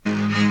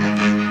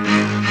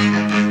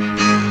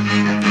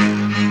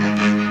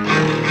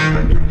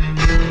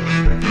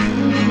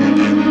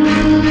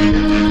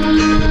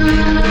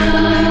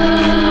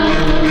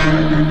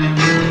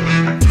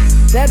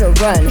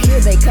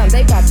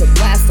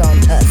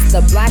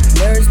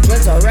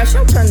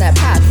Show turn that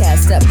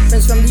podcast up.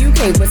 Friends from the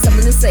UK with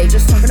something to say,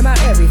 just talking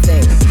about everything.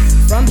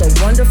 From the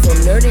wonderful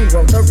nerding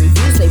world, the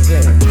reviews they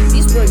bring.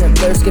 These brilliant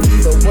blurs give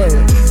you the word.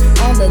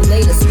 On the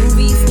latest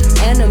movies,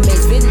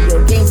 animes, video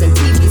games, and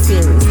TV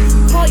series.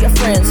 Call your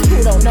friends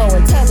who don't know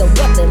and tell them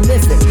what they're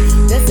missing.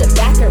 Then sit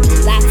back and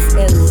relax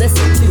and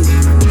listen to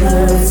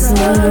Blurs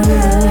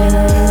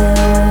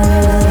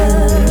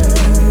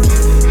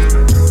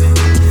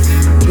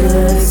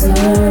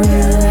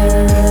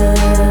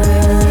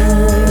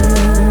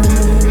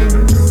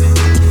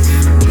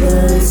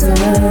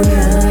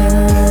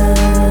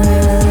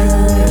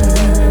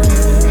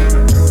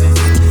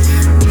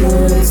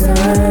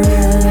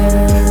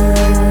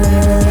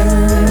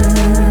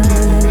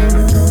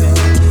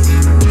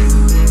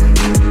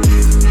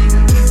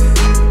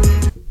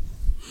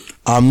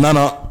I'm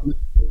Nana.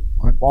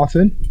 I'm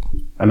Martin.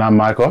 And I'm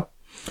Michael.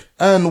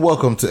 And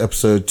welcome to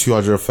episode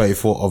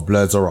 234 of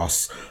Blurs Are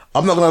Us.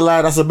 I'm not going to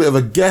lie, that's a bit of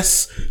a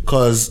guess,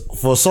 because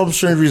for some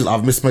strange reason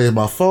I've misplaced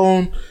my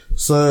phone.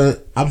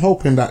 So I'm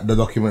hoping that the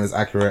document is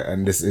accurate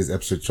and this is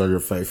episode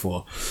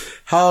 234.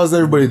 How's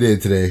everybody doing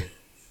today?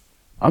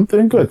 I'm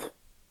doing good.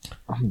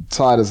 I'm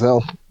tired as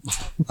hell.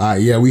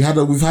 Yeah, we've had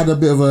a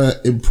bit of a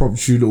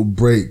impromptu little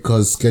break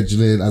because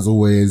scheduling as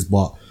always,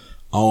 but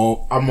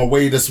I'm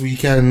away this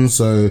weekend,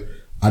 so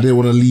I didn't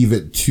want to leave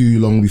it too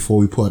long before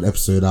we put an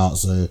episode out.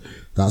 So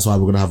that's why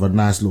we're going to have a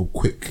nice little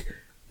quick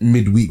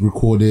midweek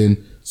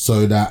recording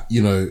so that,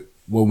 you know,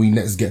 when we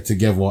next get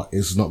together,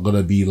 it's not going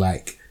to be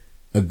like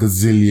a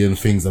gazillion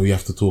things that we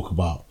have to talk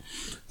about.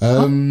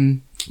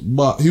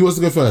 But who wants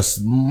to go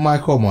first?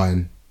 Mike or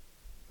mine?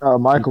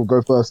 Michael,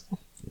 go first.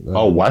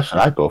 Oh, why should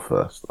I go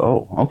first?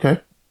 Oh, okay.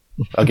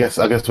 I guess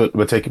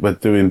we're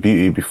doing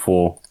beauty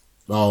before.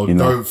 Oh,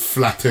 don't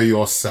flatter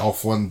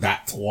yourself on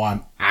that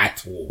one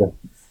at all.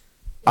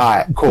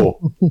 Alright,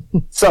 cool.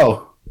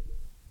 So,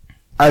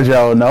 as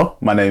y'all know,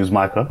 my name is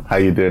Micah. How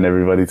you doing,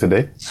 everybody,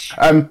 today?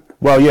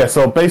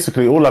 So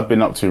basically all I've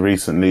been up to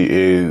recently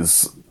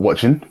is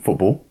watching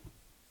football.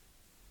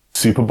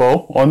 Super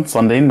Bowl on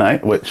Sunday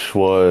night, which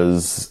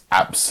was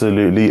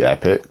absolutely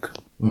epic.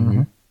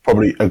 Mm-hmm.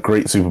 Probably a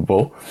great Super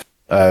Bowl.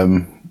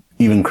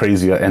 Even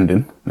crazier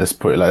ending. Let's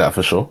put it like that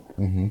for sure.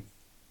 Mm-hmm.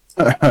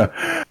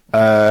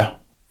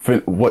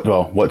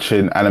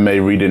 Watching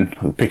anime,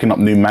 reading, picking up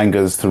new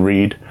mangas to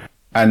read,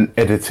 and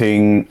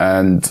editing,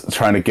 and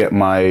trying to get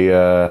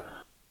my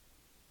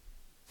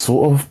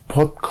sort of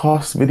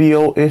podcast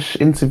video-ish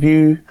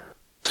interview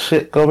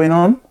shit going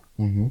on.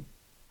 Mm-hmm.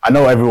 I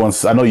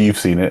know you've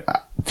seen it.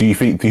 Who do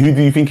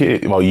you think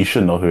it is? Well, you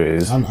should know who it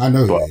is. I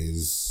know who it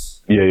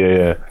is.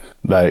 Yeah.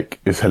 Like,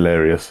 it's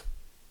hilarious.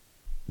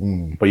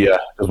 But yeah,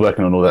 just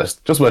working on all that.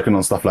 Just working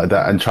on stuff like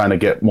that and trying to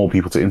get more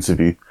people to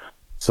interview.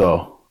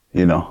 So,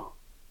 you know.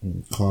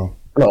 Cool.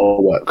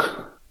 That'll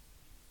work.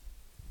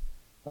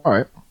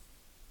 Alright.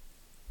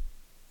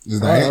 Is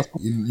that it?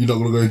 You're not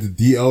going to go into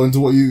detail into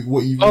what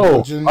you've been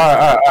watching?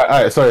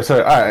 Alright. Sorry.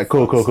 Alright,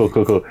 cool.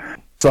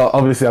 So,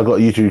 obviously, I've got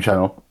a YouTube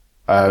channel.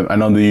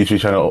 And on the YouTube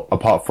channel,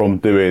 apart from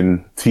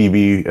doing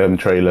TV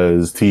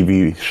trailers,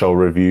 TV show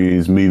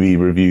reviews, movie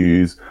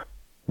reviews,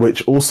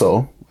 which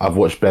also, I've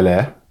watched Bel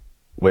Air,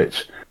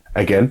 which,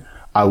 again,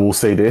 I will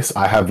say this,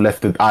 I have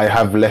left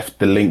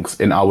the links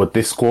in our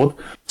Discord.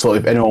 So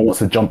if anyone wants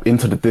to jump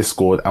into the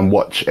Discord and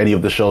watch any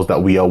of the shows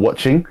that we are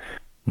watching,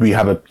 we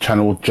have a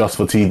channel just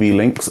for TV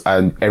links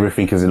and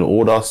everything is in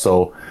order.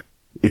 So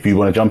if you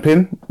want to jump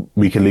in,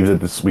 we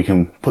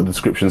can put the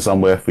description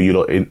somewhere for you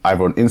to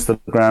either on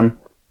Instagram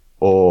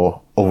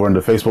or over on the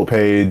Facebook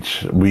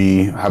page.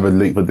 We have a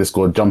link for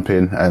Discord. Jump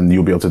in and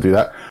you'll be able to do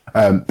that.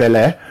 Bel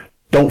Air,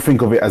 don't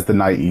think of it as the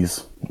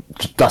 90s.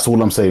 That's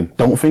all I'm saying.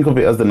 Don't think of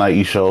it as the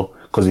 90s show,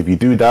 because if you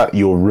do that,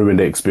 you'll ruin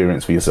the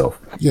experience for yourself.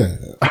 Yeah,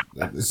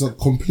 it's a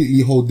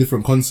completely whole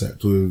different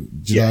concept. Do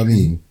you know what I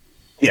mean?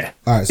 Yeah.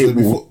 All right.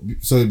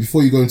 So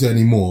before you go into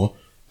any more,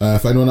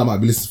 for anyone that might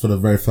be listening for the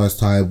very first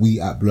time, we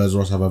at Blurs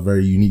Ross have a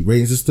very unique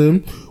rating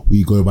system.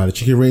 We go by the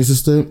chicken rating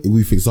system. If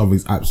we think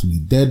something's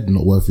absolutely dead,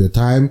 not worth your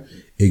time,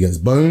 it gets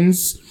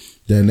bones.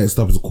 Then next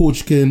up is a quarter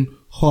chicken,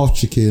 half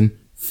chicken,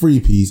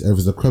 3-piece. If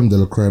it's a creme de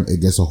la creme,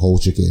 it gets a whole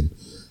chicken.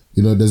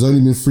 You know, there's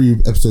only been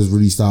 3 episodes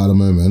released out at the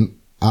moment.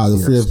 Out of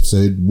the 3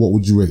 episodes, what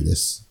would you rate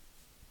this?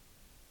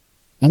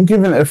 I'm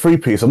giving it a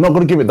 3-piece. I'm not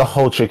going to give it the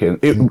whole chicken.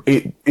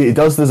 It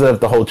does deserve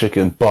the whole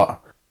chicken,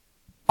 but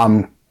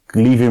I'm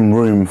leaving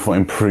room for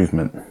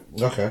improvement.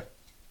 Okay.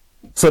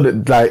 So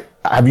that, like,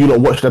 have you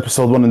not watched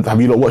episode 1 and have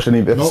you not watched any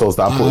of the episodes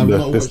that I put in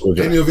the Discord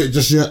yet? Any of it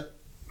just yet?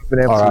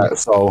 Alright,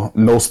 so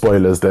no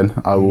spoilers then.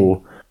 I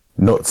will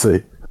not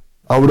say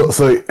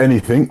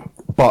anything,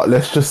 but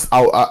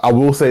I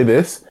will say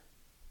this.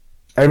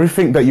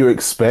 Everything that you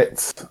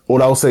expect,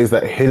 all I'll say is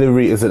that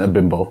Hillary isn't a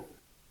bimbo.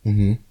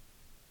 Mm-hmm.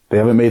 They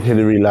haven't made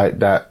Hillary like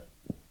that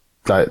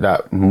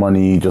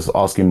money, just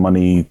asking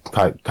money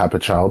type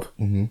of child.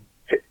 Mm-hmm.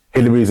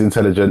 Hillary's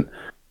intelligent.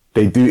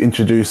 They do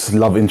introduce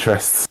love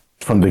interests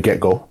from the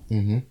get-go.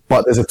 Mm-hmm.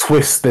 But there's a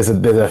twist. There is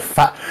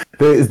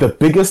the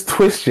biggest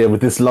twist here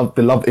with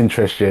the love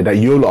interest here that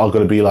you lot are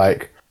going to be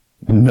like,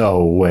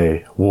 No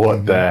way.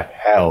 What the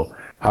hell?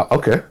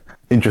 Okay,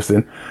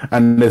 interesting.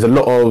 And there's a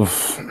lot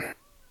of,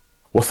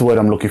 what's the word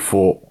I'm looking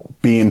for?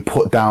 Being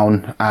put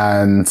down,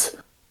 and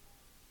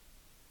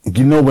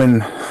you know when,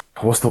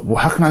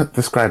 how can I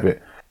describe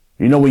it?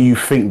 You know when you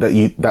think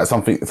that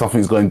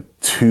something's going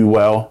too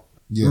well,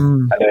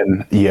 and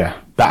then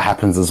that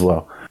happens as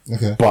well.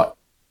 Okay, but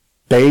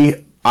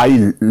I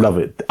love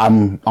it.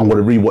 I'm gonna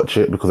rewatch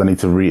it because I need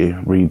to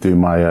redo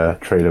my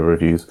trailer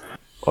reviews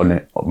on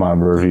it, my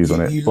reviews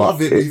on it. You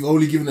love it, but you've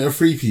only given it a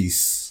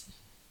 3-piece.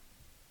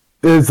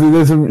 There's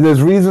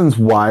reasons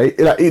why.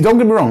 Like, don't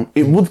get me wrong.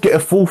 It would get a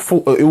full.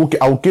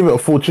 I'll give it a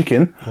full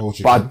chicken,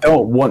 but I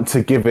don't want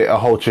to give it a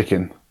whole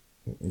chicken.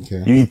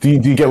 Okay. Do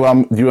you get where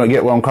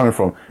I'm coming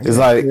from? It's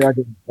like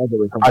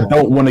I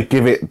don't want to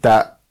give it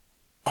that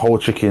whole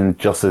chicken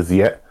just as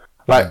yet.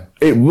 Like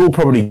it will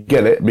probably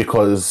get it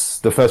because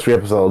the first 3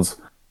 episodes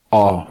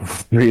are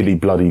really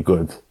bloody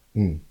good,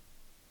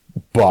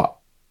 but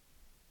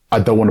I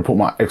don't want to put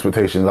my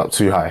expectations up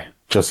too high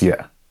just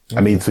yet. Okay.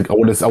 I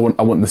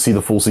want to see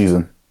the full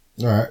season.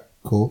 All right,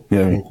 cool.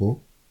 Yeah,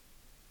 cool.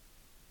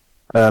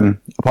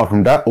 Apart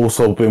from that,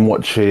 also been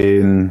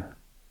watching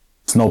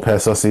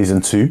SnowPiercer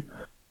season 2.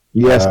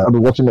 Yes, I've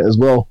been watching it as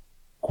well.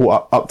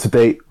 Caught up to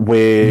date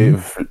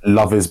with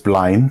Love Is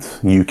Blind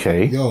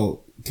UK.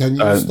 Yo, can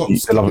you stop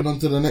skipping on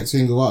to the next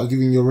thing without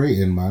giving your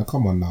rating, man?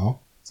 Come on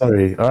now.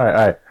 Sorry. All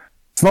right.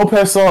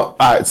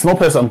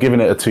 SnowPiercer, I'm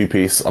giving it a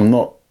 2-piece. I'm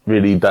not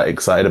really that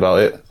excited about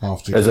it.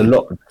 There's a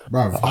lot.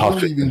 Bruv, how long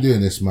have you been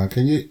doing this, man?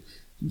 Can you...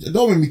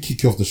 Don't make me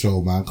kick you off the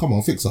show, man. Come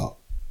on, fix up.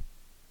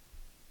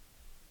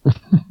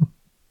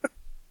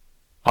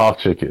 Half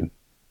chicken.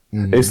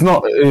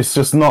 It's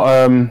just not...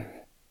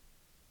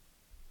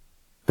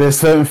 There's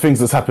certain things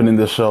that's happened in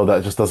this show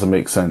that just doesn't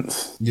make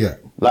sense. Yeah.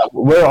 Like,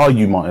 where are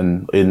you,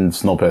 Martin, in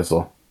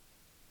SnowPiercer?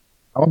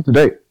 I'm up to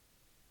date.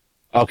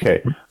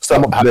 Okay.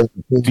 So,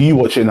 do you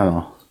watch it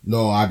now?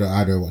 No, I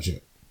don't watch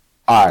it.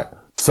 Alright.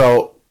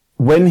 So,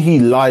 when he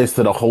lies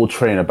to the whole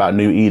train about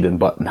New Eden,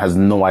 but has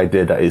no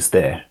idea that it's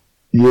there.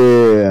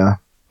 Yeah.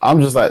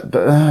 I'm just like...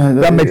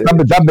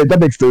 That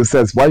makes no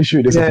sense. Why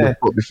shoot this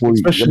before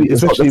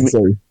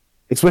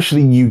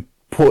especially you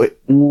put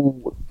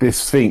all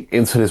this thing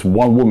into this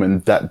one woman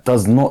that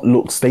does not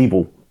look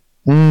stable.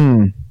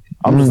 I'm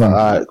just like,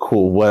 alright,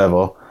 cool,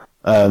 whatever.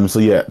 So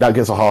yeah, that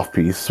gets a half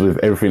piece with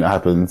everything that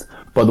happens.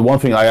 But the one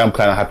thing I am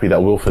kind of happy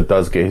that Wilford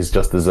does get his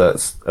just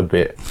desserts a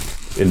bit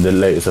in the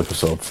latest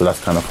episode, so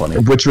that's kind of funny.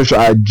 Which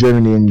I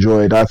genuinely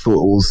enjoyed. I thought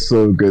it was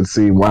so good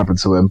seeing what happened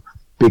to him,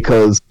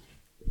 because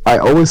I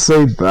always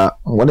say that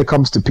when it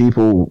comes to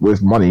people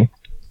with money,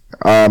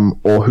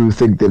 or who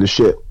think they're the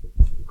shit,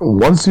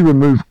 once you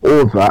remove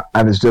all of that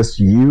and it's just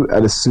you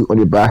and a suit on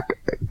your back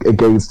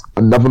against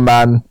another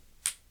man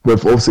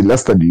with obviously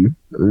less than you,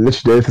 literally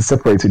the only thing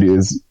separating you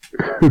is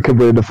who can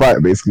win in the fight,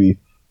 basically.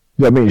 You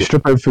know what I mean? You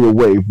strip everything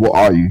away, what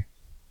are you?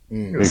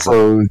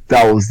 So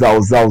that was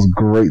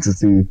great to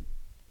see.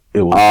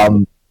 It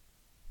was.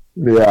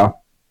 Yeah.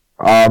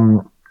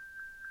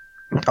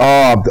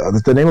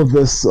 The name of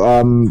this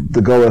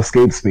the girl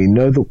escapes me.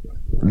 No,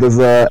 there's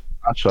a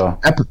Asha.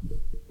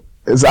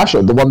 It's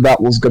Asha, the one that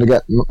was gonna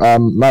get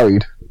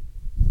married.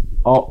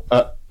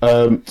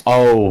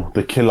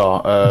 The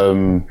killer.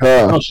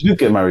 Her. No, she did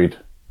get married.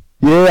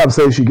 Yeah, I'm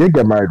saying she did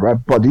get married, right?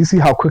 But do you see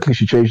how quickly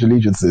she changed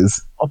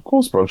allegiances? Of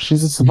course, bro.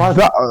 She's a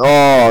survivor.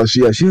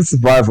 She's a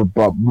survivor.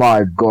 But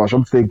my gosh,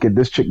 I'm thinking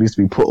this chick needs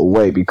to be put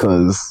away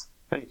because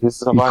you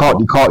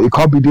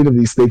can't be dealing with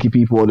these snaky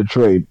people on the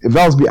train. If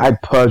that was me,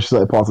 I'd purge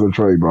certain parts of the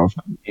train, bro.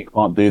 You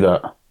can't do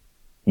that.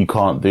 You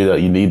can't do that.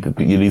 You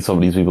need some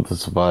of these people to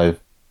survive.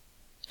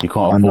 You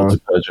can't afford to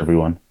purge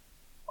everyone.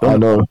 I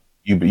know.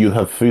 You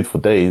have food for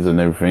days and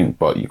everything,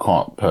 but you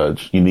can't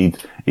purge. You need,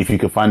 if you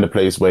can find a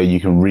place where you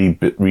can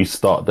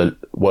restart the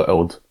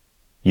world,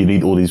 you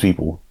need all these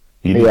people.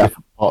 You need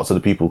different parts of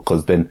the people,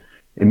 because then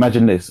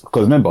imagine this.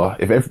 Because remember,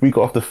 if we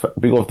got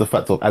off the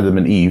fact of Adam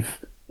and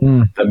Eve,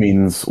 that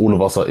means all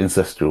of us are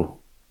ancestral.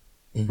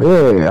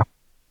 Yeah.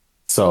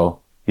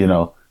 So you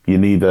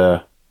need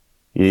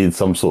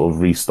some sort of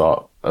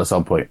restart at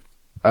some point.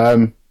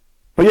 But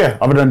yeah,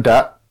 other than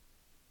that,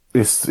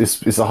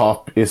 it's a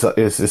half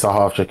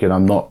chicken.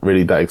 I'm not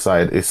really that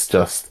excited. It's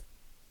just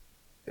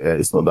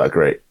it's not that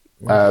great.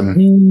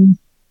 I'm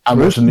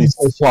watching these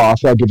so far.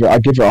 I give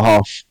it a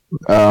half.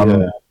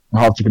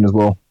 Half chicken as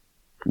well.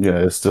 Yeah,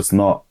 it's just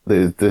not.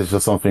 There's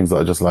just some things that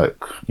are just like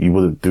you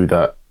wouldn't do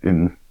that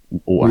in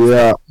all.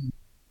 Yeah.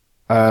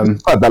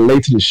 Like that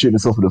Leighton is shooting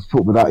himself in the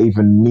foot without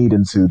even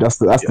needing to. That's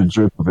the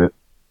joke of it.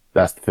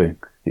 That's the thing.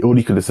 All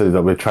you could have said is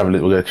that we're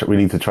traveling. We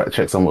need to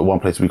check one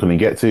place we couldn't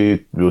get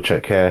to. We'll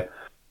check here,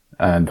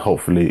 and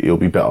hopefully it'll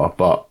be better.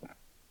 But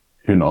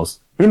who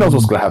knows? Who knows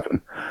what's going to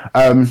happen?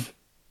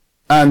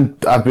 And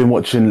I've been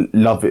watching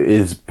Love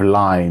Is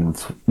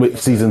Blind, which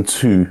season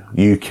 2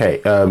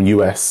 UK,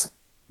 US.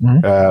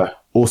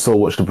 Also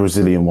watched the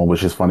Brazilian one,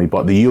 which is funny,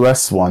 but the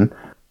US one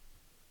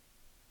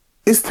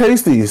is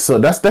tasty. So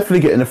that's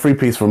definitely getting a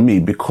 3-piece from me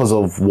because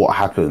of what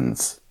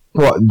happens.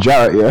 What,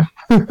 Jarrett, yeah?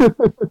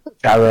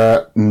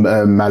 Garrett,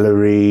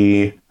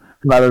 Mallory,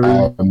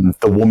 the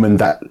woman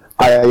that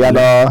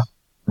Ayana.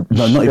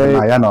 No, not even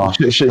Ayana.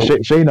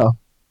 Shayna.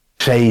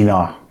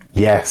 Shayna.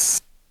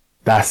 Yes,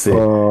 that's it.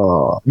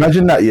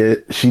 Imagine that. Yeah,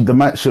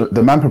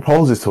 the man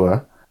proposes to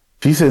her.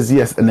 She says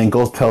yes, and then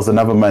goes tells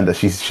another man that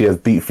she has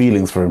deep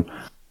feelings for him.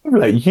 I'm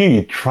like,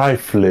 you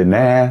trifling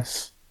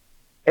ass.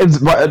 It's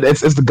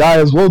the guy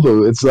as well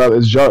though. It's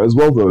Jarrett as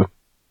well though.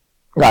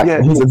 Like,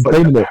 yeah, he's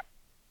explaining it.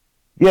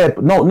 Yeah,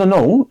 but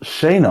no.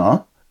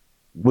 Shayna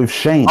with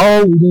Shane.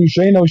 Oh,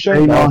 Shayna,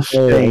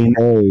 Shane,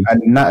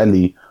 and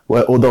Natalie.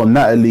 Well, although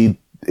Natalie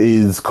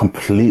is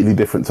completely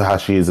different to how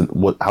she is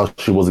how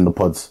she was in the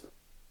pods.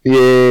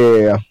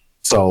 Yeah.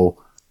 So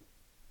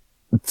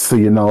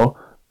you know,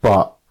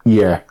 but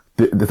yeah,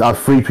 our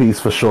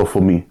 3-piece for sure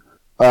for me.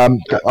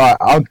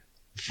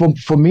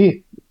 For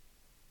me,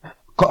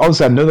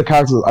 obviously I know the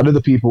characters, I know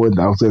the people in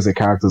there. I was going to say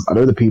characters, I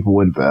know the people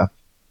in there,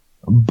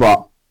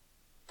 but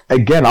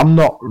again, I'm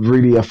not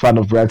really a fan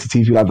of reality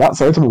TV like that.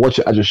 So every time I watch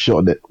it, I just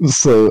shorten it.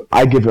 So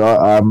I give it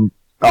a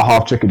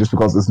half chicken just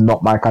because it's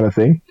not my kind of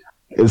thing.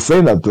 In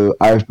saying that though,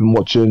 I've been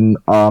watching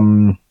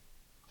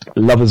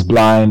Love is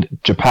Blind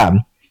Japan.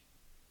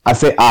 I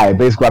say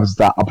basically happens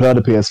that I play on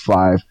the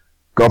PS5,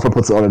 girlfriend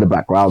puts it on in the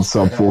background,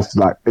 so I'm forced to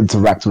like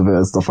interact with it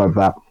and stuff like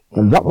that.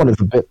 And that one is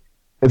a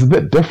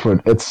bit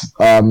different. It's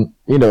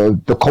you know,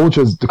 the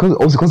cultures, because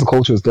the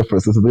culture is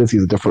different,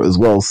 sensibilities are different as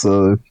well.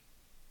 So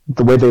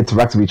the way they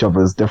interact with each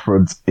other is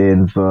different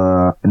in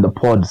the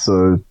pod.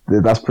 So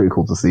that's pretty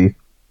cool to see.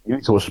 You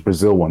need to watch the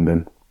Brazil one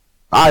then.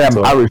 I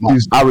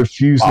refuse to watch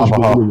the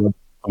Brazil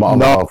one.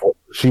 No.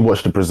 She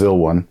watched the Brazil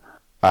one,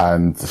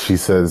 and she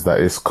says that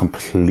it's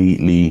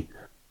completely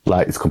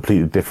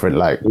different.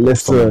 Like,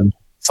 listen,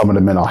 some of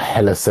the men are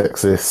hella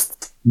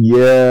sexist.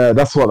 Yeah,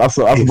 that's what my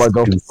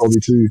girlfriend told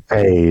me too.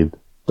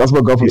 That's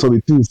what my girlfriend told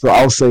me too. So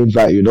I was saying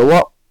that, you know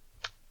what?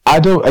 I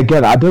don't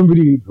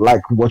really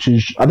like watching.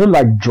 I don't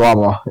like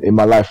drama in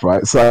my life,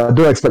 right? So I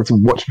don't expect to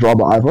watch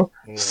drama either.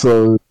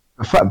 So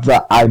the fact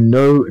that I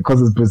know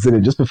because it's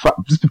Brazilian, just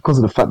because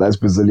of the fact that it's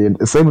Brazilian,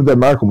 the same with the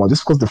American one,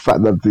 just because of the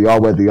fact that they are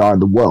where they are in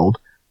the world,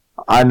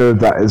 I know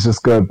that it's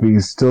just going to be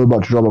still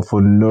much drama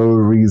for no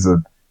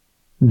reason.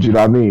 Do you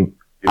know what I mean?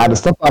 Yeah. And the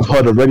stuff I've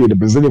heard already, the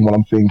Brazilian one,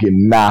 I'm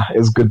thinking, nah,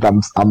 it's good that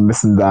I'm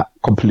missing that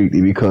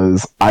completely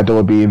because I don't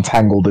want to be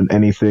entangled in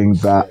anything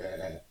that.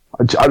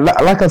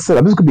 Like I said,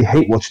 I'm just going to be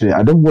hate watching it.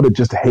 I don't want to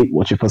just hate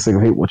watch it for the sake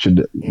of hate watching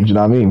it. Do you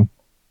know what I mean?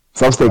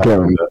 So I'll stay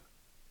clear of it.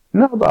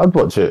 No, but I'd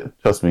watch it.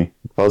 Trust me.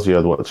 If I was you,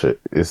 I'd watch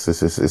it.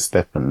 It's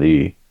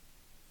definitely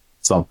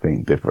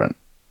something different.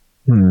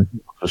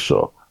 For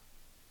sure.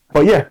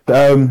 But yeah,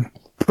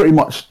 pretty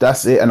much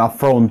that's it. And I've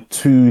thrown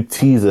 2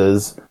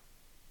 teasers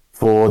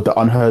for The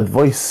Unheard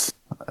Voice.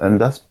 And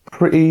that's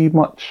pretty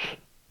much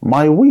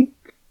my week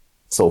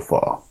so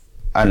far.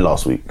 And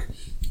last week.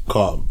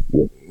 Calm.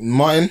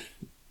 Martin?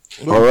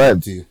 All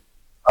right.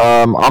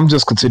 I'm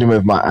just continuing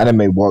with my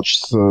anime watch.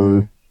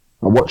 So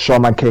I watched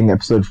Shaman King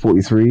episode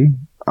 43.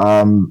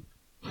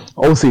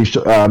 Obviously,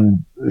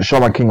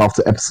 Shaman King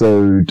after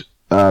episode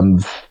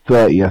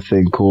 30, I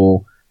think,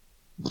 or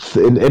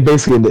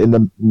basically in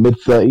the mid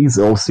 30s,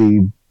 it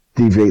obviously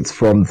deviates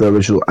from the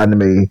original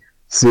anime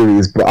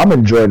series. But I'm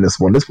enjoying this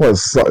one. This one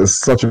is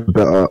such a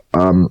better.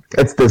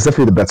 There's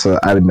definitely the better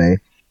anime.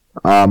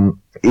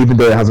 Even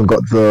though it hasn't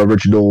got the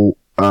original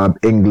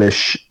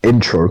English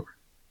intro.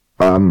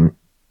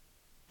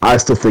 I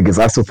still think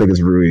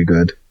it's really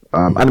good.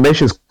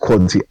 Animation is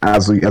quality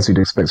as you'd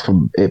expect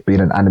from it being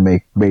an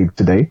anime made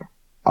today.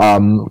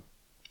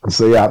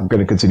 So yeah, I'm going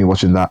to continue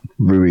watching that.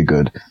 Really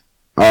good.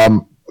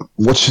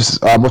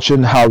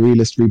 Watching how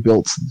Realist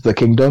rebuilt the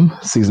kingdom,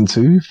 season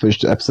 2,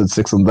 finished episode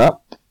 6 on that.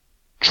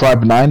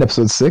 Tribe 9,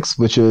 episode 6,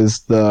 which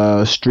is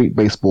the street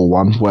baseball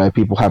one, where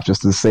people have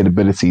just insane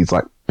abilities,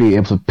 like being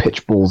able to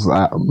pitch balls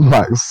at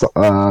like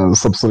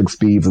subsonic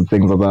speeds and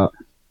things like that.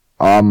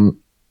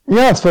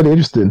 Yeah, it's fairly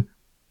interesting.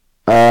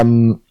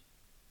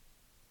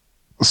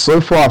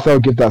 So far, I thought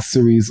I'd give that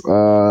series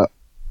a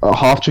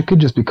half chicken,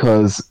 just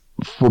because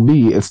for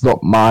me, it's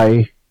not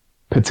my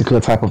particular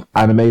type of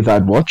anime that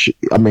I'd watch.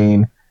 I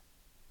mean,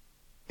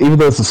 even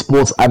though it's a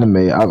sports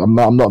anime, I'm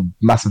not a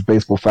massive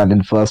baseball fan in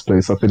the first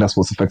place. So I think that's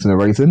what's affecting the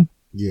rating.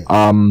 Yeah.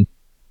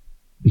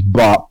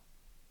 But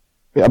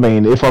I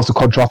mean, if I was to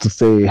contrast to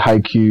say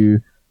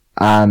Haikyuu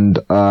and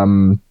what's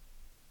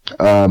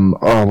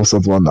the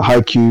other one?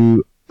 Haikyuu,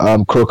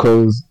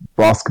 Kuroko's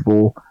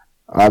basketball,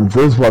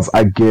 those ones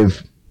I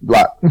give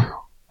like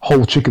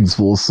whole chickens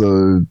for.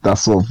 So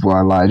that's sort of what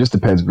I like. It just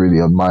depends really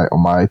on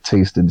my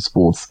taste in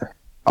sports.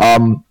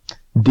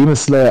 Demon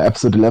Slayer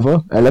episode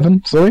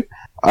 11. Sorry.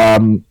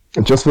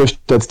 Just finished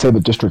the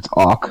Entertainment District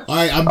arc.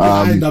 I'm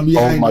behind.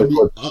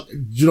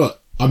 You know,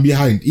 I'm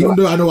behind. Even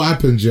though I know what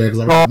happened, yeah.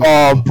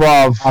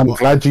 Bruv. I'm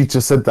glad you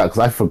just said that because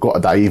I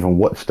forgot that I even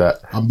watched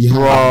that. I'm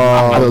behind.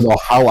 I don't know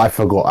how I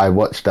forgot I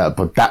watched that,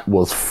 but that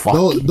was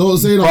fucking... Don't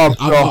say that.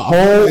 The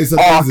whole arc is a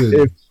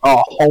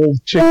whole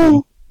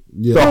chicken.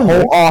 Yeah. The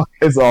whole arc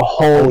is a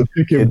whole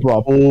chicken,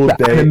 bro. All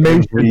day,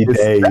 every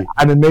day. The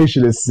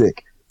animation is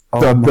sick.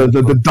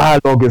 The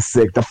dialogue is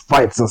sick. The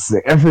fights are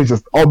sick. Everything's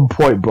just on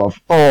point, bruv.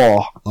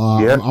 Oh,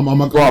 yeah.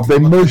 The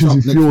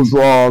emotions he feels,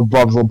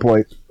 bruv's on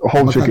point.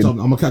 Whole chicken. I'm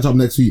gonna catch up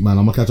next week, man.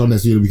 We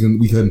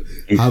can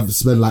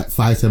spend like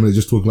 5-10 minutes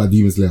just talking about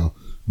Demon Slayer.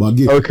 But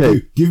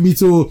give me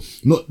till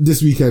not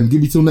this weekend.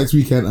 Give me till next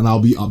weekend, and I'll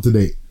be up to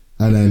date.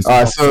 And then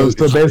so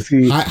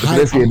basically,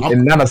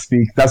 in Nana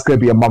speak, that's gonna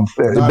be a month.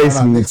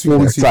 Basically, 4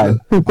 weeks time.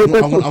 I'm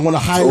gonna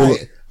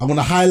highlight. I'm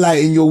gonna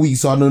highlight in your week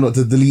so I know not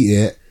to delete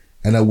it.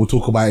 And then we'll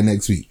talk about it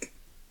next week.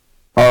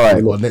 All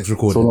right. Next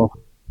recording.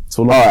 It's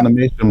all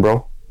animation,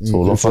 bro. It's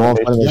all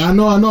animation. Yeah, I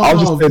know. I'll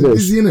just say this.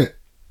 Busy, innit?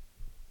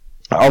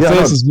 I'll say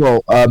this as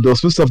well. They were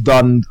supposed to have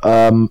done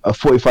a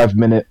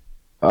 45-minute...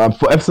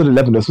 for episode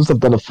 11, they were supposed to have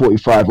done a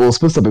 45... Well, it was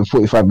supposed to have been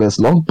 45 minutes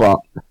long, but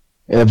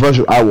in the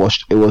version I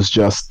watched, it was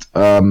just...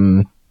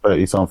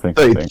 30-something.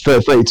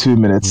 32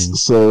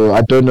 minutes. So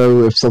I don't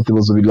know if something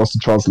was going to be lost in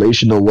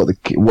translation or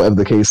whatever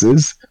the case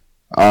is.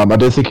 I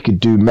don't think you could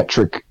do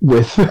metric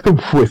with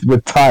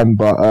time,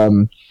 but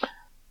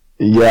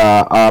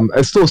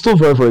it's still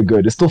very, very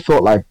good. It still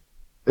felt like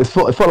it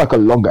felt like a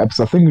longer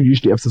episode. I think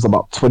usually episodes are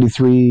about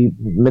 23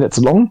 minutes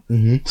long.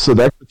 Mm-hmm. So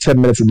the extra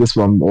 10 minutes in this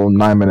one, or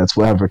 9 minutes,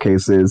 whatever the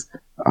case is,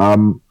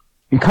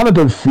 you kind of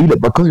don't feel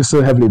it because you're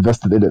so heavily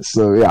invested in it.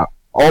 So yeah,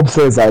 all I'm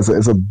saying is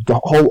that the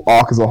whole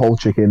arc is a whole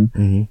chicken.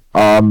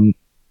 Mm-hmm.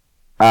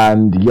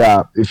 And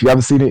yeah, if you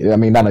haven't seen it, I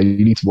mean, Nana,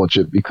 you need to watch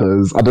it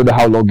because I don't know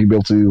how long you'll be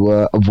able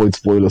to avoid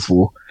spoilers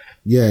for.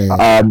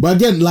 Yeah. But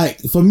again, like,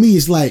 for me,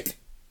 it's like,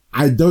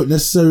 I don't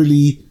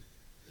necessarily...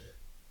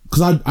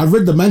 Because I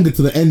read the manga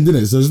to the end,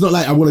 didn't it? So it's not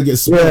like I want to get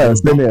spoiled.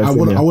 Yeah, I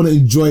want to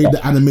enjoy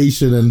the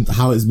animation and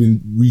how it's been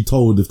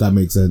retold, if that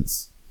makes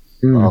sense.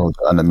 Oh,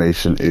 the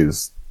animation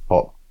is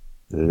top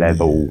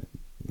level.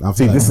 Yeah.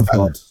 See, this is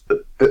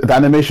the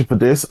animation for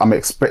this. I'm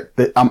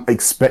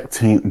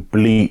expecting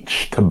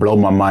Bleach to blow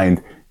my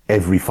mind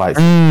every fight.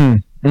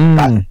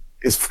 That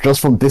is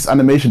just from this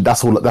animation.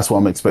 That's what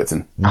I'm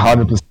expecting.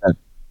 100%.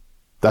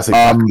 That's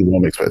exactly what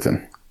I'm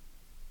expecting.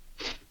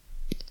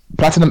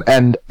 Platinum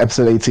End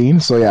episode 18.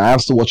 So yeah, I am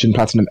still watching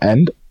Platinum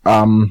End.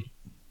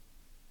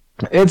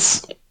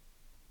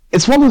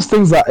 It's one of those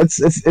things that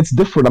it's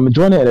different. I'm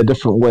enjoying it in a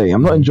different way.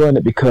 I'm not enjoying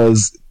it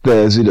because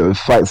there's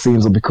fight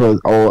scenes or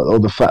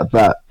the fact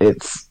that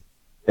it's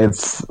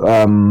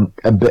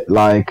a bit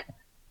like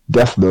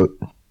Death Note.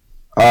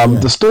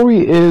 The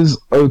story is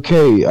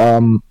okay.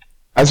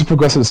 As you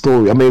progress in the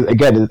story, I mean,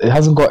 again, it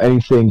hasn't got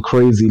anything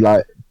crazy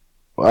like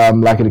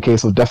in the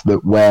case of Death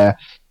Note, where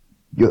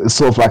it's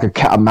sort of like a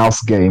cat and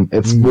mouse game.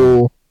 It's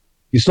more,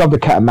 you still have the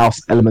cat and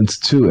mouse elements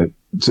to it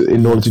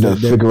in order to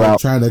figure out.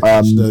 Trying to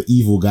catch the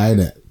evil guy in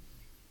it.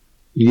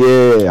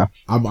 Yeah,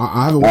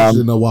 I haven't watched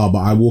it in a while, but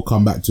I will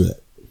come back to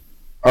it.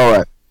 All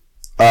right.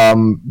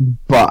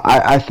 But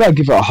I think I'd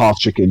give it a half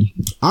chicken.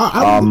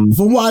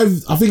 From what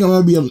I think I'm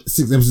gonna be on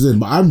 6 episodes in,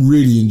 but I'm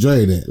really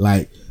enjoying it.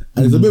 Like,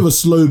 and it's a bit of a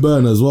slow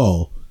burn as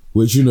well,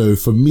 which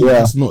for me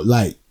that's not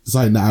like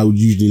something that I would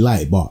usually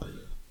like, but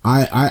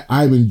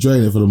I'm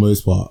enjoying it for the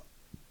most part.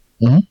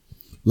 Mm-hmm.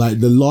 Like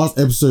the last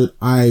episode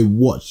I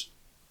watched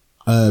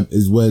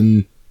is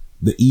when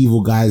the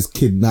evil guys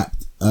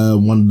kidnapped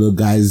one of the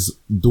guy's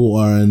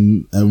daughter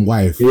and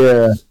wife.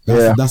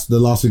 That's the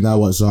last thing I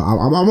watched. So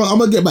I'm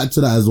gonna get back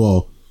to that as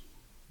well.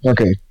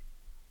 Okay.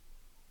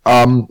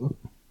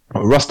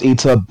 Rust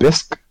Eater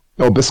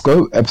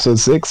Bisco, episode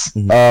 6.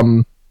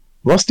 Mm-hmm.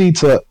 Rust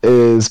Eater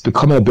is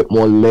becoming a bit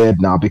more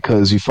layered now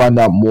because you find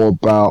out more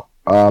about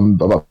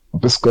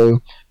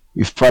Bisco.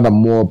 You find out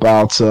more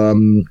about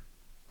the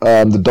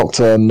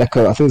Dr.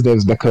 Neko. I think his name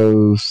is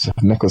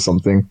Neko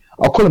something.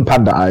 I'll call him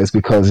Panda Eyes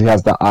because he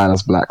has that eye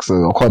that's black, so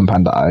I'll call him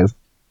Panda Eyes.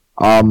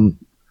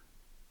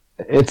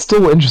 It's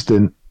still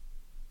interesting.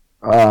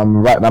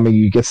 Right now, I mean,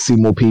 you get to see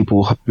more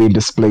people being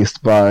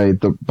displaced by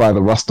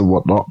the rust and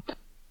whatnot.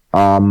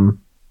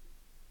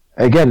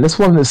 Again, this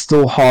one is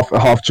still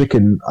half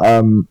chicken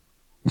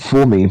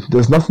for me.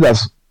 There's nothing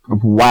that's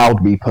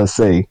wowed me per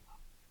se,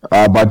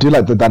 but I do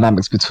like the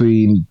dynamics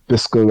between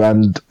Bisco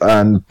and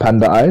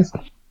Panda Eyes.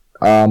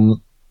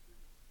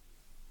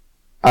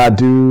 I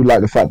do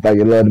like the fact that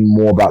you're learning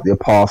more about their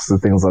past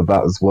and things like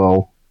that as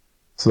well.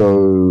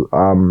 So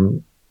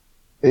I'm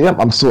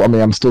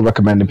still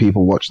recommending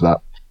people watch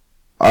that.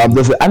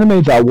 There's an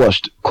anime that I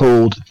watched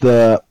called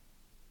the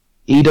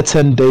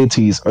Idaten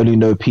Deities Only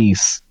Know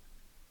Peace.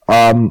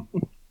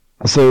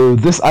 So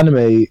this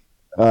anime,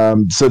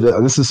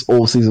 this is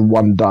all season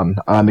 1 done.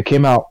 It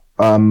came out,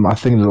 I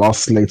think, the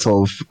last slate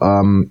of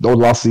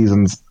last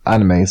season's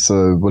anime.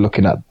 So we're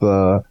looking at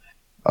the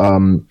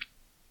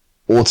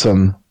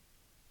autumn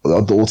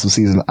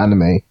season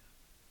anime.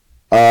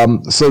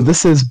 So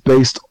this is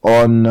based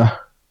on,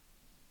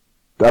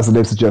 as the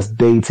name suggests,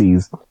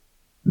 deities.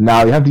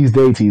 Now you have these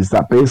deities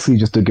that basically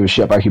just don't give a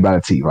shit about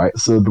humanity, right?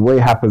 So the way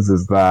it happens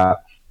is that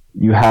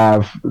you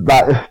have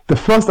that the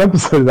first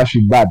episode is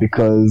actually bad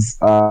because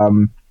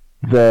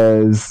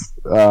there's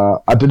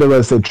I don't know whether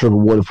to say trigger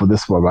warning for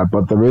this one, right?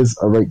 But there is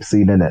a rape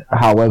scene in it.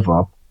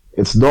 However,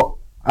 it's not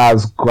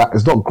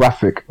it's not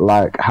graphic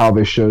like how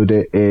they showed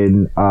it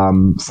in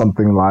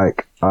something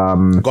like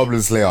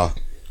Goblin Slayer,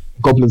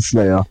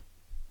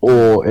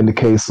 or in the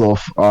case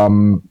of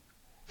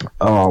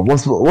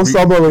what's the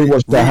other one we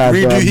watched that had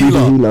Redo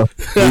Healer.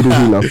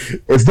 Redo Healer.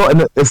 It's not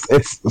in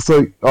it's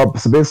so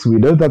basically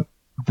we know that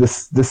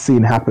this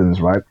scene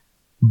happens, right?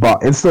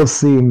 But instead of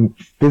seeing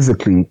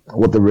physically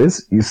what there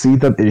is, you see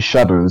them in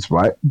shadows,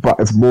 right? But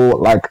it's more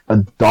like a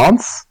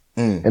dance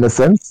in a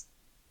sense.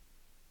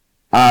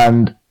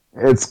 And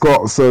it's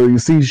got, so you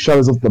see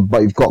shadows of them,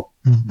 but you've got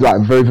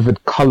like very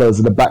vivid colours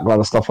in the background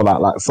and stuff like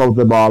that. Like some of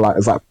them are like,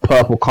 it's like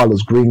purple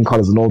colours, green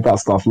colours and all that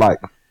stuff.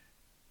 Like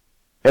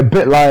a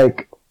bit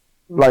like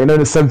in the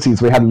 70s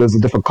we had loads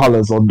of different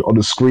colours on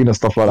the screen and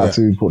stuff like that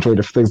to portray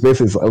different things.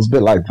 Basically, it was a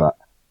bit like that.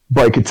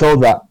 But you could tell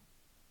that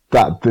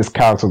this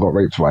character got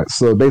raped, right?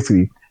 So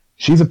basically,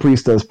 she's a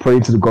priestess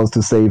praying to the gods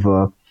to save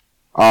her.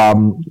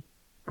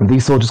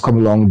 These soldiers come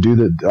along,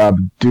 do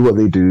what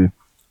they do,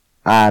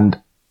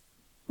 and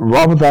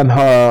rather than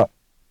her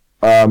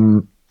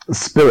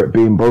spirit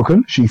being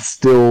broken, she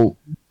still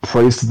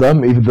prays to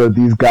them, even though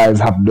these guys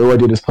have no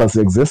idea this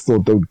person exists or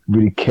don't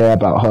really care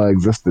about her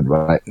existing,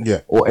 right?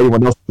 Yeah. Or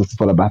anyone else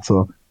for that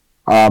matter.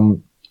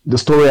 The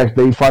story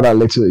you find out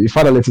later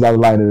down the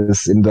line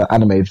is in the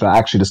anime that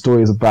actually the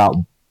story is about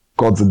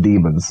gods and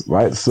demons,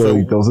 right?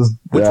 So there was this.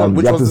 Which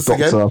one's this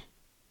again?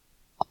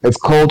 It's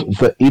called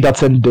the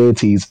Idaten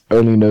Deities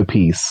Only Know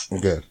Peace.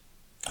 Okay.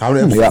 How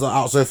many episodes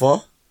are out so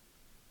far?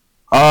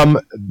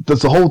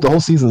 The whole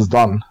season's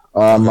done.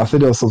 I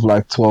think there's something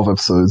like 12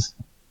 episodes.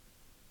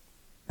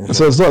 Okay.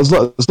 So it's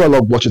not a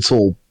lot of watch at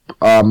all.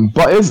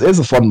 But it's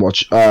a fun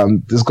watch.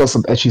 There's got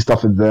some ecchi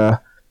stuff in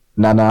there.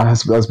 Nana,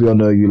 as we all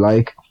know, you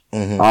like.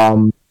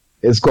 Mm-hmm.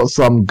 It's got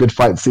some good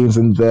fight scenes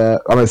in there.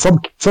 I mean, some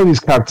of these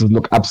characters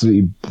look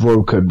absolutely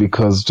broken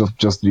because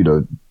just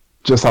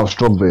how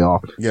strong they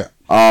are. Yeah.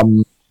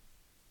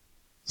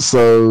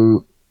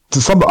 So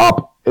to sum it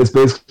up, it's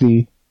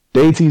basically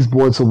deities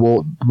born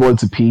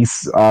to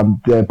peace.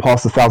 They're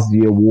past the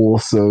 1,000-year war,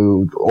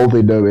 so all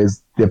they know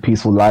is their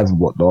peaceful lives and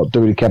whatnot.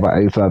 Don't really care about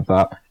anything like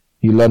that.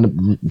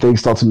 They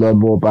start to learn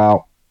more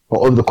about,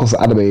 or over the course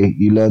of anime,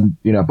 you learn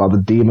about the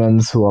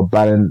demons who are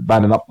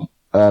banding up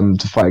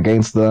to fight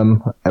against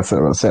them,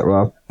 etc.,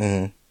 etc.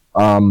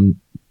 Mm-hmm.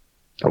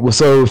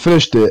 So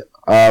finished it.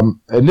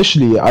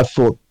 Initially, I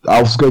thought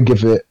I was going to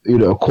give it,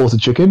 a quarter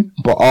chicken,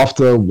 but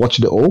after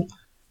watching it all,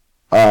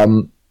 I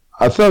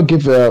thought I'd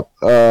give it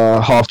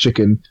a half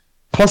chicken,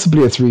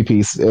 possibly a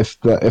 3-piece if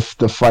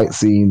the fight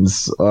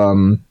scenes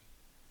ever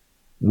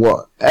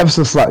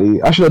so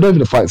slightly. Actually, not even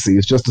the fight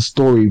scenes, just the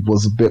story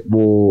was a bit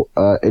more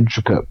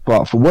intricate.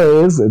 But for what it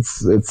is,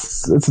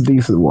 it's a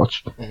decent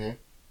watch.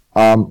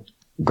 Mm-hmm.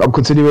 I'm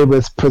continuing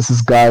with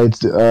Prince's Guide,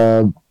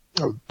 the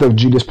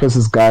Genius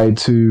Prince's Guide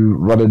to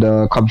Running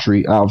a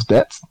Country Out of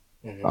Debt.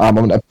 Mm-hmm. I'm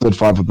on episode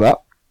 5 of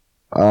that.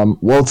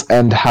 World's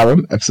End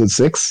Harem, episode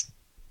 6.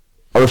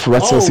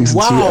 Arifureta, season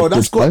 2. Wow,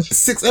 that's got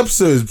 6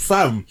 episodes,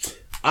 fam.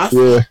 I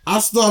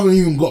still haven't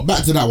even got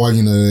back to that one,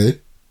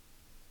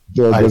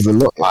 There's a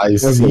lot.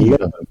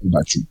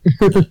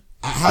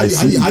 How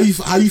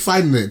you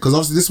finding it? Because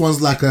obviously this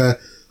one's like a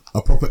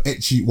proper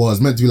ecchi. Well,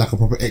 it's meant to be like a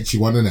proper ecchi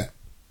one, isn't it?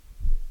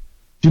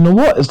 You know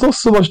what? It's not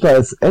so much that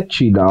it's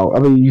ecchi now. I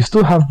mean, you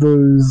still have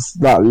those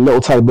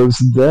little tiny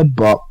moments in there,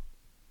 but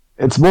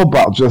it's more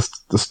about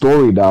just the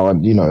story now,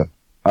 and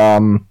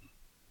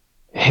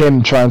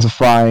him trying to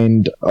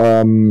find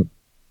him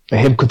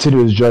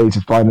continuing his journey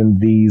to finding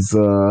these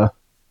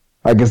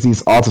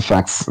these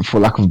artifacts, for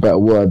lack of a better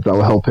word, that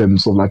will help him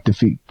sort of like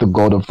defeat the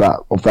god of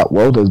that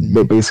world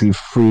and basically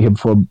free him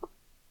from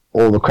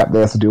all the crap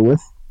they have to deal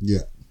with.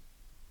 Yeah.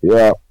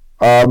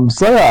 I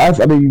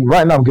mean,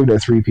 right now I'm giving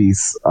it a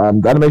 3-piece.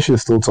 The animation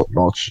is still top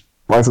notch.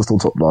 Writing is still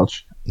top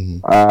notch.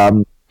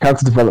 Mm-hmm.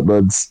 Character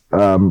development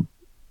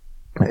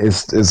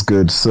is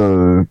good.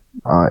 So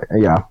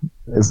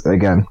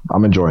again,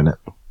 I'm enjoying it.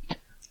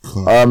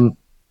 Cool.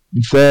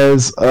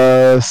 There's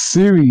a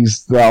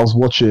series that I was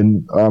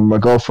watching, my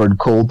girlfriend,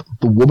 called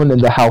The Woman in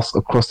the House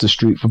Across the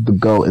Street from the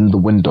Girl in the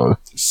Window.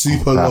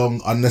 Super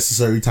long,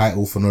 unnecessary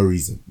title for no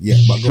reason. Yeah,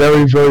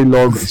 very, very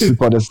long,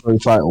 super unnecessary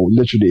title.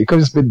 Literally, it could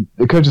have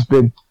just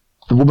been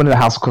The Woman in the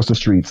House Across the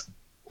Street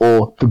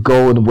or The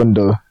Girl in the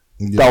Window.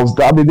 Yeah.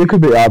 There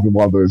could be either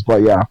one of those,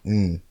 but yeah.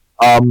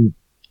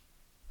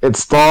 It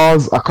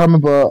stars, I can't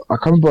remember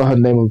her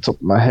name on the top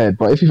of my head,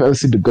 but if you've ever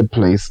seen The Good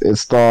Place, it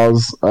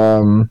stars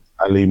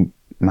Ali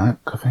Mac,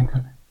 I think.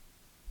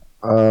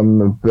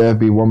 Bear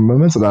be one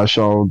moment and I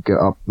shall get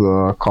up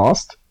the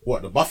cast.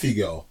 What, the Buffy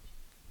girl?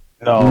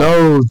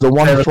 No, the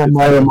one from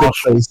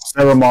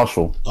Sarah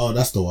Marshall. Oh,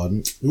 that's the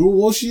one. Who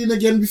was she in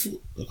again before?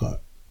 Okay.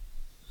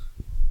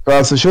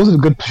 So she was in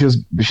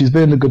she's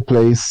been in The Good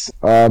Place.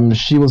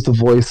 She was the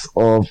voice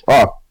of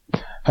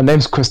her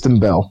name's Kristen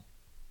Bell.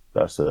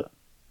 That's it.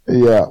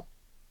 Yeah.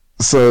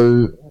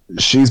 So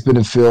she's been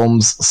in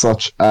films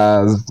such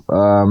as,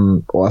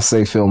 or I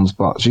say films,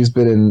 but she's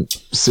been in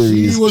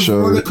series, She was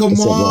shows. Veronica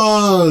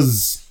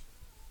Mars.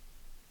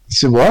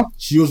 She what?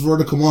 She was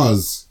Veronica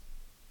Mars.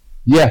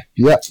 Yeah.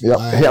 Hit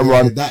and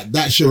run.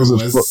 That show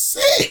was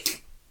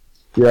sick.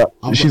 Yeah,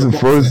 she's in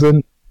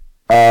Frozen.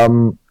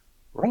 The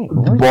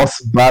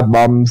Boss, Bad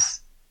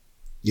Mums.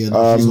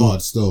 Yeah, she's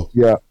hard still.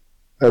 Yeah,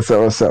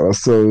 etc.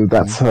 So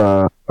that's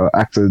her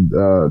acted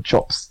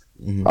chops.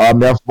 Mm-hmm.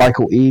 They have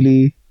Michael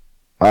Ealy.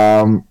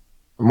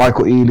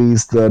 Michael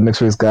Ealy's the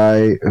mixed race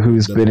guy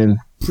who's been in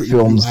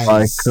films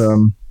like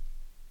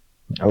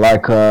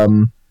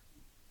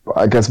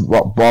I guess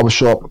what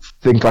Barbershop,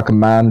 Think Like a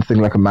Man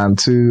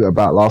 2,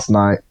 About Last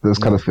Night, those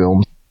kind of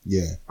films.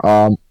 Yeah.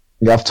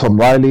 You have Tom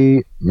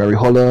Riley, Mary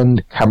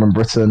Holland, Cameron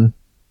Britton.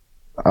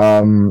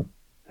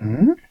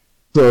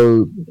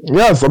 So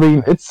yes, I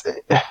mean it's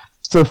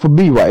so for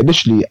me, right?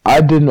 Initially,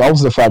 I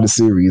wasn't a fan of the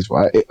series,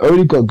 right? It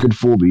only got good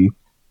for me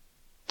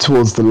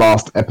towards the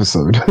last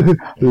episode,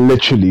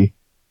 literally.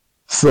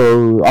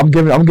 So I'm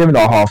giving it a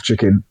half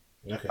chicken.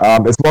 Okay.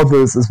 It's one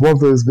of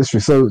those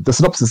mysteries. So the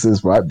synopsis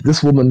is, right,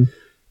 this woman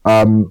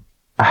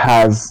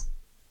has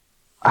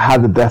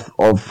had the death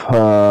of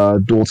her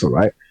daughter,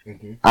 right?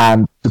 Mm-hmm.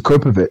 And to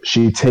cope with it,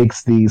 she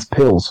takes these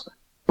pills.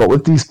 But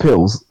with these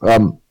pills,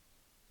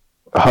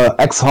 her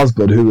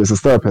ex-husband, who is a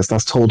therapist,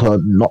 has told her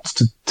not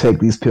to take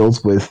these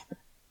pills with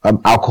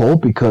alcohol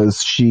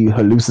because she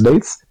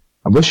hallucinates.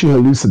 And when she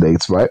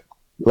hallucinates, right,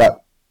 like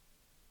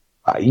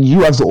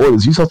you as the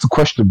audience, you start to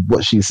question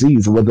what she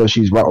sees and whether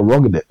she's right or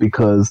wrong in it,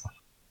 because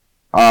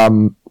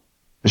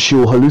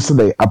she'll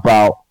hallucinate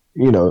about,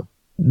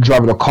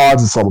 driving a car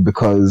to someone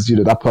because,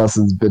 that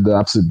person's been an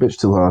absolute bitch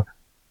to her,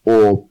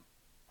 or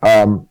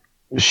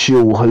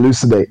she'll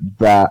hallucinate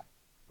that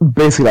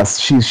basically that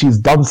she's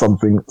done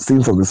something,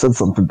 seen something, said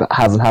something that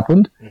hasn't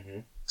happened.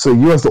 Mm-hmm. So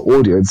you as the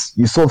audience,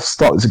 you sort of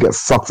start to get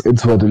sucked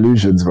into her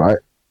delusions, right?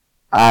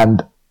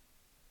 And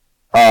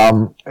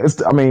it's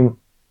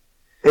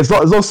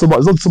not so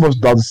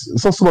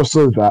much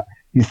so that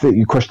you think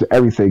you question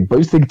everything, but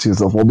you think to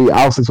yourself, well, me,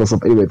 I'll think to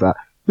myself anyway that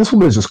this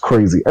woman is just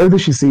crazy. Everything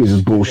she sees is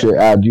just bullshit,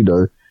 and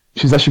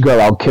she's actually going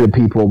around killing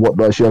people and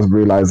whatnot. She doesn't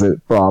realize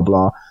it, blah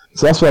blah.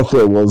 So that's what I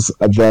thought it was.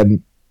 And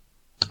then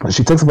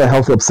she takes up a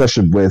healthy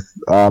obsession with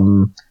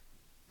her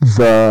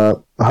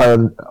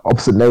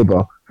opposite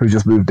neighbor who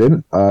just moved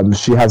in.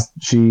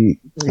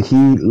 He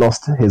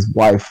lost his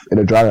wife in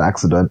a driving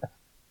accident,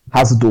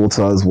 has a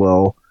daughter as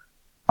well.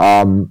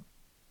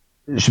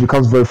 She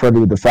becomes very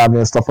friendly with the family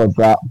and stuff like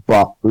that,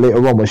 but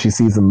later on when she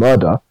sees a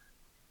murder,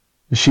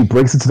 she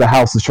breaks into the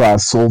house to try and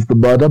solve the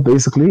murder,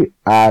 basically,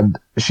 and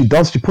she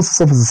puts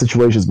herself in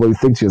situations where you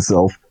think to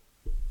yourself,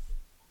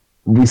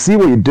 we see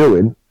what you're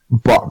doing,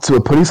 but to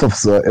a police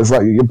officer, it's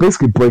like you're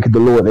basically breaking the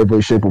law in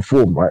every shape or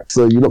form, right?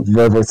 So you look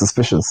very, very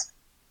suspicious.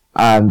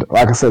 And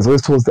like I said, it's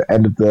always towards the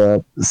end of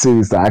the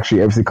series that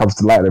actually everything comes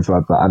to light and everything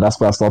like that, and that's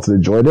where I started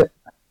enjoying it.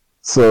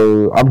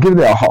 So I'm giving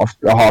it a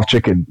half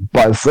chicken,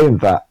 but in saying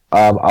that,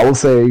 I will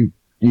say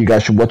you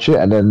guys should watch it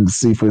and then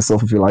see for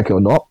yourself if you like it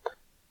or not.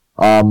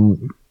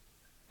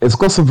 It's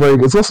got some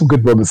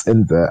good moments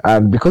in there,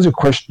 and because you're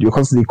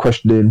constantly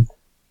questioning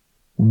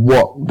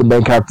what the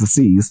main character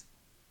sees,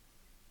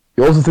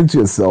 you also think to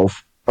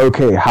yourself,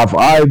 okay, have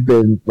I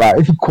been, like,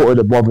 if you caught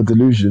in one of the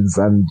delusions,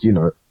 and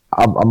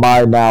am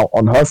I now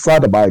on her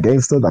side, am I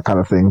against her, that kind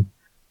of thing.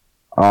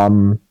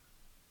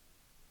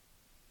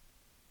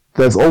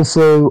 There's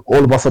also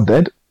All of Us Are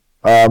Dead.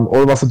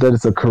 All of Us Are Dead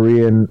is a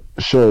Korean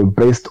show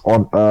based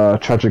on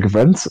tragic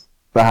events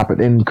that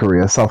happened in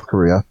Korea, South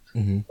Korea.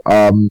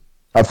 Mm-hmm.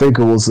 I think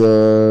it was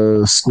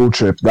a school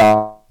trip.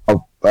 Now,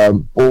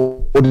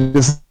 all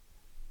this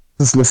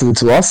is listening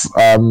to us.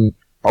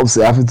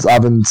 Obviously, I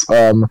haven't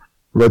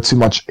read too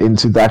much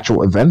into the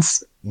actual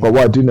events, but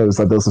what I do know is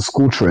that there was a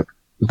school trip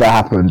that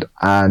happened,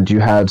 and you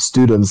had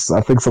students.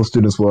 I think some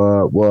students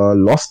were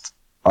lost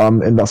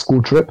in that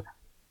school trip,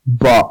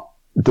 but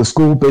the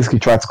school basically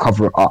tried to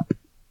cover it up.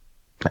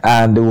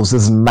 And it was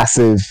this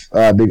massive,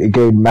 it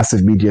gained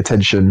massive media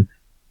attention.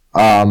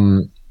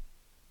 And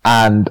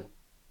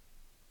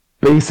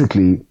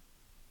basically,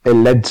 it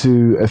led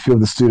to a few of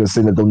the students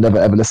saying that they'll never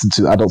ever listen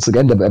to adults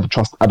again, never ever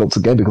trust adults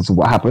again because of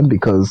what happened,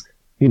 because,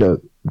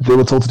 they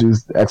were told to do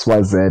X,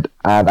 Y, Z,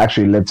 and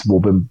actually led to more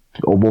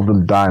of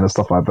them dying and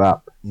stuff like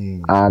that.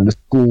 And the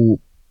school,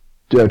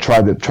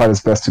 tried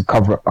its best to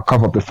cover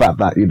up the fact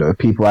that,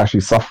 people are actually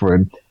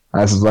suffering,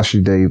 and this is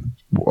actually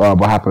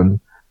what happened.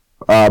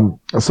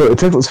 So it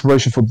takes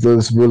inspiration from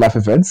those real life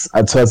events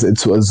and turns it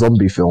into a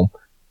zombie film,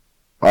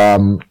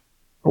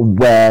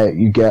 where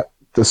you get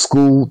the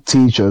school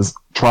teachers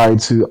trying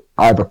to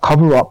either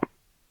cover up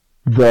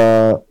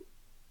that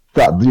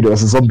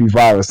there's a zombie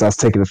virus that's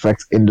taken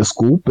effect in the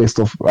school based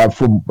off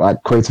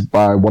created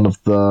by one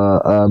of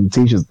the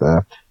teachers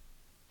there,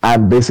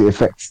 and basically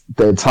affects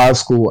the entire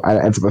school and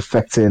ends up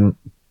affecting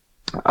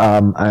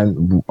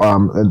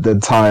the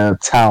entire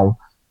town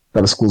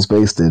that the school's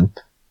based in.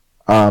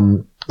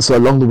 So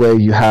along the way,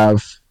 you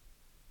have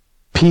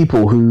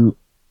people who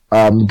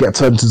get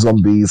turned into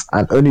zombies,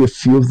 and only a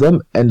few of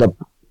them end up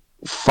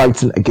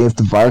fighting against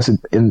the virus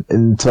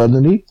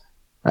internally,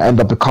 and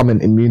end up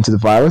becoming immune to the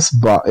virus.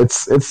 But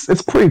it's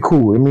pretty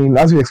cool. I mean,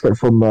 as you expect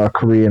from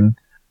Korean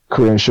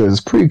shows,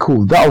 it's pretty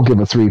cool. That'll give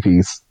a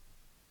 3-piece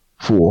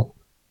 4.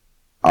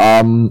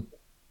 And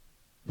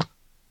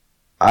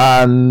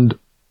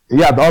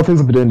yeah, the other things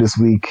I've been doing this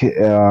week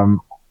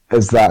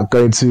is that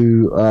going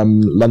to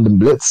London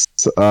Blitz,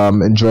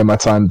 enjoying my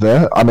time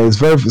there. I mean, it's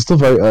still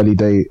very early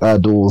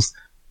doors.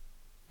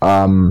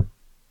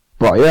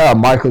 But yeah,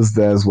 Michael's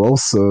there as well,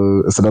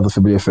 so it's another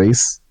familiar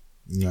face.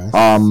 Nice.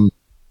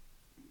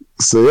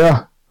 So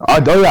yeah, I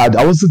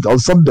was on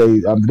Sunday.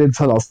 They didn't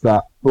tell us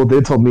that. Well,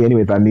 they told me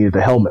anyway that I needed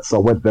a helmet, so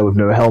I went there with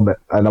no helmet,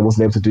 and I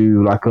wasn't able to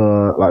do like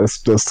a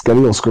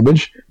skelly or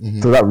scrimmage.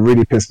 Mm-hmm. So that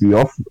really pissed me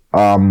off.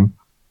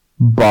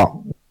 But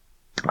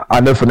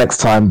I know for next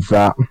time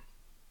that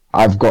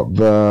I've got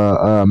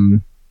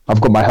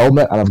my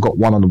helmet, and I've got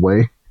one on the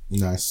way.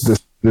 Nice.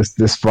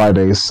 This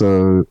Friday,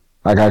 so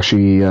I can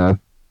actually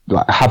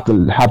like have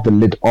the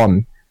lid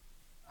on,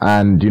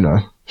 and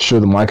show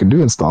them what I can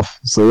do and stuff.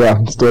 So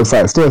yeah, still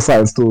excited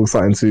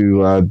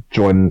to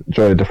join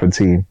a different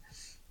team.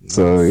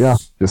 So yeah,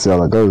 just see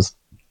how that goes.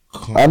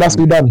 And that's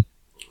me done.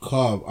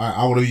 Calm.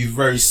 I want to be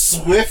very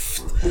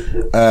swift.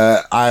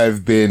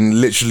 I've been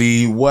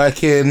literally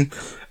working,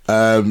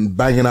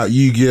 banging out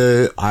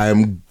Yu-Gi-Oh!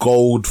 I'm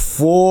gold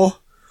 4.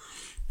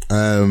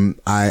 I'm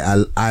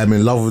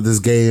in love with this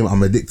game.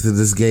 I'm addicted to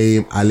this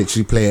game. I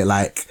literally play it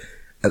like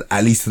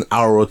at least an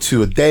hour or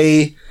 2 a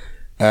day.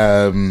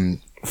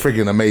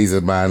 Friggin'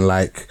 amazing, man.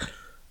 Like,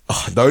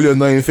 the only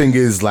annoying thing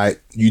is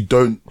like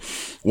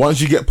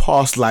once you get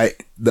past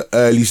like the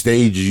early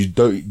stages, you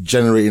don't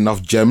generate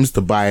enough gems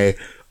to buy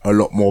a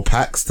lot more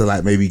packs to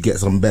like maybe get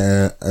some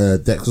better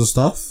decks and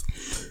stuff.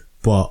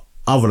 But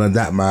other than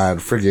that, man,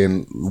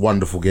 friggin'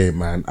 wonderful game,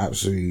 man.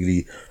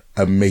 Absolutely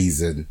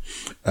amazing.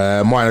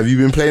 Mine, have you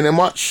been playing it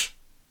much?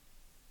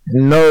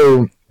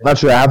 No,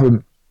 actually I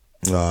haven't.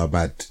 Oh,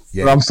 bad.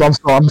 Yeah. I'm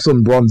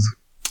some bronze.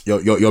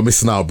 You're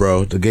missing out,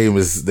 bro. The game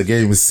is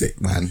sick,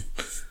 man.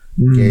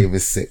 The game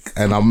is sick,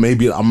 and I'm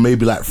maybe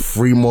like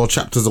 3 more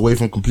chapters away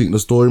from completing the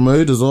story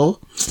mode as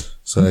well.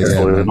 So yeah,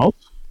 story mode?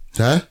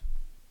 Huh?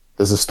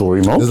 There's a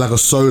story mode. There's like a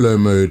solo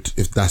mode,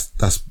 if that's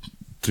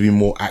to be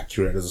more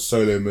accurate. There's a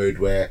solo mode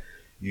where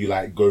you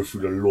like go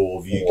through the lore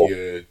of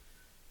Yu-Gi-Oh!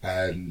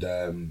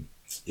 And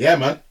yeah,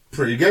 man,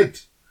 pretty good.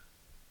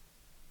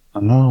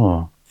 I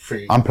know.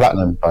 I'm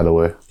platinum, by the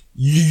way.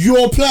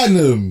 You're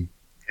platinum?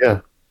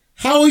 Yeah.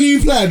 How are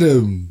you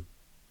platinum?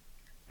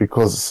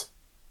 Because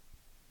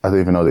I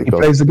didn't even know that he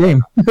plays the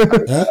game.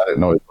 Huh?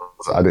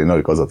 I didn't know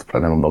it goes up to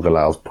platinum. I'm not gonna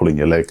lie, I was pulling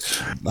your leg.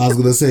 I was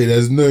gonna say,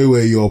 there's no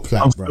way you're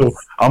platinum, bro.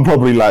 I'm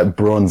probably like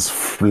bronze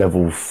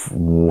level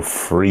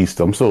 3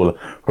 still. I'm still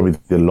probably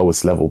the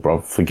lowest level,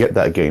 bro. Forget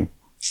that game.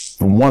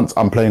 Once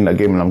I'm playing that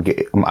game and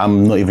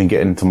I'm not even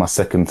getting to my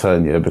second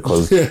turn yet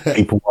because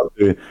people are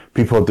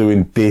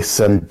doing this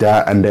and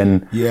that, and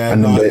then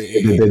they're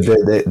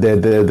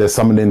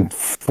summoning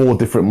 4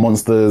 different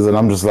monsters, and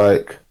I'm just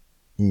like,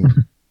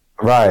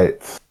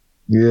 right,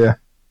 yeah,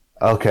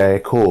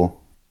 okay, cool.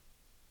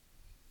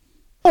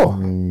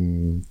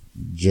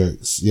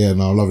 Jokes. Yeah,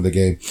 no, I'm loving the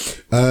game.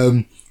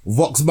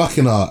 Vox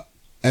Machina,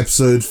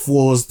 episode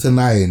 4 to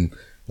 9.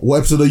 What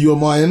episode are you on,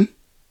 Martin?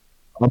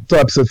 I'm to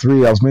episode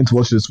 3. I was meant to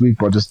watch it this week,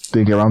 but I just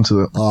didn't get around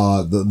to it.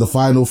 The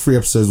final 3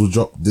 episodes will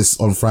drop this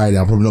on Friday.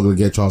 I'm probably not going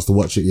to get a chance to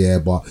watch it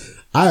yet, but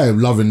I am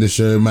loving this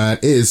show, man.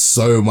 It is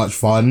so much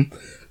fun.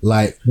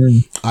 Like,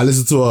 I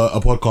listened to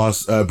a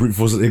podcast, Brute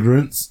Force and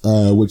Ignorance,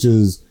 which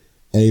is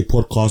a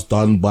podcast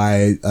done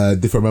by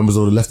different members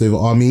of the Leftover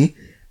Army.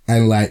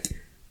 And like,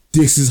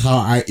 this is how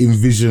I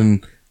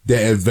envision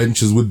their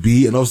adventures would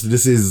be. And obviously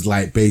this is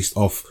like based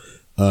off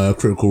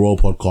Critical Role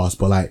podcast,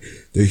 but like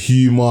the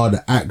humor,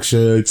 the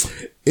action,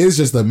 it's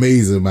just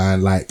amazing,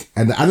 man. Like,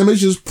 and the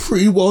animation is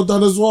pretty well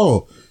done as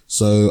well.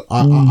 So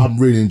I'm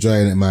really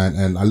enjoying it, man.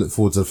 And I look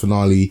forward to the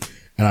finale,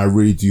 and I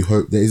really do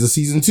hope there is a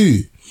season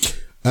 2.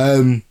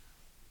 Boba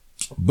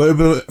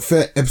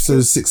Fett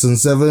episodes 6 and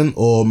 7,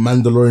 or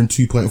Mandalorian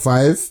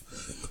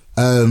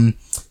 2.5.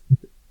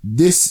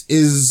 This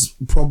is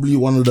probably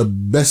one of the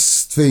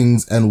best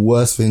things and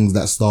worst things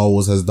that Star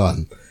Wars has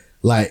done.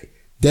 Like,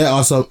 there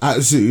are some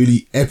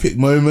absolutely epic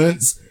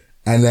moments,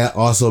 and there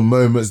are some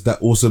moments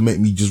that also make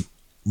me just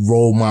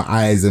roll my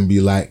eyes and be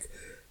like,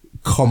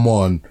 come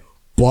on.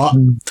 But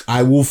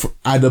I will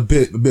add a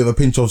bit of a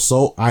pinch of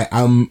salt. I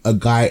am a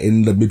guy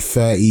in the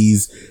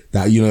mid-30s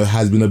that,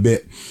 has been a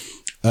bit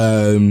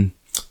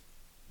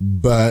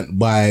burnt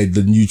by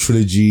the new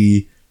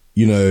trilogy,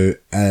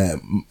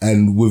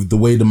 and with the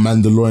way the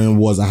Mandalorian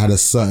was, I had a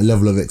certain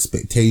level of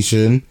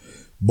expectation.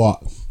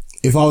 But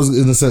if I was,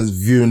 in a sense,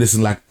 viewing this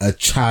in like a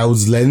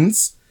child's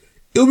lens,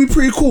 it would be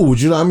pretty cool.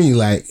 Do you know what I mean?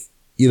 Like,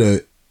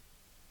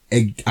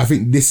 I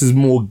think this is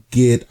more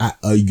geared at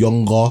a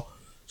younger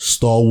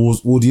Star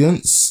Wars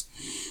audience.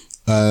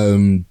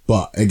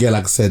 But again,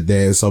 like I said,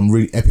 there's some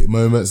really epic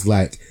moments.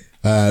 Like,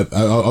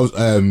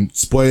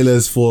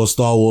 Spoilers for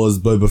Star Wars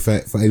Boba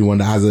Fett for anyone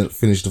that hasn't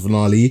finished the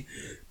finale.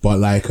 But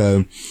like,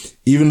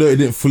 even though it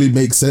didn't fully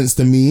make sense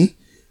to me,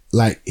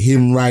 like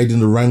him riding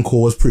the Rancor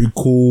was pretty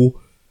cool.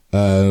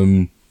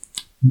 You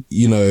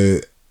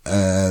know,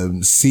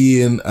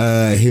 seeing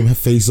him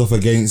face off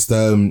against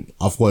I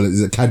forgot,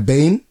 is it Cad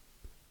Bane?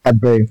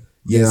 Cad Bane.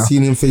 Yeah,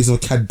 seeing him face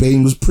off Cad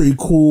Bane was pretty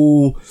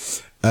cool.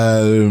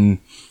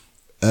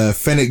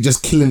 Fennec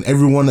just killing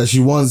everyone that she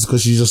wants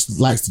because she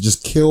just likes to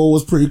just kill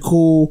was pretty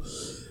cool.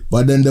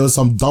 But then there was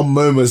some dumb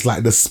moments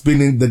like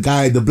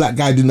the black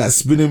guy doing that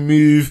spinning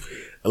move.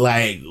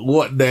 Like,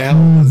 what the hell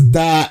was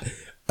that?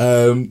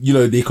 You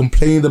know, they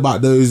complained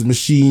about those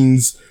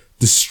machines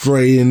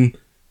destroying,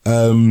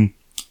 the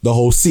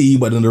whole city,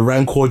 but then the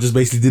Rancor just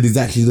basically did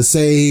exactly the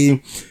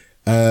same.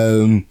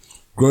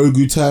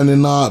 Grogu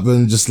turning up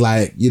and just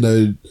like, you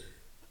know,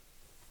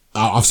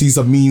 I've seen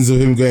some memes of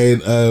him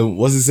going,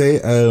 what's it say?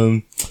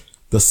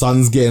 The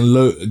sun's getting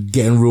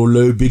real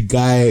low, big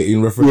guy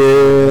in reference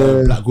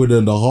to Black Widow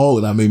and the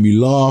Hulk. That made me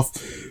laugh.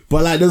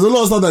 But like, there's a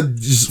lot of stuff that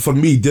just for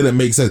me didn't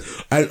make sense.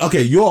 And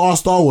okay, you're our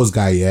Star Wars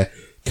guy, yeah?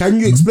 Can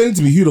you explain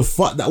to me who the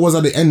fuck that was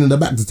at the end in the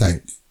back of the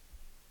tank?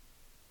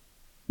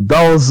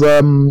 That was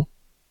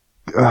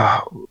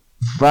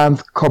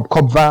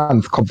Cobb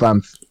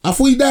Vanth. I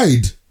thought he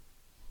died.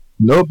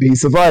 Nope, he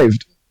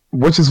survived.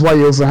 Which is why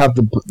you also have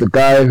the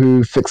guy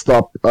who fixed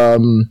up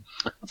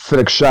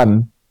Felix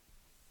Shan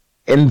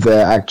in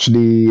there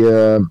actually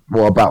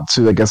about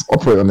to, I guess,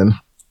 operate on him.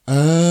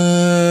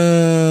 Oh.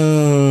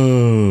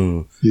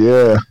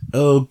 Yeah.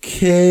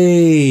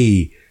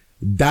 Okay.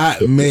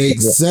 That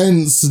makes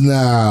sense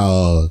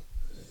now.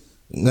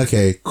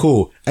 Okay,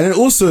 cool. And then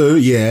also,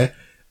 yeah,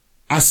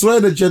 I swear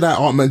the Jedi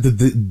aren't meant to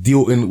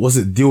deal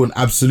in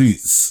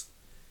absolutes?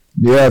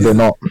 Yeah, they're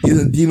not.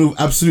 Isn't dealing with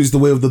absolutes the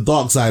way of the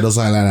dark side or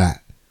something like that?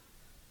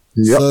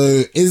 Yep.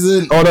 So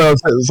isn't... Oh no,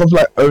 something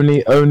like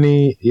only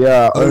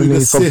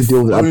something to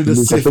deal with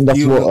absolutes. I think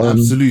that's what Obi-Wan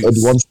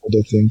said,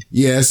 I think.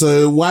 Yeah,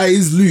 so why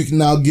is Luke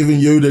now giving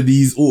Yoda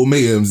these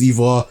ultimatums?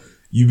 Either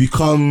you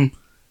become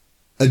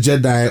a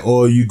Jedi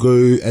or you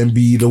go and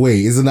be the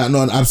way. Isn't that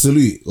not an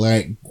absolute?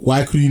 Like,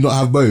 why could you not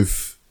have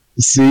both?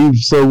 See,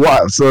 so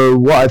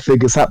what I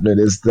think is happening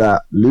is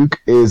that Luke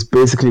is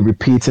basically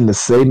repeating the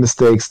same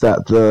mistakes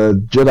that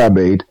the Jedi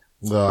made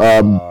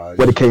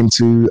when it came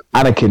to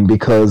Anakin,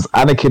 because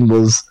Anakin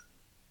was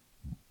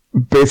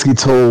basically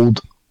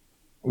told,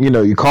 you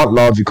know, you can't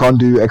love, you can't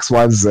do X,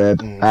 Y, and Z,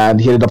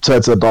 and he ended up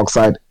turning to the dark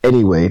side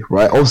anyway,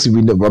 right? Obviously,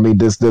 we know, I mean,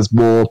 there's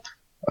more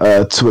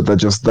to it than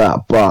just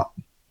that, but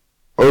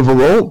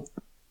overall,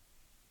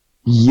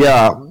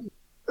 yeah,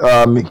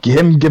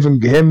 him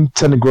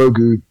telling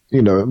Grogu,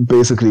 you know,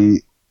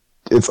 basically,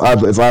 it's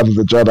either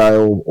the Jedi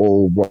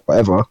or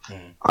whatever.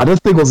 I don't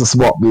think it was a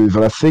smart move,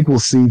 and I think we'll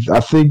see.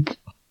 I think,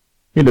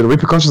 you know, the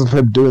repercussions of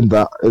him doing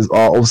that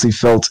are obviously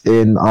felt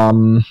in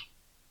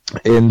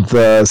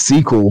the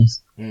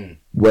sequels,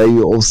 where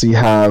you also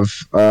have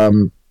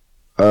you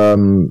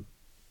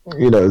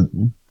know,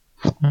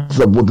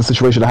 the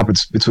situation that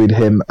happens between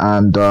him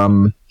and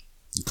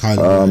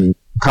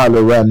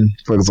Kylo Ren,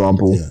 for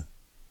example.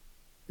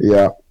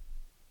 Yeah.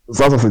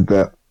 So I think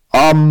that.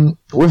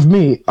 With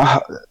me, I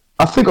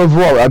think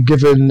overall I've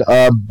given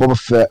Boba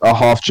Fett a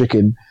half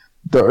chicken.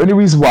 The only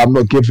reason why I'm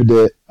not giving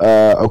it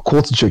a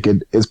quarter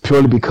chicken is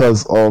purely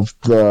because of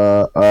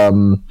the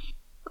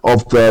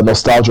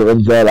nostalgia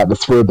in there, like the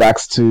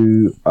throwbacks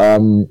to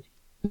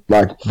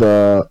like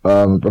the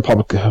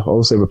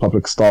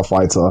Republic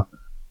Starfighter,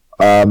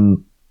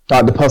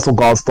 like the Personal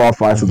Guard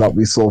Starfighter that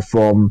we saw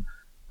from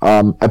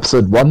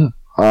Episode 1,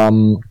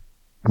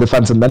 The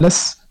Phantom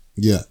Menace.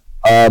 Yeah.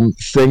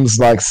 Things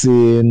like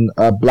seeing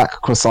Black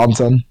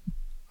Chrysanthemum,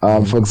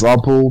 for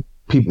example,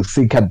 people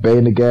see Cad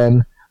Bane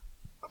again,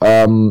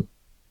 you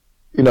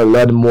know,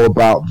 learning more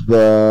about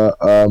the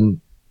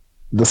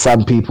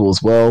Sand People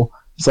as well.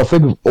 So I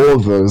think with all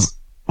of those,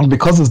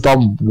 because it's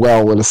done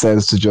well in a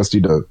sense to just,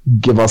 you know,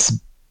 give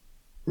us,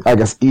 I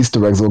guess,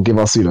 Easter eggs or give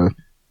us, you know,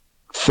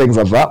 things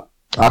like that.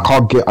 I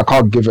can't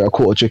give it a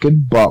quarter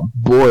chicken, but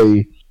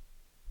boy,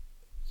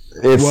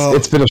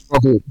 it's been a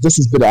struggle. This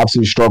has been an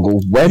absolute struggle.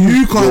 When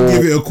you can't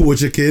give it a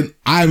quarter chicken,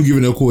 I'm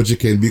giving it a quarter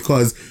chicken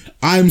because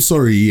I'm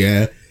sorry,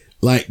 yeah.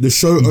 Like, the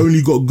show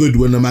only got good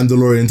when the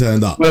Mandalorian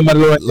turned up.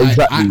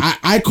 Exactly.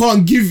 I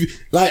can't give,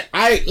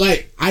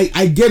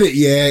 I get it,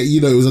 yeah.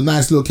 You know, it was a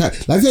nice little cameo.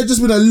 Like, there had just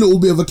been a little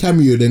bit of a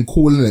cameo, then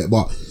calling it,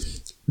 but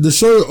the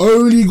show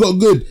only got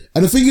good.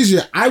 And the thing is,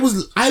 yeah, I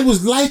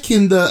was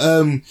liking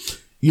the,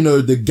 you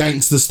know, the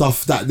gangster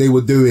stuff that they were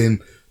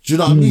doing. Do you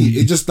know what I mean?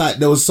 It just like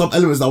there was some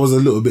elements that was a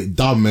little bit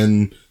dumb,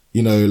 and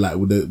you know, like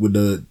with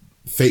the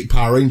fake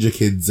Power Ranger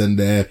kids and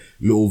their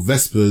little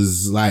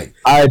Vespers. Like,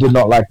 I did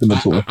not like them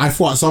at all. I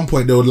thought at some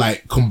point they would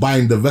like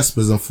combine the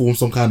Vespers and form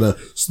some kind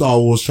of Star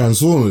Wars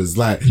Transformers.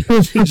 Like,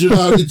 do you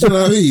know what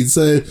I mean?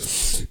 So,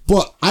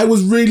 but I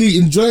was really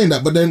enjoying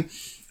that. But then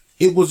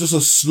it was just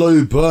a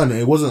slow burn.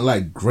 It wasn't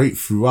like great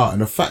throughout,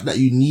 and the fact that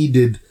you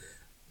needed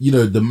you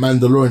know, the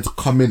Mandalorian to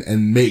come in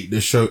and make the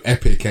show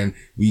epic, and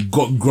we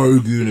got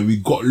Grogu and we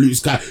got Luke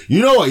Skywalker.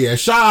 You know what? Yeah,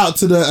 shout out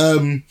to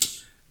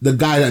the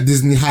guy that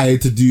Disney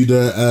hired to do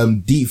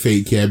the deep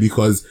fake here,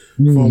 because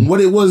from what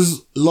it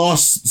was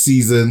last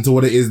season to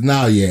what it is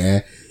now,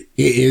 yeah,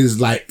 it is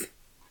like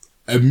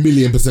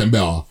 1,000,000%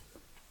 better.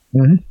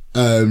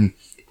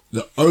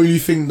 The only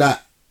thing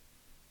that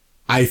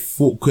I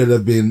thought could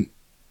have been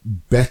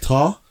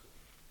better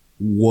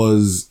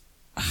was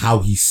how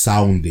he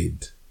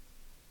sounded.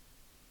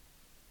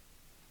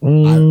 I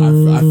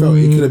felt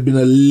it could have been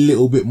a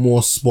little bit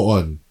more spot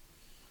on.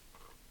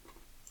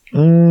 I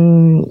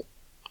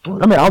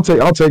mean, I'll take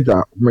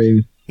that. I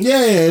mean,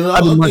 yeah,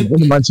 I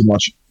didn't mind too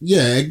much.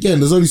 Yeah, again,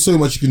 there's only so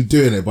much you can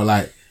do in it, but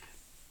like,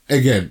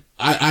 again,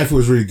 I thought it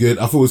was really good.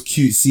 I thought it was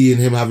cute seeing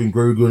him having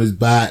Grogu on his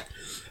back.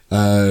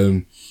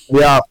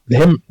 Yeah,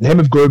 him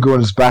with Grogu on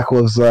his back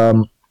was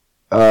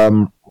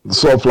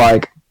sort of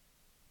like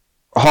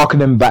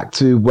harkening back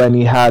to when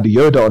he had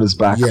Yoda on his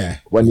back. Yeah,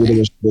 when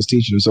Yoda was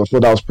teaching him. So I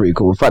thought that was pretty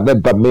cool. In fact,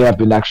 that may have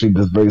been actually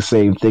the very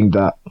same thing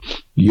that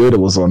Yoda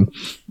was on.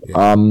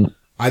 Yeah.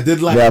 I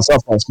did like. Yeah, so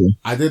that's cool.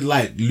 I did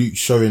like Luke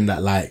showing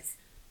that, like,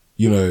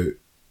 you know,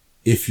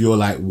 if you're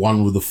like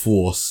one with the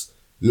Force,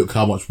 look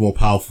how much more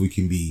powerful you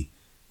can be.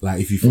 Like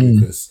if you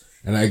focus.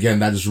 And again,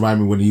 that just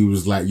reminded me when he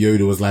was like,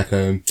 Yoda was like,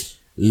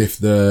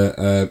 lift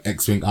the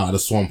X-Wing out of the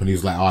swamp, and he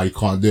was like, oh, you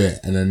can't do it.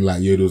 And then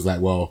like Yoda was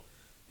like, well,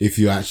 if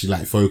you actually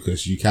like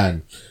focus, you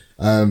can.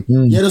 Yeah,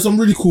 there's some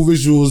really cool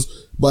visuals,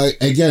 but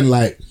again,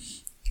 like,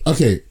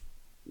 okay,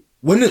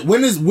 when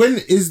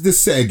is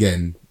this set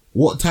again?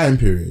 What time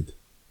period?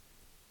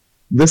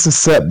 This is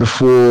set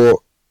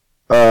before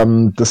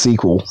the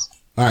sequel.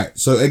 Alright,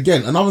 so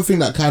again, another thing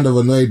that kind of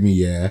annoyed me,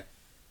 yeah,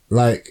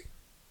 like,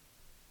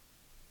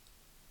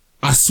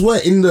 I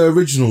swear in the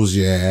originals,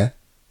 yeah,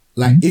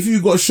 like, if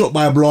you got shot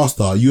by a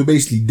blaster, you were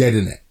basically dead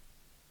in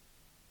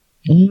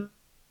it.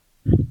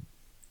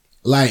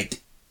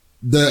 Like,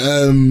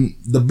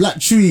 the Black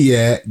Chewie,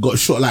 yeah, got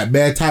shot like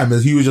bare time,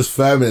 and he was just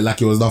firming it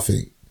like it was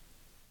nothing.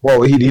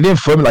 Well, he didn't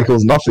firm it like it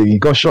was nothing. He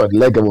got shot in the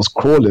leg and was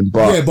crawling,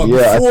 but yeah, but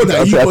before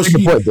that,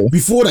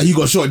 he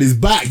got shot in his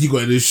back, he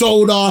got in his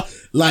shoulder.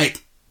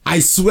 Like, I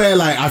swear,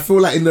 like, I feel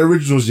like in the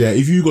originals, yeah,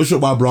 if you got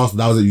shot by a blaster,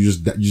 that was it. You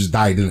just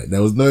died, didn't it?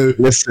 There was no.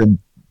 Listen,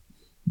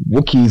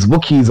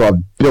 Wookiees are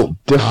built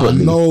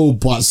differently. No,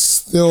 but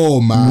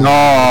still, man.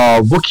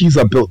 No, Wookiees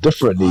are built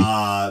differently.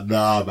 Nah,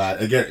 man.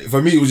 Again,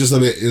 for me, it was just a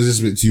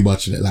bit too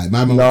much in it. Like,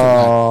 my man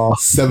took like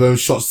 7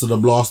 shots to the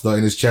blaster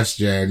in his chest,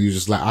 yeah, and he was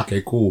just like,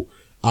 okay, cool.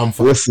 I'm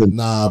fine. Listen,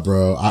 nah,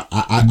 bro.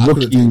 I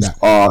couldn't take that.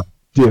 Are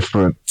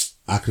different.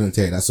 I couldn't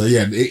take that. So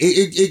yeah,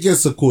 it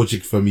gets a core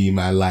chick for me,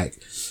 man. Like,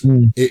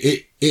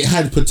 it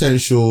had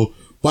potential,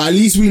 but at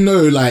least we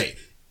know, like,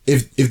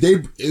 if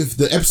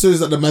the episodes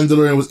that the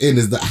Mandalorian was in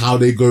is that how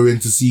they go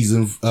into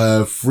season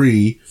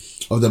 3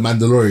 of the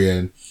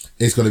Mandalorian,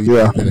 it's gonna be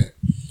dope, innit?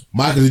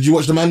 Michael, did you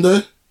watch the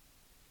Mando?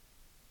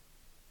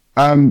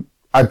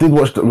 I did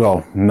watch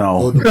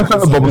no.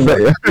 Bobba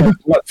Fett, yeah.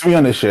 But to be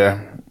honest,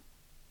 yeah,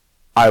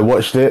 I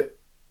watched it.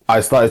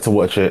 I started to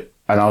watch it,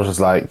 and I was just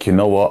like, you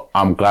know what?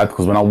 I'm glad,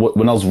 because when I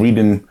was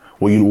reading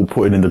what you all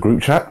put in the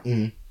group chat,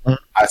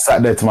 I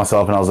sat there to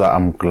myself and I was like,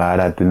 I'm glad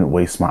I didn't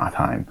waste my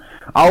time.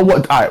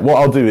 What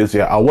I'll do is,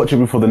 I'll watch it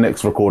before the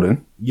next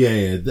recording.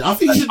 Yeah. I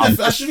think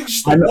you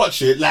should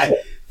watch it. Like,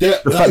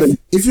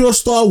 if you're a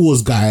Star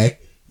Wars guy,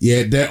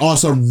 yeah, there are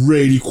some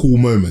really cool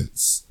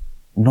moments.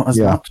 Not as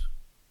much.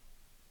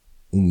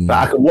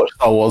 Like, I can watch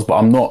Star Wars, but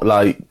I'm not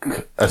like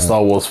a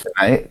Star Wars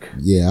fanatic.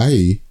 Yeah, I hear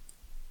you.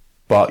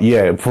 But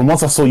yeah, from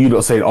once I saw you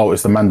lot saying, oh,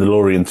 it's the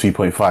Mandalorian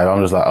 2.5,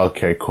 I'm just like,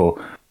 okay,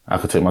 cool. I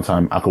could take my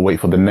time. I could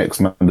wait for the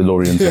next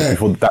Mandalorian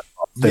before that.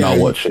 Then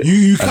I'll watch it.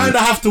 You kind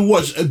of have to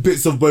watch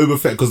bits of Boba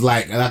Fett, because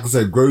like I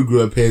said,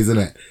 Grogu appears in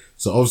it.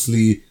 So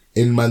obviously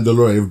in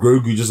Mandalorian, if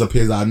Grogu just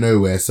appears out of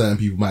nowhere, certain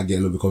people might get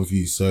a little bit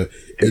confused. So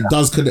it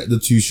does connect the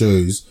two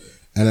shows.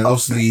 And then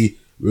obviously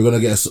we're going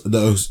to get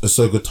the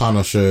Ahsoka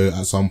Tano show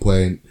at some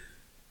point.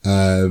 Which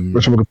I'm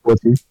looking forward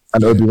to.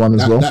 And Obi-Wan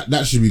as well.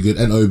 That should be good.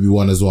 And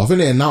Obi-Wan as well. I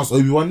think they announced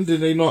Obi-Wan,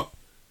 did they not?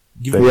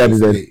 They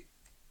did.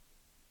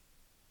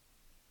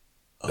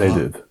 They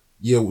did.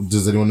 Yeah,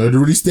 does anyone know the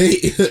release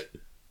date?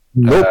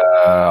 Nope.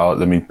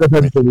 Let me.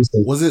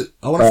 Was it?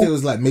 I want to say it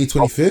was like May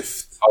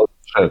 25th.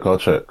 I'll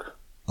check.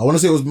 I want to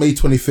say it was May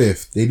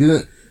 25th. They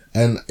didn't,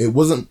 and it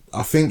wasn't.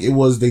 I think it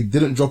was. They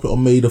didn't drop it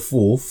on May the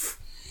 4th.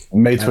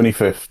 May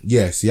 25th.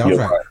 Yes, I was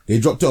right. They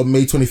dropped it on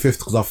May 25th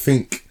because I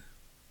think.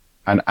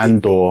 And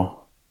Andor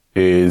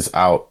is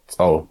out.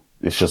 Oh,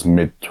 it's just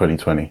mid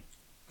 2020.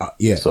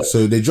 Yeah.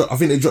 So they dropped. I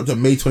think they dropped it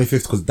May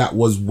 25th because that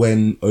was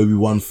when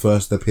Obi-Wan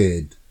first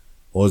appeared,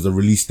 or was the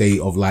release date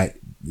of like.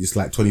 It's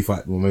like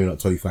 25, well maybe not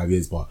 25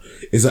 years, but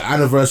it's an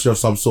anniversary of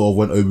some sort of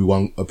when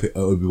Obi-Wan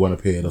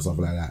appeared or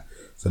something like that.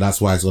 So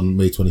that's why it's on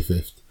May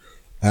 25th.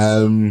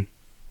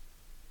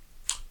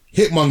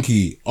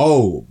 Hitmonkey.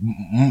 Oh,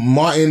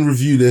 Martin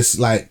reviewed this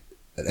like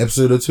an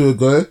episode or 2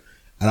 ago,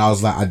 and I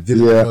was like, I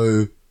didn't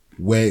know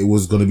where it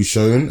was going to be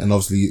shown, and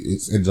obviously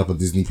it's ended up on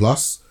Disney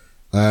Plus.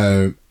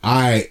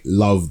 I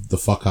love the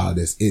fuck out of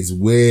this. It's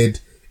weird.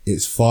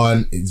 It's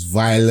fun. It's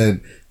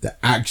violent. The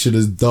action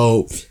is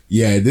dope.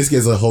 Yeah, this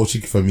gets a whole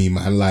chicken for me,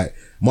 man. Like,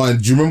 Martin,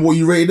 do you remember what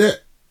you rated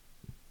it?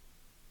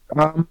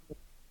 I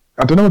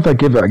don't know what I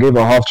gave it. I gave it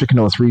a half chicken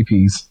or 3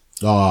 peas.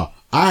 I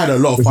had a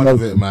lot of fun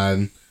with it,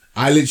 man.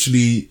 I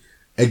literally,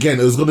 again,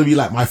 it was going to be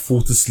like my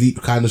fall to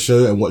sleep kind of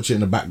show and watch it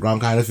in the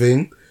background kind of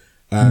thing.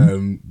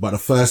 But the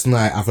first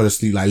night I fell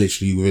asleep like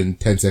literally within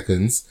 10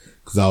 seconds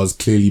because I was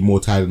clearly more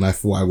tired than I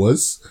thought I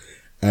was.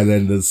 And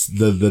then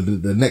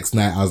the next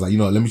night I was like, you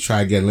know what, let me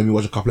try again. Let me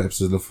watch a couple of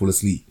episodes and fall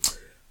asleep.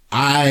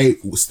 I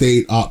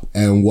stayed up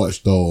and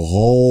watched the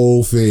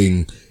whole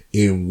thing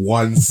in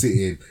one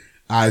sitting.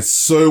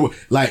 Obviously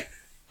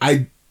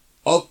I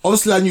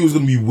knew it was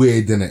going to be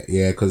weird, didn't it?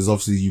 Yeah, because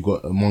obviously you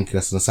got a monkey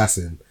that's an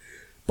assassin.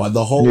 But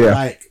the whole,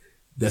 the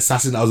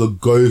assassin that was a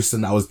ghost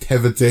and that was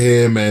tethered to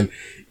him and,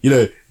 you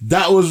know,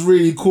 that was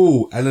really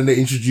cool. And then they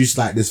introduced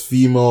like this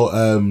female,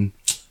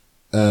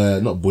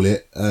 not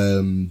Bullet,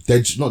 not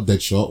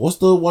Deadshot. What's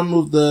the one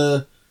with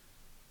the,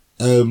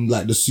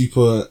 like the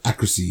super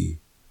accuracy?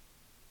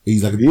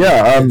 He's like a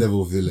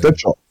devil villain.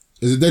 Deadshot.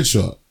 Is it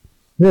Deadshot?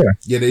 Yeah.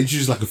 Yeah, they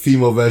introduced like a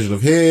female version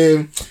of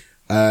him.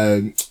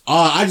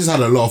 I just had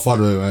a lot of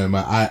fun with it,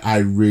 man. I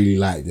really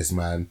like this,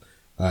 man.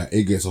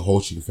 It gets a whole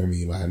chicken for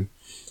me, man.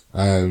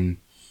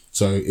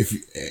 So if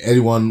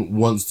anyone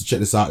wants to check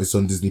this out, it's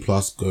on Disney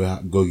Plus. Go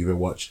give it a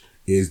watch.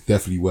 It is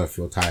definitely worth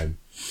your time.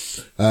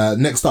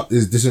 Next up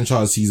is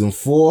Disenchanted season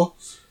 4.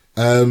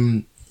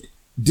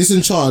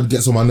 Disenchanted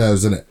gets on my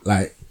nerves, isn't it?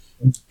 Like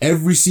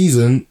every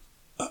season,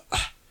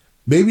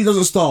 maybe it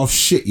doesn't start off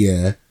shit,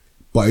 yeah,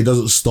 but it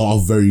doesn't start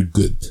off very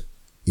good,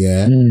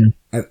 yeah.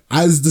 And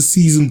as the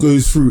season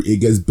goes through,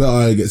 it gets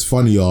better, it gets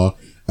funnier,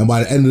 and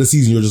by the end of the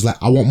season, you're just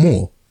like, I want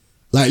more.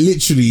 Like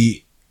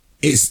literally,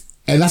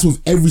 and that's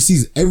with every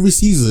season. Every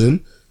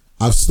season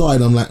I've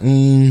started, I'm like,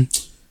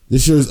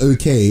 this show is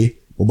okay.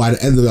 But by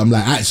the end of it, I'm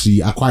like,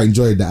 actually, I quite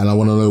enjoyed that and I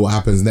want to know what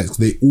happens next.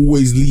 They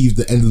always leave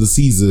the end of the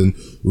season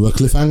with a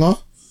cliffhanger.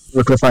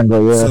 Yeah.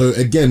 So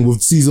again,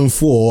 with season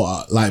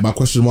 4, like my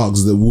question mark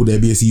is that will there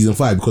be a season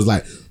 5? Because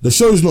like the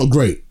show's not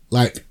great.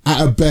 Like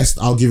at a best,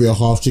 I'll give it a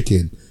half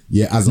chicken.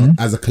 Yeah, as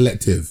a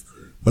collective.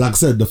 But like I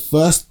said, the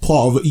first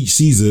part of each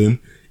season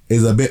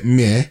is a bit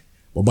meh.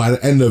 But by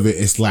the end of it,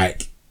 it's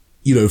like,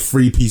 you know,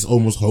 3-piece,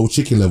 almost whole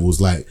chicken levels.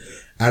 Like,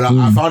 and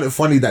I found it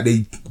funny that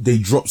they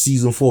dropped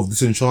season 4 of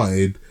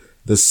Disenchanted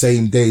the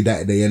same day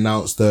that they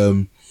announced,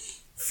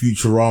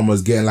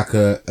 Futurama's getting like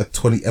a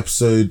 20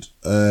 episode,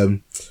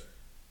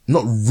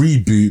 not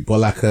reboot, but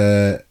like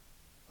a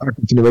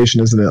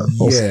continuation, isn't it?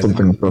 Or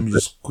something. Let me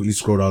just quickly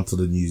scroll down to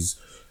the news.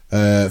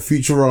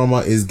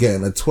 Futurama is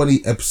getting a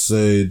 20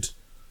 episode,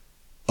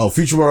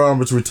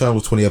 Futurama to return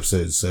with 20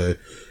 episodes. So,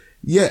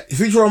 yeah,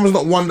 Futurama's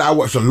not one that I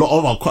watched a lot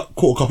of. I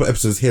caught a couple of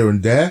episodes here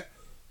and there,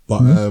 but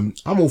I'm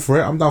all for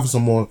it. I'm down for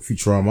some more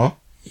Futurama.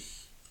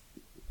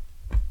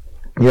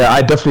 Yeah,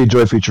 I definitely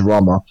enjoy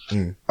Futurama.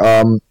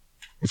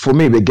 For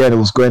me, again, it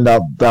was going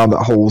down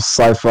that whole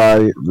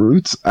sci-fi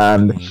route,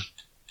 and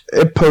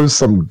it posed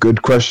some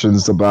good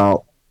questions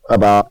about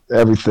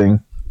everything,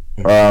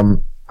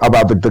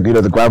 about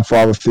the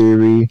grandfather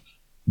theory,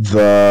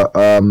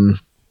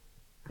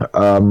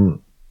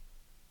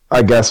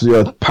 I guess,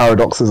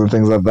 paradoxes and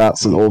things like that.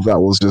 So all of that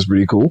was just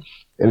really cool.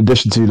 In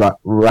addition to like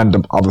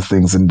random other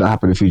things that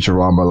happen in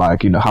Futurama,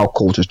 like, how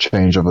cultures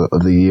change over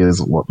the years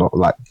and whatnot,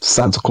 like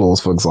Santa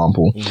Claus, for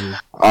example.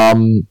 Yeah,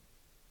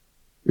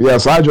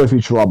 so I enjoy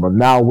Futurama.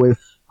 Now with,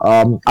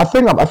 I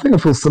think I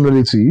feel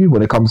similarly to you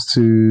when it comes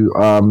to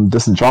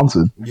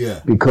Disenchanted.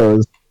 Yeah.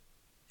 Because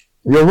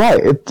you're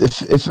right. It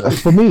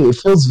for me, it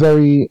feels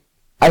very.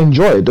 I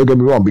enjoy it. Don't get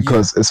me wrong,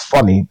 because it's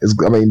funny.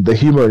 The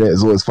humor in it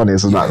is always funny.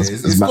 It's got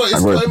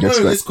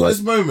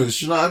its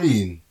moments. You know what I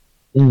mean?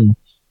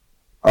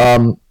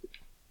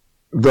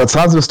 The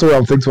times of the story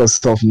I'm thinking to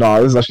myself,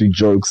 this is actually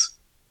jokes.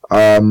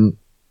 There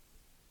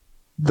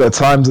are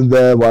times in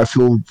there where I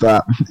feel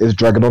that it's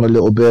dragging on a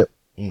little bit.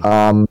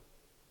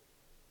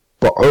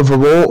 But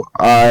overall,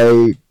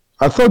 I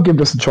thought give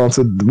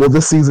Disenchanted,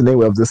 this season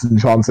anyway of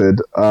Disenchanted,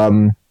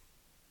 a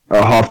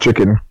half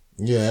chicken.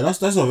 Yeah,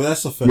 that's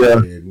a fair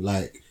opinion.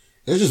 Like,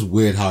 it's just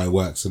weird how it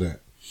works, isn't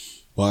it?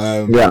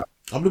 But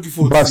I'm looking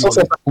forward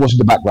to watching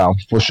the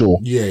background for sure.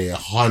 Yeah,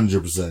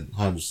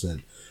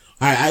 100%.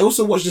 I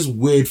also watched this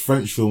weird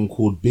French film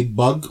called Big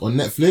Bug on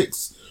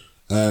Netflix.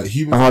 That's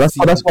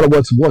what I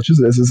wanted to watch,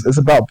 isn't it? It's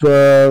about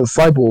the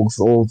cyborgs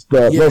or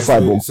the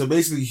cyborgs. So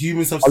basically,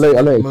 humans have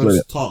the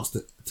most tasks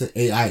to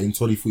AI in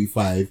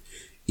 2045,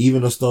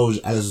 even nostalgia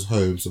Alice's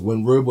home. So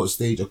when robots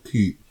stage a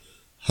coup,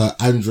 her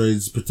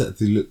androids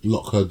protectively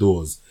lock her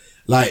doors.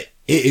 Like,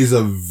 it is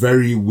a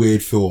very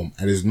weird film,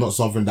 and it's not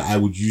something that I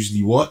would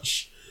usually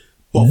watch.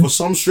 But for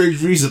some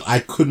strange reason, I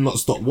could not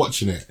stop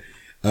watching it.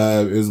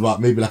 It was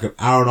about maybe like an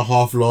hour and a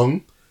half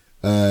long.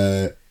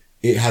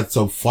 It had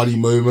some funny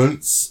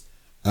moments.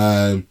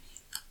 I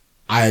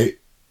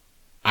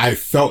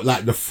felt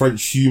like the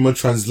French humor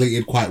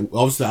translated quite.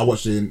 Obviously, I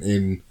watched it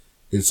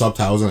in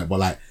subtitles, innit? But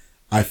like,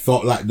 I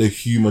felt like the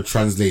humor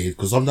translated,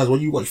 because sometimes when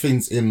you watch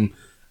things in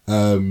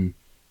a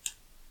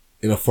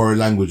foreign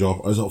language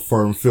or as a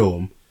foreign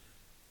film,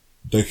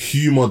 the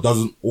humor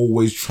doesn't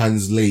always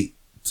translate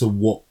to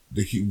what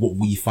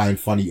we find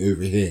funny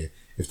over here,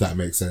 if that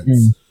makes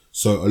sense.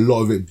 So a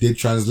lot of it did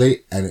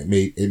translate, and it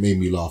made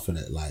me laugh in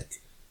it.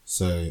 Like,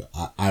 so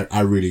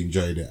I really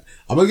enjoyed it.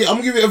 I'm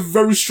gonna give it a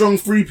very strong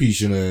 3-piece,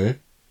 you know.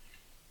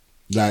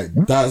 Like,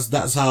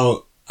 that's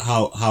how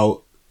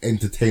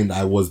entertained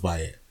I was by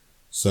it.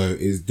 So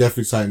it's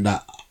definitely something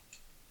that,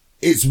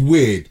 it's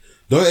weird.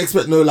 Don't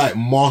expect no like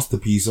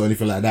masterpiece or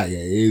anything like that. Yeah,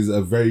 it is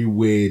a very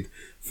weird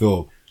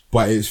film,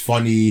 but it's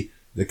funny.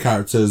 The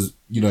characters,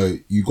 you know,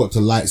 you got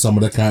to like some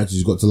of the characters,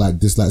 you got to like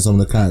dislike some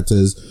of the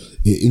characters.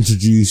 It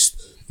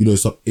introduced, you know,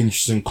 some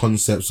interesting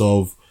concepts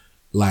of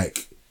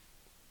like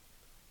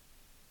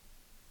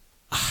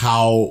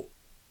how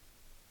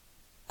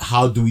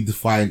do we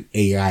define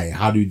AI?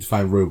 How do we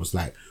define robots?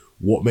 Like,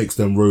 what makes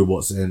them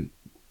robots, and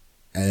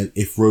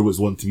if robots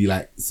want to be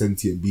like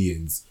sentient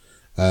beings.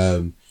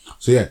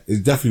 So yeah,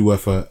 it's definitely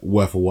worth a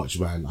watch,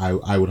 man.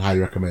 I would highly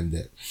recommend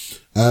it.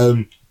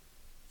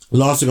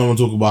 Last thing I want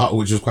to talk about,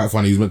 which is quite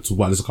funny, he was meant to talk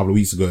about this a couple of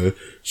weeks ago.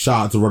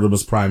 Shout out to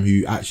Rodimus Prime,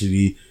 who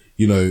actually,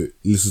 you know,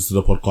 listens to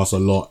the podcast a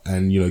lot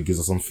and, you know, gives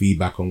us some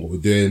feedback on what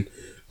we're doing.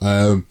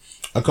 A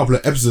couple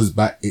of episodes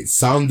back, it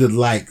sounded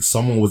like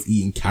someone was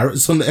eating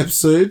carrots on the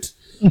episode.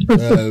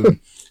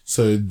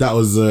 So that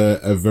was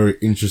a very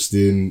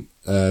interesting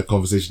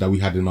conversation that we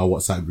had in our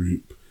WhatsApp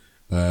group.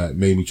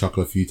 Made me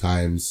chuckle a few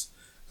times.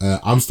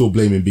 I'm still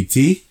blaming Big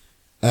T,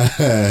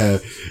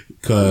 cause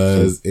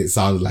it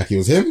sounded like it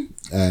was him,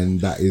 and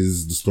that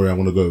is the story I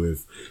want to go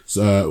with.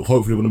 So,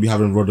 hopefully we're going to be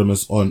having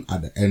Rodimus on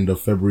at the end of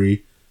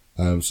February.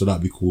 So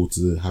that'd be cool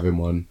to have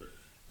him on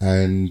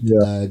and,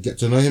 get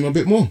to know him a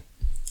bit more.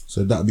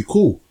 So that'd be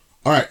cool.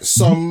 Alright,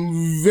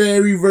 some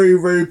very, very,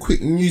 very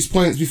quick news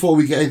points before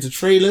we get into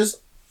trailers.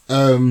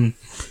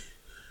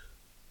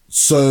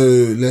 So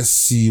let's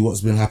see what's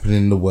been happening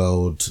in the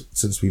world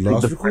since we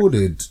last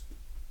recorded.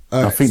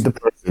 Nothing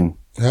depressing.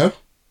 Huh?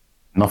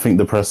 Nothing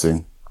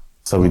depressing.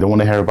 So we don't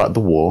want to hear about the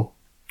war,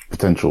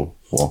 potential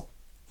war.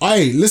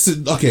 Aye,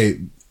 listen, okay.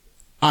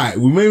 Alright,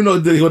 we may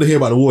not want to hear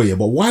about the war yet,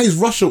 but why is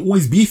Russia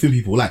always beefing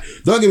people? Like,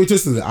 don't get me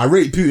twisted. I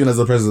rate Putin as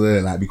a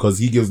president, like, because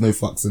he gives no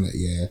fucks in it,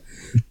 yeah.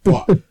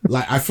 But,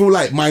 like, I feel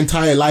like my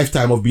entire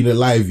lifetime of being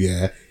alive,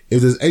 yeah,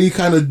 if there's any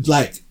kind of,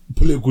 like,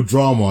 political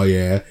drama,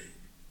 yeah,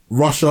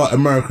 Russia,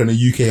 America, and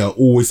the UK are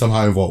always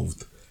somehow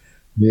involved.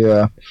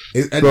 Yeah.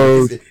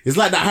 It's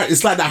like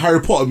that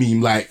Harry Potter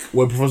meme, like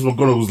when Professor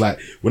McGonagall was like,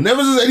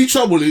 whenever there's any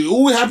trouble, it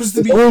always happens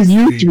to be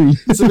you three.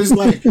 So it's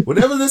like,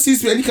 whenever there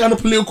seems to be any kind of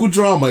political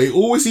drama, it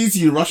always seems to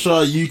be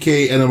Russia,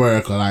 UK, and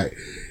America. Like,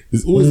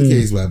 it's always the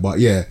case, man. But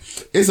yeah,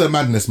 it's a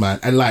madness, man.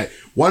 And like,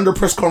 one of the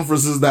press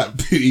conferences that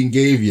Putin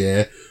gave,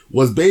 yeah,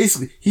 was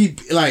basically,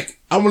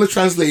 I'm gonna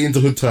translate it into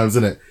hood terms,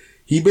 innit?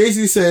 He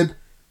basically said,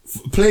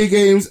 play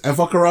games and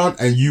fuck around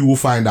and you will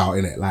find out,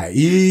 innit? Like,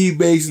 he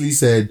basically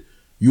said,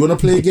 you want to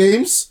play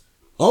games?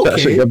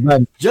 Okay.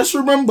 Just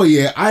remember,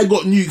 yeah, I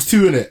got nukes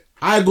too in it.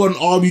 I got an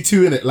army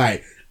too in it.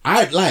 Like,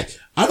 I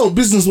don't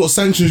business what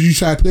sanctions you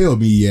try to play on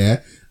me,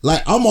 yeah?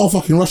 Like, I'm all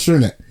fucking Russia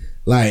in it.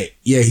 Like,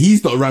 yeah,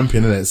 he's not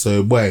ramping in it.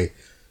 So, boy,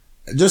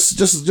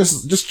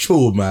 just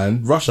chill,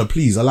 man. Russia,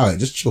 please allow it.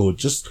 Just chill.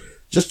 Just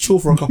chill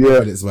for a couple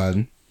of minutes,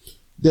 man.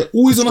 They're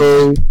always on a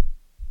hype.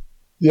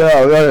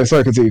 Yeah,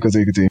 sorry, continue.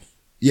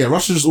 Yeah,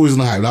 Russia's just always on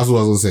the hype. That's what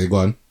I was going to say. Go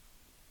on.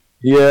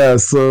 Yeah,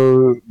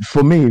 so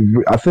for me,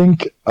 I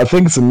think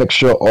it's a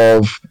mixture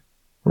of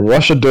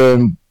Russia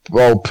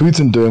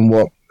Putin doing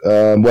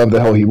whatever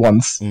the hell he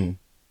wants,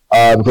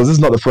 because this is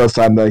not the first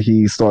time that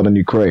he started in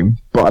Ukraine.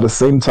 But at the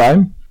same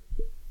time,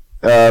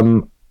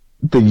 the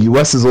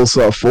US is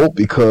also at fault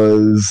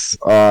because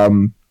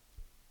so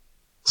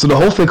the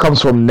whole thing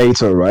comes from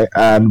NATO, right?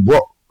 And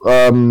what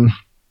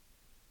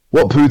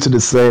Putin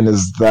is saying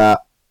is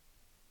that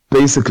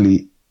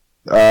basically,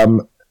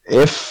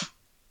 if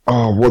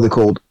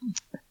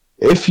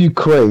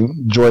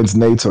Ukraine joins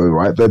NATO,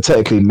 right, then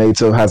technically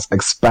NATO has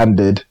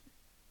expanded.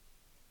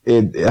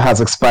 It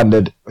has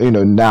expanded,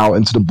 now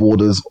into the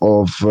borders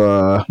of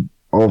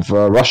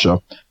Russia.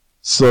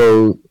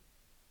 So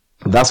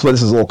that's where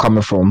this is all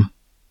coming from.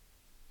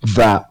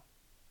 That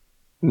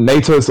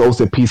NATO is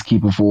also a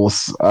peacekeeping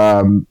force.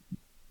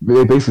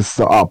 They basically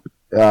set up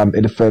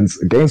in defense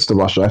against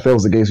Russia. I think it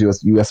was against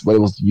US, but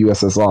it was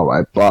USSR,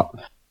 right? But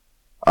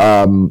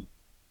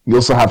you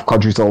also have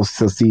countries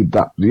also see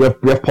that we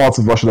have parts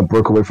of Russia that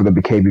broke away from them,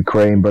 became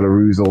Ukraine,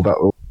 Belarus, all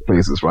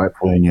places, right?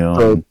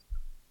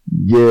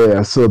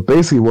 So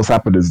basically what's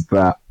happened is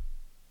that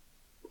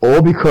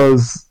all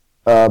because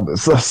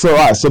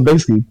so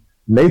basically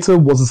NATO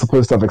wasn't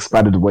supposed to have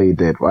expanded the way it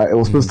did, right? It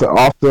was supposed to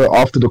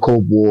after the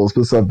Cold War, it was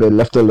supposed to have been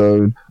left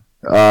alone,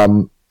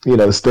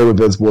 stay with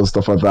its and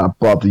stuff like that.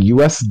 But the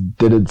US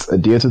didn't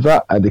adhere to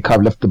that, and they kind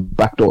of left the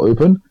back door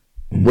open,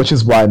 which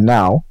is why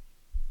now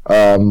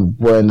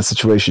we're in the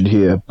situation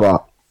here.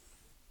 But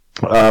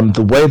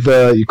the way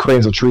the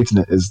Ukrainians are treating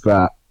it is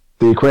that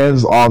the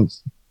Ukrainians aren't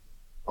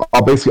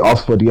are basically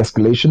asked for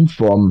de-escalation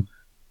from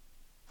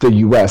the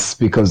US,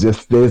 because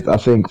there's I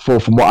think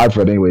from what I've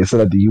read anyway, it said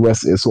that the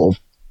US is sort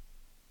of,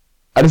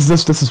 and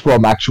this is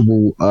from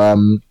actual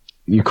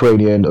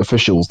Ukrainian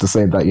officials to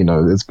say that, you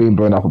know, it's been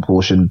blown out of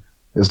proportion,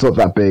 it's not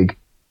that big,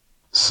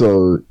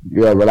 so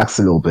yeah, relax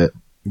a little bit.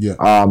 Yeah.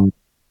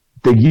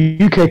 The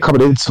UK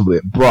coming into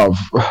it, bruv.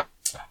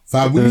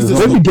 Fam,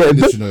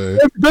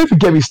 don't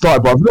forget me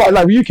started, bruv.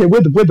 Like UK,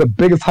 we're the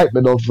biggest hype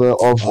man of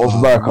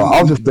America.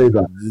 I'll just say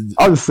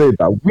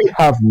that. We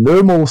have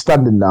no more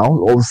standing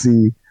now.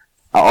 Obviously,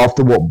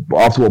 after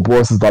what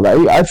Boris has done,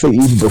 I'd say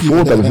even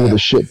before that, with all the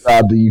shit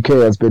that the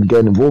UK has been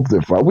getting involved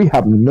with, right? We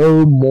have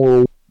no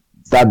more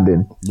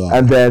standing,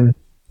 and then.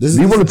 This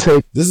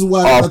is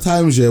why a lot of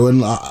times, yeah,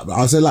 when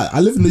I say, like, I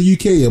live in the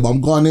UK, yeah, but I'm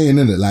Ghanaian,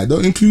 innit? Like,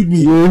 don't include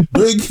me. Yeah.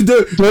 Don't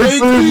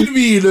include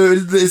me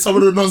in some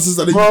of the nonsense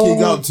that the UK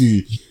get up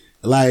to.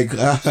 Like,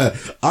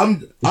 I'm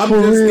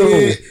just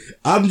here.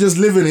 I'm just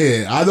living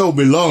here. I don't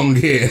belong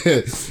here.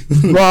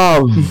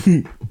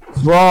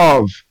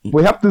 Bruv.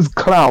 We have this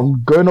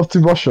clown going off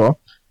to Russia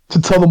to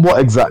tell them what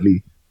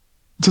exactly?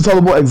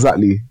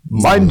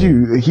 Mind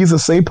you, he's the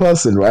same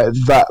person, right?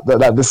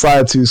 That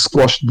decided to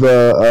squash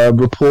the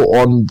report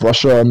on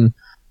Russian.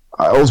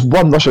 It was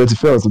one, Russian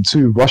interference, and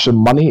two, Russian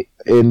money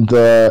in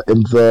the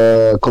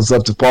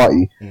Conservative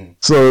Party.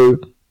 So,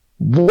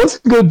 what's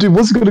he gonna do?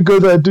 What's he gonna go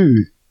there and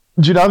do?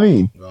 Do you know what I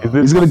mean?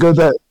 He's gonna go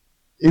there.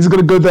 He's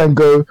gonna go there and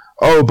go,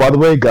 oh, by the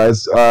way,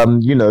 guys,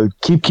 you know,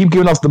 keep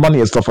giving us the money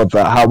and stuff like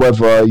that.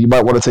 However, you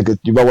might want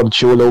to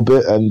chill a little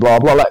bit and blah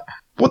blah. Like,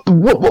 what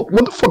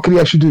the fuck can he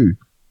actually do?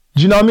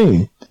 Do you know what I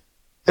mean?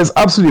 It's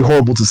absolutely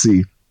horrible to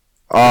see.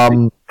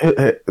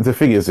 The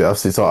thing is,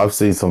 I've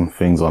seen some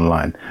things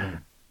online,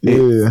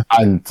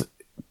 and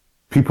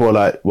people are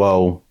like,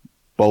 "Well,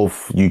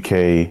 both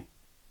UK,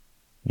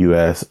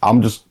 US."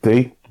 I'm just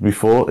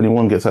before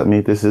anyone gets at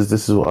me. This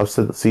is what I've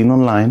seen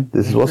online.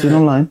 This is what's seen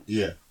online.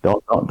 Yeah,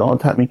 don't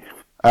attack me.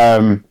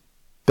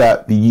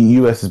 That the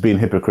US is being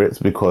hypocrites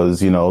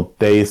because, you know,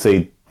 they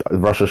say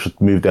Russia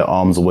should move their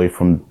arms away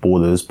from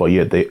borders, but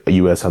yet the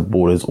US have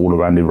borders all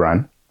around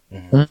Iran.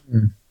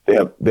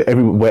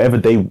 Wherever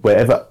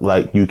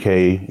like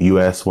UK,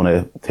 US want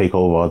to take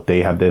over,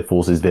 they have their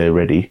forces there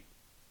ready.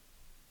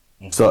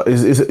 So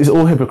it's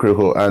all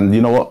hypocritical, and you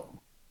know what?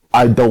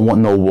 I don't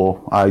want no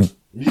war.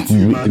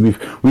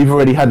 We've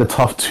already had a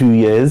tough 2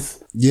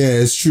 years. Yeah,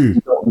 it's true.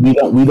 We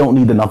don't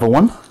need another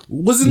one.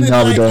 Wasn't it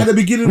like at the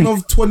beginning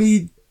of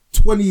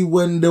 2020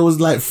 when there was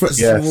like threats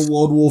of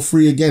World War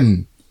III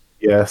again?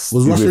 Yes.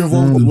 Was Russia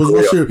involved?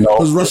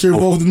 Was Russia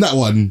involved in that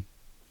one?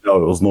 No,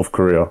 it was North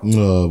Korea.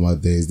 Oh my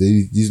days!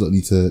 These lot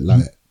need to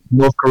like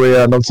North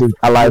Korea, not to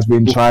allies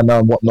being China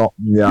and whatnot.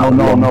 Yeah,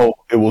 no.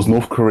 It was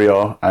North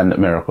Korea and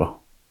America.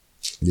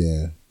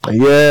 Yeah.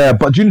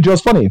 But do you know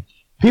what's funny?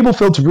 People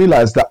fail to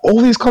realize that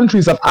all these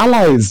countries have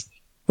allies.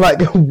 Like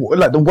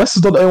the West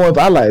is not the only one with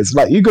allies.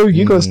 Like you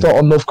go start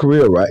on North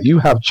Korea, right? You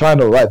have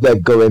China right there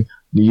going.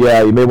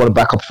 Yeah, you may want to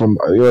back up from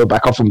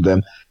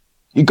them.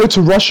 You go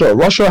to Russia.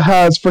 Russia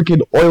has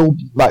freaking oil,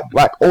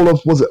 like all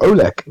of, was it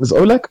OLEC? Was it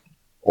OLEC?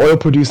 Oil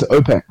producing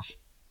OPEC.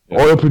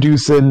 Oil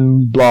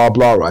producing blah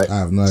blah, right? I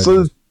have no idea.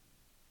 So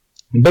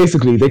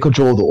basically they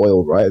control the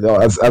oil, right?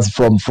 As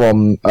from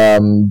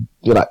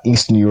you know,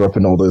 Eastern Europe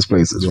and all those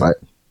places, right?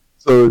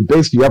 So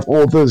basically you have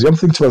all those. You have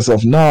to think to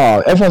myself,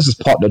 nah, everyone's just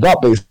partnered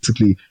up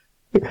basically.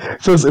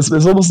 So it's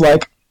almost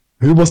like,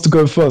 who wants to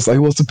go first? Like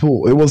who wants to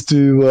pull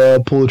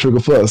the trigger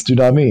first? Do you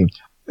know what I mean?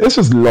 It's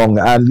just long,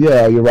 and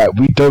yeah, you're right.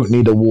 We don't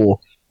need a war.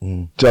 Do you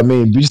know what I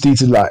mean? We just need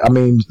to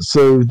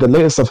so the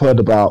latest I've heard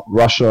about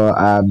Russia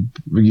and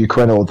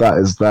Ukraine and all that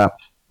is that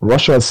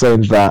Russia is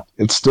saying that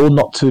it's still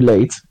not too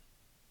late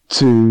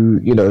to,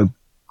 you know,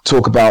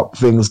 talk about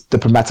things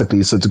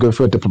diplomatically. So to go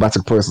through a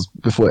diplomatic process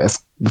before it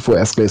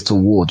escalates to a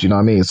war. Do you know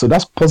what I mean? So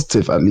that's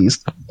positive, at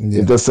least.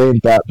 If they're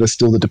saying that there's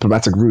still the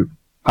diplomatic route.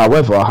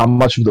 However, how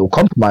much they'll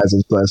compromise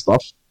and certain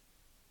stuff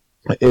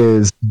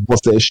is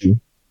what's the issue.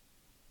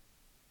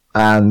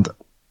 And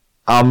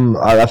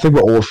I think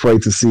we're all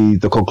afraid to see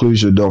the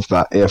conclusion of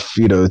that if,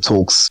 you know,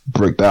 talks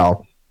break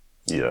down.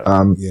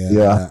 I'm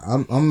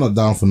not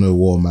down for no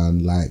war,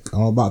 man. Like,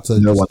 I'm about to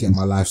get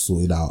my life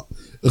sorted out.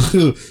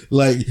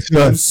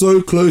 I'm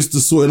so close to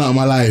sorting out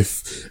my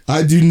life.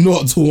 I do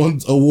not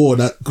want a war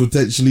that could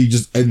potentially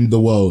just end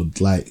the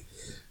world. Like,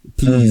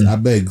 please, I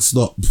beg,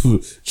 stop.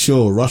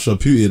 Chill, Russia,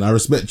 Putin, I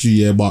respect you,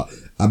 yeah, but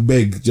I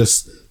beg,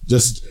 just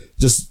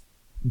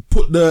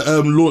put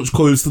the launch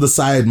codes to the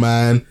side,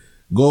 man.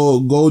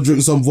 Go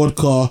drink some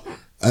vodka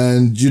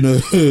and, you know,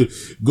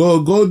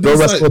 go do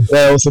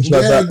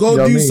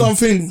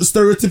something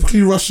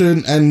stereotypically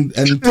Russian and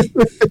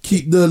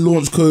keep the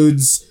launch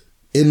codes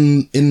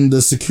in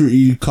the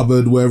security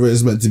cupboard wherever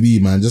it's meant to be,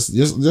 man.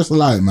 Just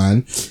allow it,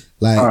 man.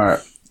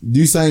 Like,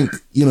 do something,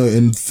 you know,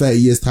 in 30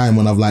 years time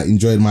when I've like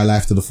enjoyed my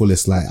life to the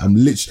fullest. Like I'm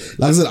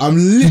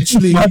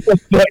literally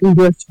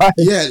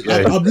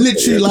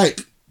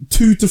like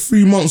 2 to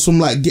 3 months from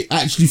like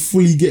actually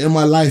fully getting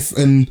my life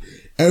and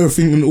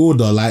everything in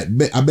order. Like,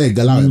 I beg,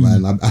 allow it,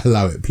 man. I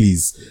allow it,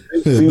 please.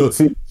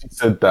 you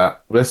said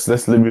that,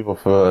 let's move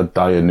off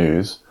dire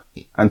news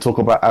and talk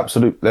about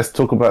let's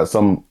talk about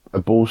some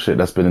bullshit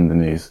that's been in the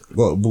news.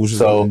 What bullshit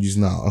So, in the news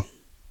now?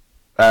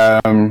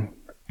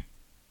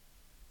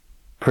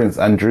 Prince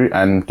Andrew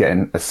and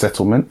getting a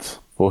settlement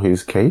for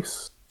his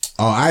case.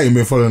 Oh, I ain't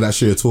been following that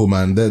shit at all,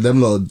 man.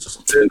 Them lot.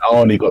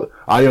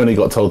 I only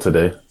got told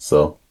today,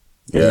 so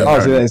yeah. Oh,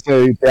 so it's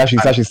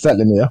actually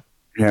settling, yeah.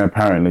 Yeah,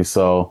 apparently.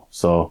 So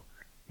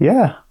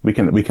yeah, we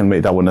can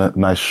make that one a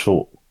nice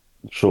short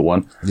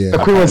one. Yeah. The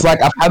Queen was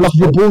like, I've had enough of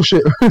your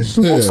bullshit.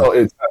 Also,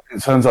 it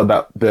turns out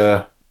that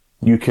the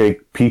UK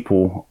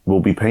people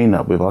will be paying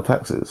that with our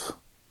taxes.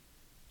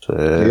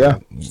 So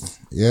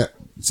Yeah.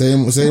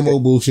 Same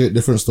old bullshit,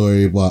 different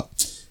story, but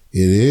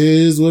it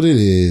is what it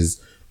is.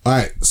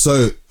 Alright,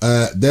 so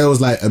there was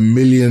like 1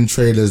 million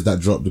trailers that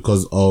dropped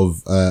because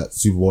of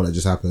Super Bowl that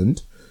just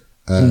happened.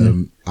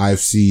 I've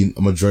seen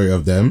a majority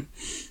of them.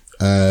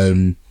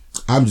 I'm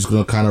just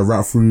gonna kind of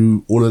route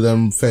through all of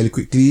them fairly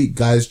quickly.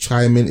 Guys,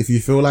 chime in if you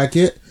feel like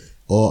it,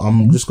 or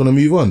I'm just gonna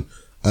move on.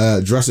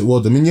 Jurassic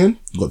World Dominion,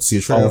 you got to see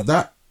a trailer of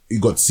that. You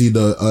got to see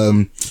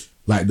the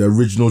like the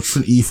original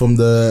Trinity from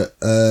the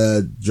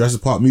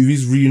Jurassic Park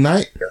movies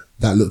reunite.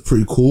 That looked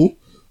pretty cool.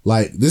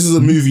 Like, this is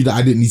a movie that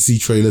I didn't need to see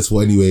trailers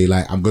for anyway.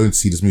 Like, I'm going to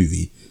see this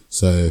movie.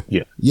 So,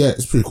 yeah,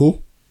 it's pretty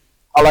cool.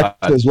 I like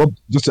it as well.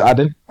 Just to add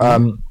in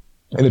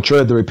the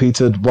trailer, they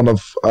repeated one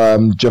of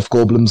Jeff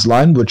Goldblum's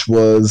line, which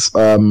was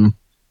that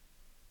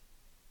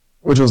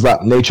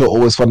nature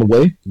always find a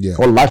way,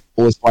 or life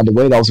always find a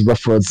way. That was a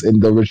reference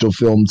in the original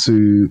film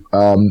to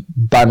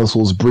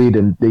dinosaurs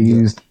breeding. They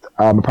used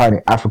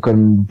apparently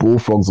African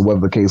bullfrogs or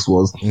whatever the case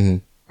was,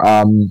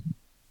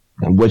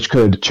 which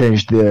could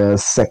change their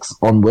sex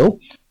on will.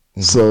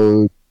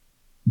 So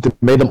they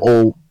made them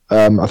all.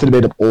 I think they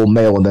made them all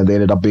male, and then they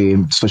ended up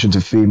being switched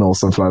into female, or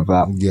something like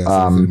that.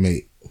 Yeah,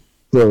 mate.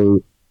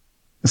 So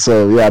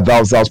yeah, that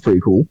was pretty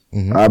cool.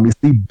 You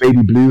see,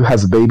 Baby Blue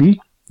has a baby.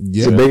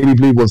 Yeah. So Baby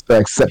Blue was the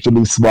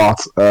exceptionally smart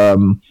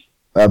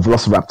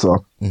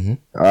Velociraptor.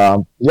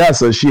 Yeah,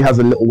 so she has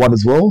a little one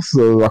as well.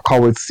 So I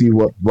can't wait to see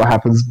what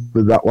happens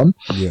with that one.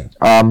 Yeah.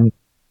 And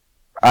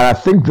I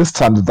think this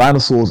time the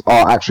dinosaurs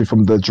are actually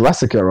from the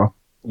Jurassic era.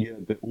 Yeah,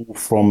 they're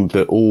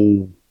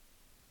all.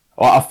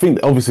 I think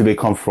obviously they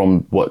come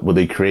from what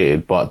they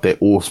created, but they're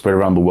all spread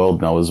around the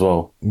world now as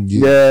well.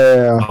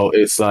 Yeah. So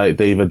it's like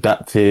they've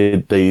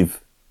adapted, they've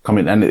come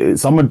in, and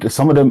some of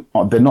them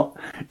they're not.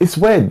 It's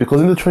weird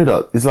because in the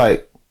trailer, it's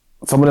like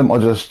some of them are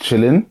just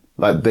chilling,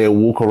 like they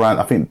walk around.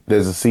 I think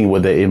there's a scene where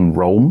they're in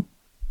Rome,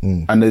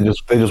 and they're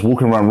just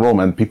walking around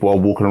Rome, and people are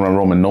walking around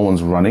Rome, and no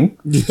one's running.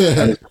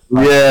 Yeah,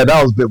 yeah,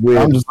 that was a bit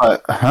weird. I'm just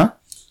like, huh?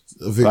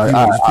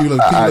 People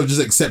have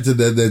just accepted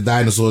the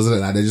dinosaurs, isn't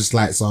it? Like they're just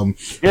like some.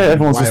 Yeah,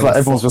 everyone's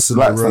just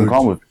relaxed and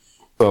calm with it.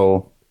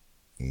 So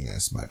yeah,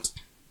 it's mad.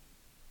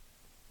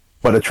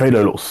 But the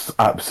trailer looks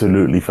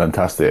absolutely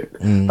fantastic.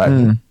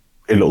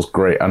 It looks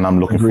great, and I'm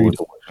looking forward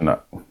to watching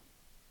that.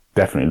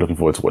 Definitely looking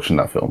forward to watching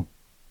that film.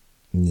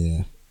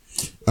 Yeah.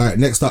 All right.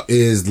 Next up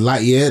is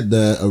Lightyear,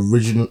 the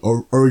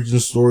origin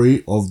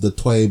story of the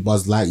toy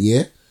Buzz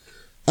Lightyear.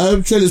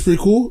 Trailer's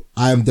pretty cool.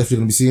 I am definitely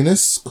gonna be seeing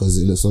this because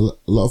it looks a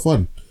lot of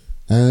fun.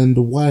 And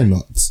why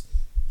not?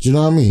 Do you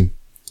know what I mean?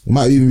 It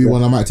might even be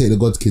one I might take the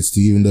God Kids to,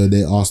 even though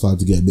they are starting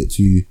to get a bit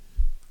too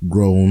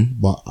grown,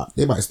 but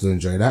they might still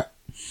enjoy that.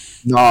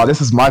 No,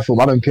 this is my film.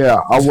 I don't care.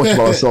 I'll watch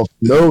by myself.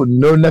 No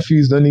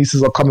nephews, no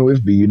nieces are coming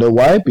with me. You know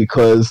why?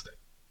 Because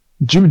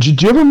do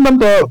you ever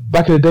remember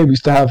back in the day we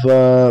used to have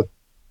a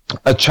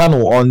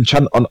channel on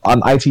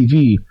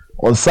ITV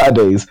on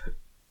Saturdays?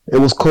 It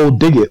was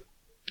called Dig It.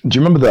 Do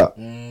you remember that?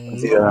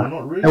 Yeah,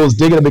 not really. It was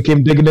Digging It,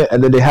 became Digging It,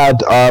 and then they had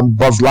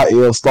Buzz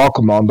Lightyear Star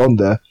Command on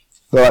there.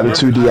 So like the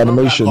 2D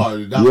animation.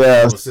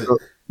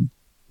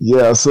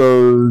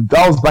 So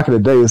that was back in the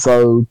day.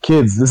 So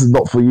kids, this is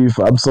not for you.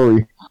 I'm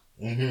sorry.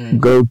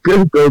 Go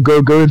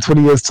in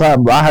 20 years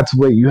time. I had to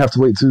wait. You have to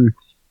wait too.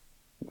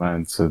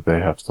 Man, so they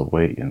have to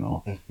wait, you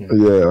know.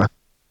 Yeah,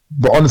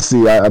 but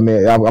honestly,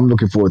 I'm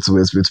looking forward to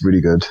it. It's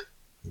really good.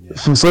 Yeah.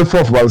 From so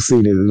far from what I've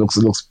seen, it looks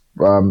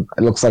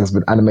like it's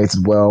been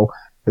animated well.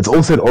 It's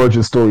also an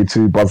origin story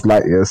to Buzz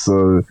Lightyear,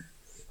 so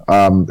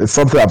it's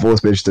something I've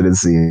always been interested in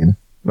seeing.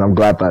 And I'm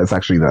glad that it's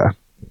actually there.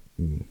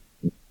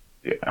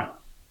 Yeah,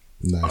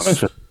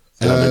 nice.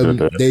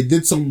 They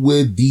did some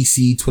weird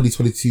DC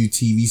 2022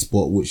 TV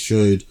spot which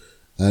showed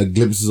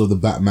glimpses of the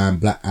Batman,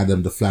 Black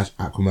Adam, the Flash,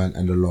 Aquaman,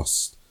 and the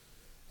Lost.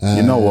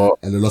 You know what?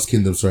 And the Lost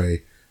Kingdom.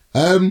 Sorry.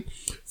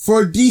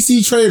 For a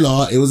DC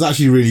trailer, it was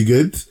actually really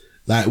good.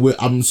 Like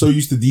I'm so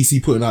used to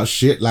DC putting out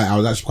shit. Like I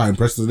was actually quite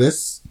impressed with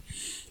this.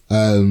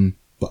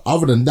 But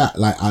other than that,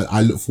 like I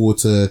look forward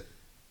to,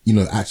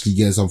 actually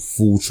getting some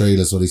full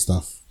trailers for this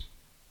stuff.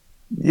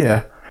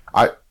 Yeah,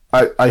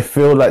 I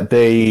feel like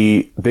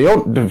they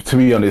don't. To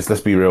be honest,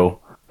 let's be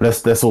real.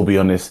 Let's all be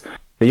honest.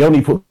 They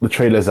only put the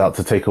trailers out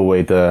to take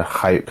away the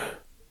hype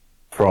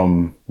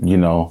from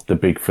the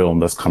big film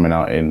that's coming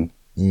out in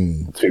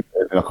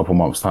a couple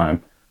months'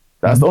 time.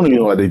 That's the only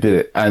reason why they did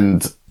it,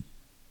 and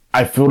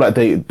I feel like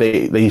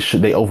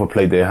they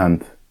overplayed their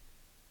hand.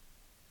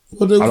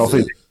 Well, they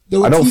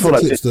were I don't teaser feel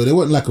like clips though. They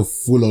weren't like a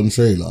full-on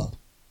trailer.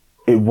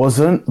 it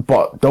wasn't,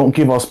 but don't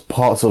give us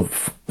parts of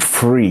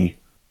three.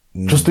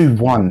 Just do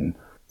one.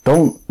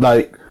 Don't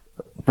like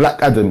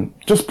Black Adam.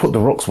 Just put the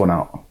Rock's one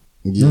out.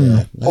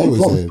 Yeah, Don't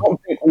do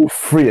all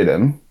three of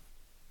them,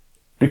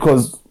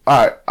 because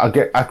I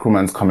get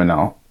Aquaman's coming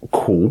out.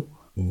 Cool.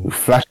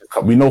 Flash.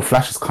 We know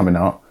Flash is coming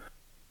out.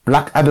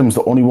 Black Adam's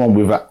the only one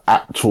with an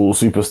actual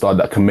superstar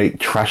that can make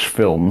trash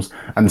films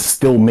and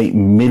still make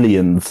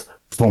millions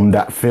from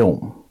that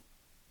film.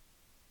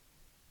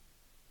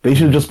 They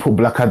should just put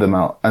Black Adam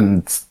out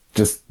and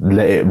just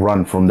let it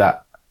run from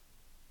that.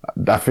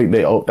 I think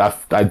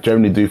I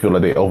generally do feel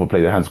like they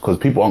overplay their hands, because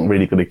people aren't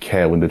really going to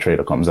care when the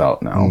trailer comes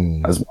out now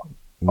as much.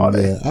 Are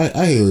they?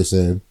 I hear what you're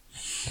saying.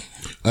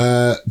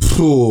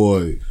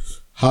 Boy,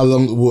 how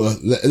long? Well,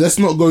 let's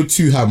not go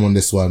too ham on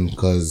this one,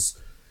 because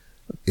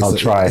I'll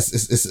try.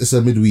 It's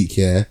a midweek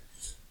here.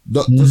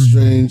 Doctor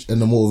Strange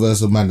and the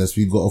Multiverse of Madness.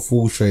 We got a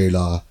full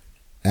trailer,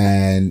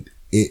 and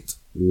it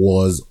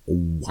was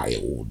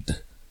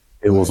wild.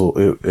 It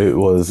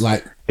was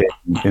like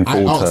in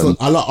full terms.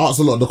 I asked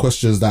a lot of the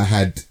questions that I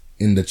had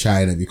in the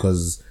China,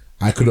 because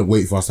I couldn't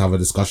wait for us to have a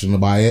discussion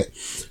about it.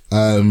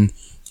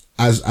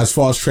 As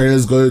far as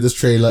trailers go, this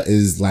trailer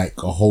is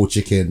like a whole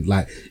chicken.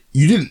 Like,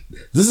 this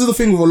is the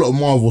thing with a lot of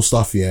Marvel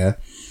stuff, yeah.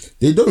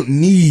 They don't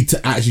need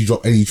to actually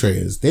drop any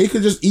trailers. They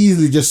could just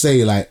easily just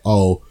say like,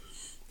 oh,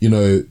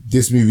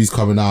 this movie's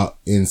coming out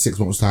in 6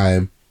 months'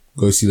 time.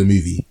 Go see the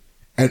movie.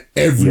 And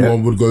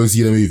everyone would go and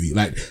see the movie.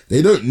 Like,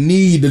 they don't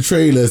need the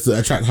trailers to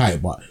attract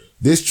hype. But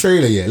this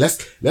trailer, yeah,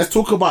 let's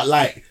talk about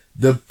like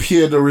the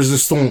pied de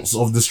resistance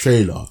of this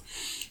trailer.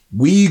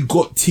 We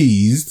got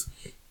teased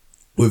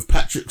with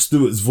Patrick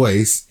Stewart's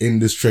voice in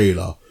this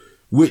trailer,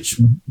 which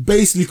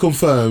basically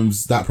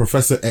confirms that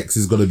Professor X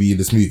is going to be in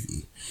this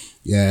movie.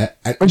 Yeah.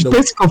 And which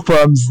basically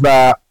confirms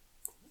that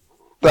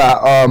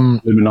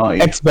X-Men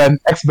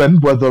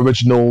were the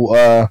original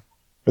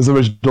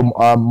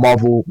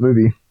Marvel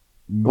movie.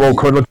 Well,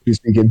 chronologically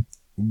speaking.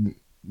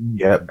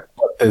 Yeah,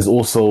 but there's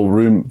also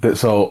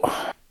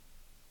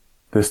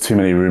there's too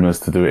many rumors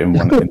to do it in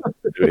one in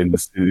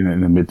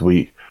the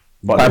midweek.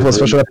 But for a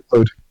special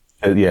episode.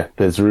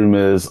 There's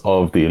rumors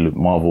of the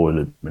Marvel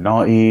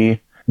Illuminati.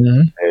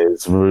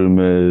 There's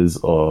rumors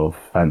of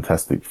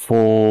Fantastic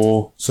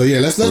Four. So yeah,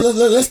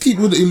 let's keep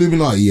with the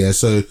Illuminati. Yeah,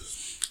 so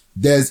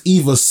there's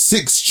either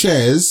 6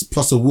 chairs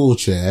plus a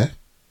wheelchair.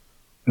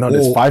 No,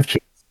 there's 5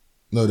 chairs.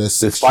 No, there's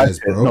 6 chairs,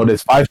 bro. No,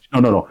 there's 5.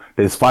 No.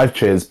 There's 5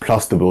 chairs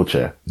plus the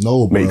wheelchair.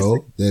 No,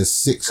 bro. There's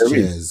 6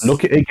 chairs.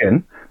 Look at it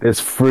again. There's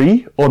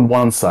 3 on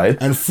one side.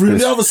 And 3 on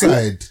the other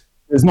side.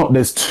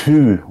 There's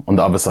 2 on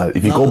the other side.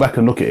 If you go back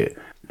and look at it,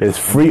 there's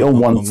 3 on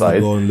one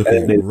side. And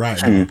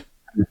there's 2.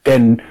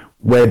 Then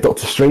where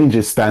Doctor Strange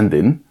is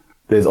standing,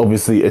 there's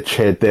obviously a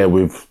chair there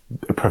with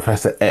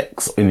Professor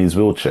X in his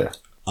wheelchair.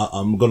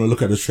 I'm gonna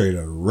look at the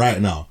trailer right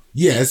now.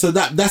 Yeah, so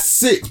that's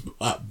 6,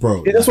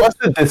 bro. Yeah, that's what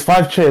I said. There's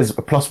 5 chairs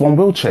plus 1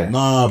 wheelchair.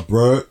 Nah,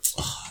 bro.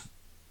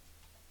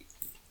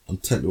 I'm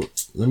telling you.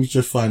 Let me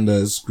just find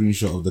a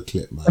screenshot of the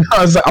clip, man.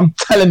 I was like, I'm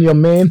telling you,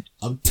 man.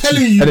 I'm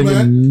telling you,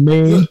 man.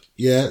 Look,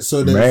 yeah,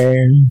 so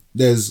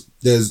there's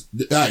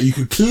you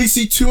can clearly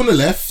see 2 on the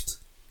left.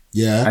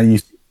 Yeah. And you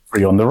see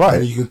 3 on the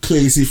right. And you can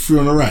clearly see 3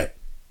 on the right.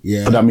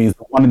 Yeah. So that means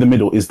the one in the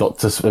middle is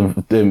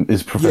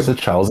is Professor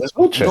Charles's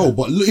wheelchair. No,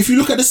 but if you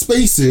look at the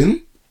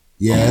spacing,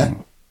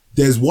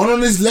 there's 1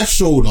 on his left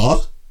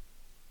shoulder,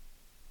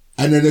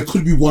 and then there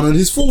could be 1 on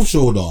his 4th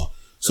shoulder.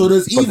 So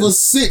there's either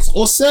 6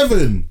 or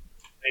 7.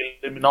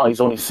 The Illuminati's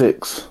only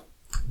 6.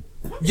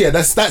 Yeah,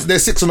 there's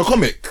 6 in the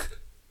comic.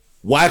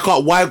 Why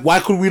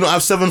could we not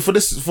have 7 for the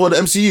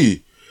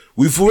MCU?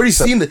 We've already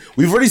seen that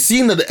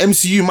the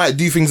MCU might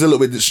do things a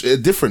little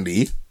bit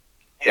differently.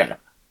 Yeah,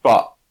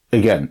 but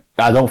again,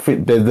 I don't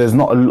think there's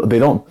not they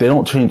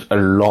don't change a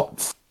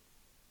lot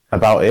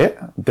about it.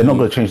 They're not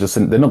going to change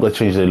they're not going to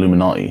change the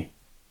Illuminati.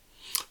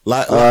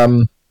 Like I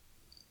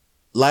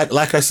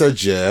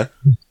said, yeah,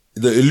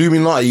 the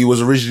Illuminati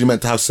was originally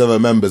meant to have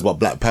 7 members, but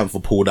Black Panther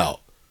pulled out.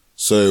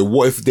 So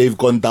what if they've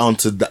gone down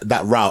to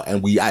that route,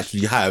 and we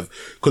actually have,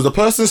 because the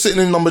person sitting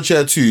in number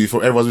chair 2, from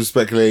everyone's been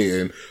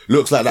speculating,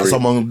 looks like that's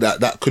someone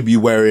that could be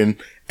wearing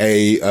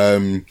a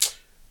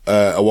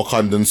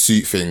Wakandan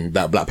suit thing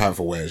that Black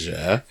Panther wears,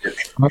 yeah?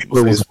 But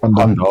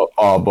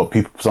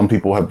some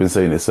people have been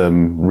saying it's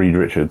Reed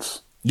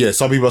Richards. Yeah,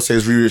 some people say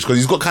it's Reed Richards, because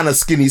he's got kind of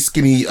skinny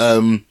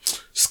arms.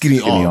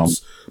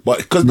 But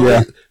because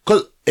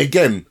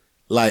again,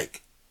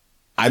 like,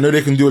 I know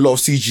they can do a lot of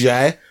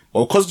CGI,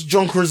 but because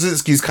John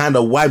Krasinski's kind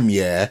of wham,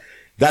 yeah,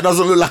 that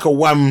doesn't look like a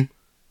wham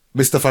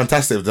Mr.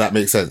 Fantastic, if that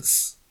makes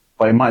sense.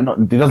 But it might not.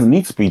 He doesn't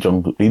need to be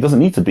John. He doesn't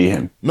need to be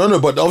him. No.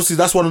 But obviously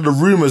that's one of the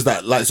rumors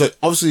that, like, so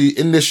obviously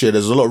in this year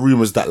there's a lot of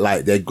rumors that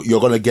like you're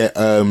gonna get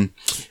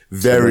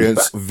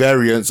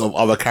variants of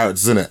other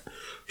characters in it.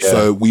 Yeah.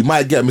 So we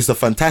might get Mr.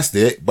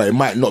 Fantastic, but it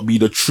might not be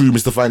the true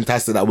Mr.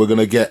 Fantastic that we're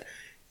gonna get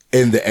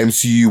in the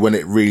MCU when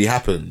it really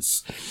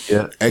happens.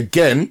 Yeah.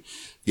 Again,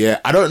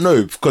 Yeah, I don't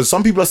know, because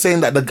some people are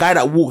saying that the guy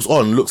that walks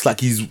on looks like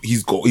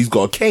he's got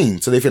a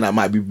cane, so they think that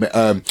might be with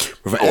an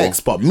X.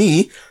 But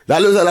me,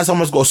 that looks like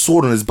someone's got a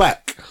sword on his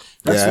back.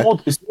 That's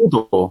it's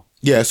Mordor.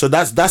 Yeah, so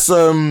that's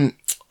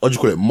what do you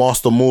call it,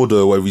 Master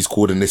Mordor, whatever he's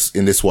called in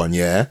this one.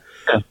 Yeah,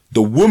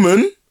 the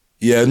woman,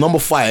 number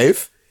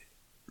 5,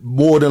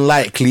 more than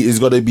likely is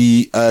gonna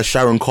be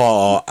Sharon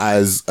Carter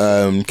as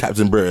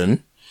Captain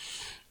Britain.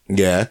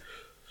 Yeah,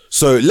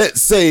 so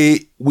let's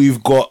say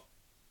we've got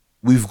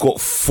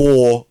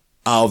 4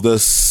 out of the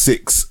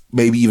 6,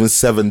 maybe even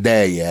 7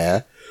 there,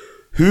 yeah?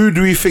 Who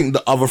do we think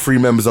the other 3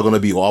 members are going to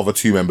be, or other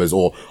 2 members,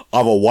 or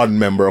other 1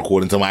 member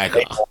according to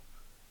Micah?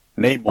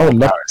 Namor. I would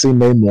love to see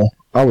Namor.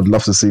 I would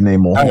love to see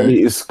Namor.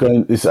 Apparently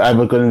it's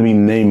either going to be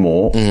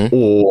Namor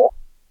or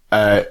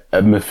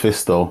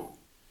Mephisto.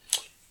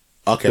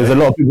 Okay. There's a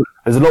lot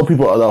of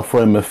people that are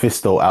throwing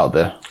Mephisto out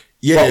there.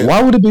 Yeah. But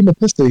why would it be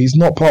Mephisto? He's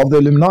not part of the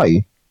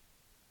Illuminati.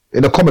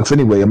 In the comics,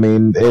 anyway. I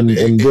mean,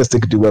 in this, they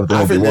could do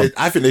whatever they want.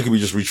 I think they could be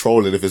just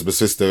re-trolling if it's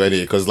Mephisto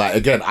anyway. Because, like,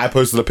 again, I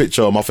posted a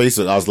picture on my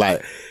Facebook. I was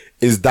like,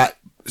 is that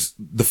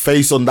the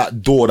face on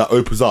that door that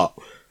opens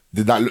up?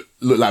 Did that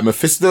look like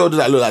Mephisto, or did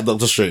that look like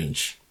Doctor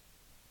Strange?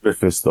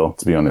 Mephisto,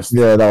 to be honest.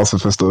 Yeah, that was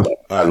Mephisto.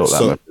 That looked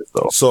like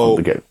Mephisto. So,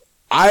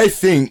 I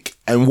think,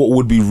 and what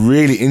would be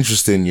really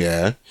interesting,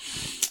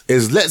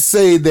 is let's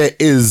say there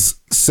is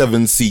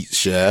 7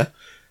 seats,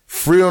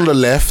 3 on the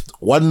left,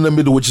 1 in the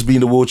middle, which is being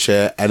the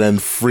wheelchair, and then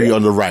 3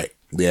 on the right.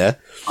 Yeah.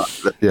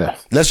 Yeah.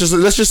 Let's just go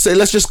with let's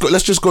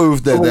just go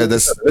with the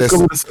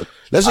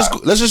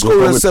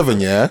 7.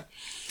 Yeah.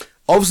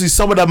 Obviously,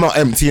 some of them are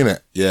empty in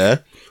it. Yeah.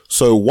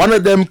 So one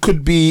of them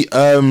could be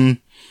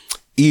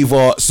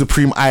either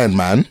Supreme Iron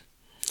Man,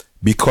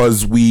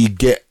 because we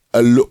get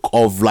a look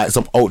of like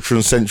some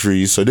Ultron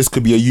centuries. So this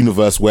could be a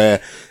universe where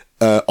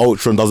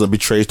Ultron doesn't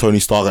betray Tony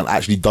Stark and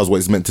actually does what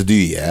it's meant to do.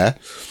 Yeah.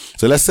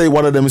 So let's say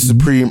one of them is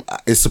Supreme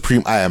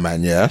Iron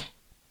Man, yeah?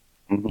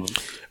 Mm-hmm.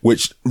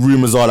 Which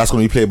rumors are that's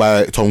going to be played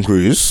by Tom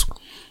Cruise.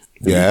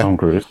 Yeah. Tom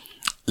Cruise.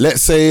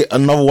 Let's say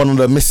another one of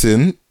them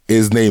missing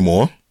is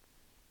Namor.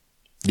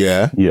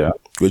 Yeah. Yeah.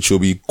 Which will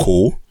be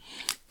cool.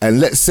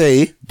 And let's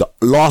say the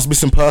last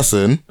missing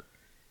person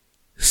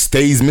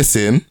stays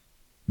missing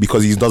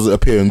because he doesn't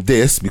appear in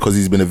this, because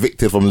he's been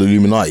evicted from the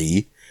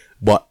Illuminati,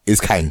 but is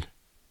Kang.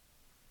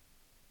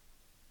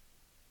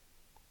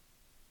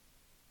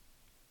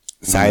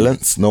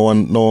 Silence. No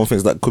one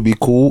thinks that could be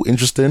cool,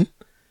 interesting.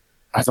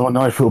 I don't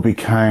know if it'll be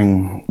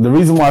Kang. The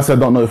reason why I said I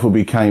don't know if it'll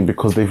be Kang,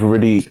 because they've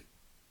already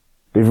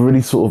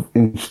sort of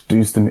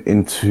introduced him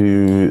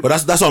into.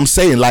 But that's what I'm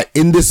saying. Like,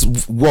 in this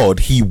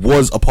world, he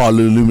was a part of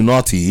the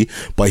Illuminati,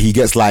 but he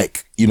gets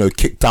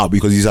kicked out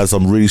because he's had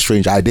some really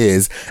strange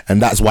ideas,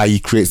 and that's why he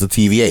creates the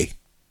TVA.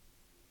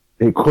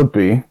 It could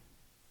be,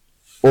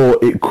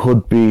 or it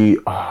could be.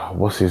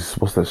 What's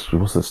that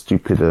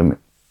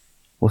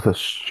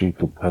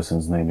stupid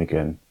person's name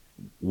again?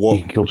 What?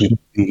 He can kill people.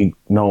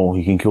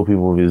 He can kill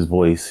people with his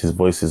voice. His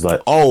voice is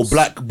like,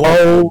 Black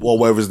Ball, or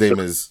whatever his name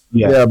is.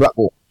 Yeah, Black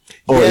Ball.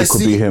 Or it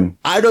could be him.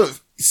 I don't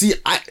see.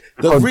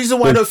 The reason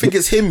why I don't think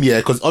it's him,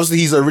 because obviously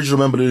he's the original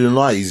member of the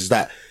Illuminati, is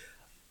that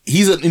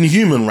he's an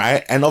Inhuman,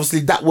 right? And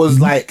obviously that was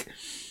Marvel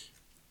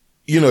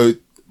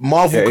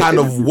kind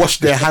of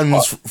washed their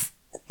hands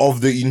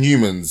of the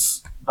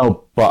Inhumans.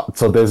 No, but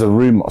so there's a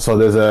rumor. So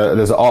there's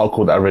an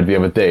article that I read the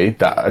other day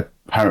that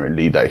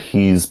apparently that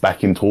he's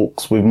back in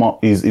talks with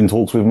he's in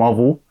talks with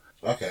Marvel.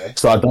 Okay.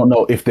 So I don't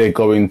know if they're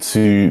going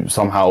to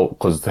somehow,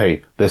 because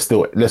hey, they're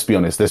still, let's be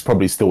honest, there's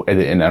probably still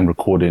editing and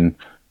recording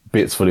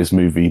bits for this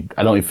movie.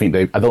 I don't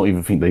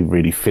even think they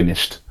really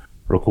finished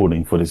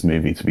recording for this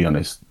movie, to be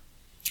honest.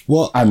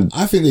 Well,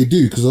 I think they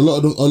do, because a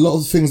lot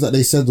of the things that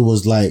they said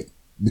was like,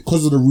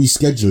 because of the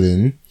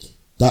rescheduling,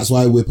 that's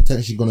why we're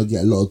potentially going to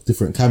get a lot of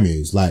different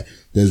cameos. Like,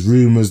 there's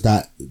rumors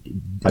that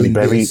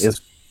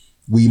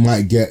we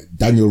might get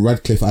Daniel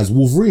Radcliffe as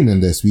Wolverine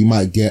in this. We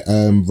might get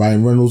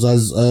Ryan Reynolds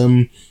as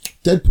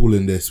Deadpool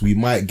in this. We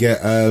might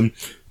get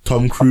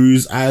Tom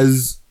Cruise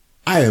as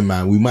Iron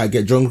Man. We might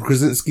get John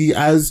Krasinski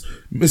as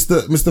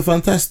Mr.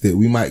 Fantastic.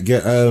 We might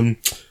get who's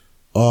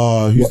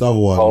the other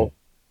one? Well,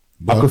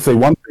 I could say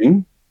one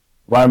thing.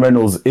 Ryan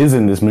Reynolds is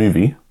in this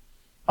movie.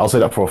 I'll say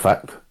that for a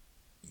fact.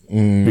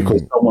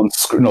 Because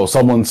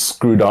someone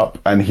screwed up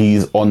and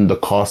he's on the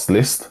cast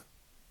list.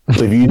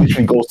 So if you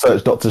literally go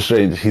search Doctor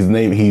Strange,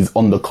 he's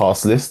on the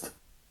cast list.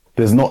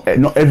 There's not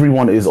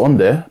everyone is on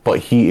there, but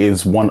he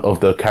is one of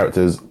the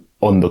characters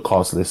on the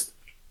cast list.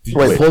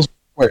 Wait.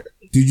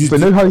 Did you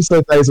know how he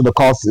said that he's on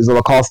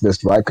the cast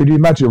list, right? Could you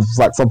imagine if it's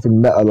like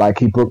something meta, like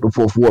he broke the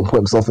fourth wall and put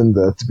himself in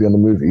there to be on the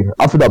movie?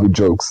 I think that'd be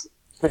jokes.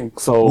 I think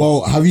so.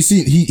 Well, have you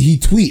seen he he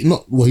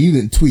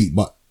didn't tweet,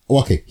 but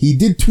okay, he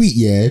did tweet,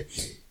 yeah.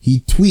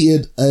 He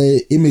tweeted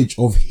an image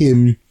of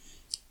him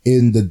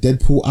in the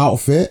Deadpool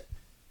outfit.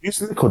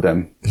 Who's Nico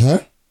Dem?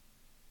 Huh?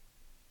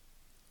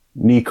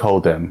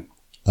 Nico Dem.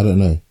 I don't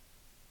know.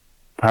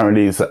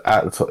 Apparently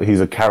he's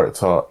a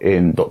character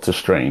in Doctor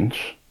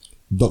Strange.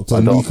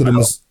 Dr.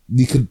 Nicodemus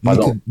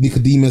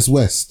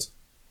West.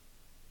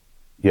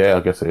 Yeah, I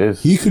guess it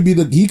is. He could be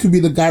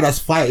the guy that's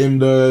fighting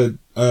the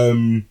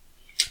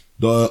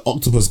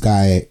octopus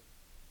guy.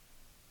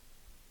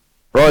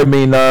 Oh, I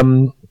mean,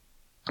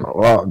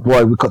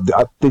 why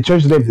they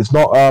changed the name. It's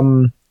not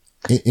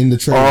In the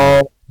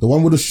trailer, the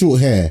one with the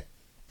short hair,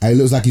 and it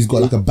looks like he's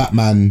got like a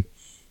Batman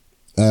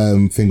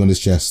thing on his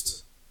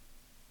chest.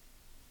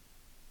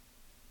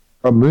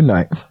 Moon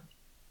Knight.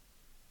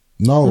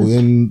 No,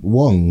 in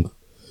Wong.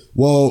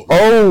 Well,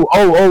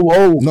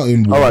 not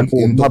in Wong. Right,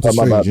 cool. In Doctor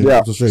Strange. Yeah.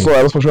 Doctor Strange. Sorry,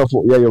 I was sure.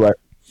 Yeah, you're right.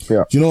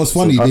 Yeah. Do you know what's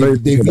funny?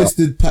 They've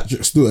listed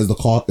Patrick Stewart as the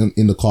cast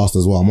in the cast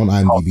as well. I'm on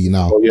IMDb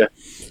now. Oh yeah,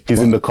 he's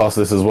in the cast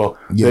list as well.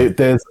 Yeah.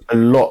 There's a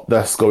lot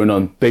that's going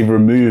on. They've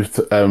removed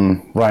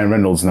Ryan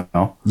Reynolds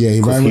now. Yeah,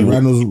 Ryan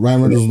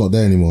Reynolds is not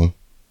there anymore.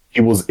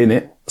 He was in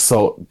it.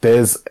 So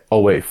there's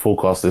full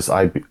cast list.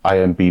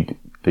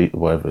 IMDb,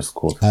 whatever it's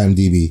called.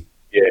 IMDb.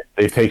 Yeah,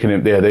 they've taken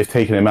him. Yeah, they've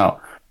taken him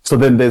out. So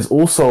then there's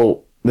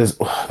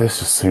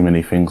just so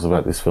many things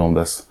about this film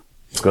that's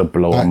gonna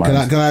blow our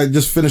minds. Can I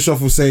just finish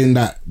off with saying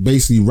that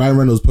basically Ryan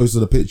Reynolds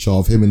posted a picture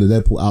of him in the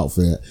Deadpool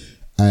outfit,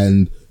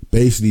 and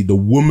basically the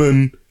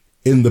woman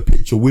in the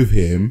picture with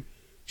him,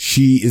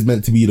 she is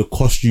meant to be the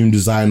costume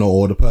designer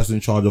or the person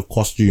in charge of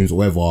costumes or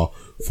whatever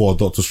for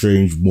Doctor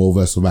Strange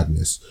Multiverse of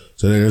Madness.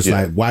 So they're just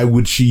like, why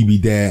would she be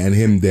there and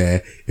him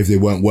there if they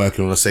weren't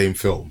working on the same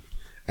film?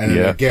 And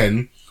then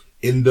again,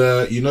 in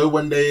the,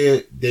 when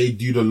they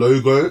do the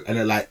logo and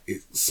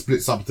it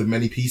splits up into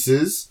many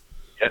pieces.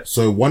 Yep.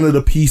 So one of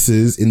the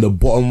pieces in the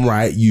bottom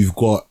right, you've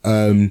got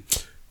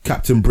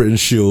Captain Britain's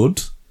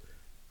shield,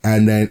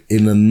 and then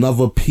in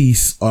another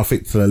piece, I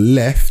think to the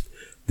left,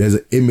 there's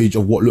an image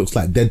of what looks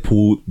like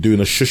Deadpool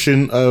doing a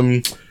shushing.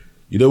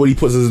 When he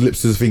puts his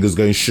lips to his fingers,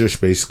 going shush.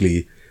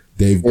 Basically,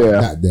 they've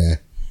got that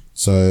there.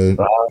 So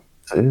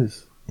it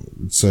is.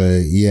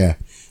 So yeah.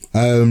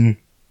 Also,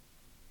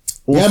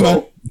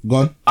 man. Go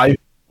on.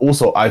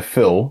 I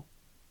feel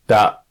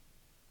that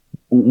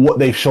what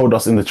they showed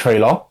us in the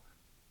trailer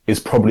is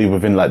probably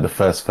within like the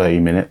first 30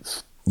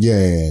 minutes.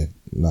 Yeah.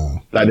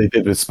 No. Like they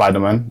did with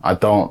Spider-Man. I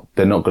don't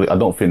think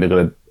they're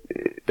gonna.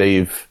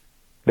 They've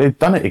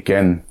done it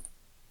again.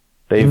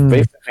 They've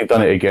basically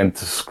done it again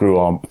to screw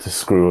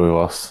with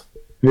us.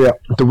 Yeah.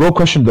 The real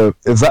question though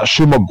is that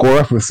Shuma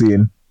Gorath we're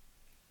seeing.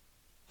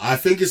 I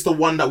think it's the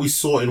one that we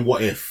saw in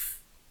What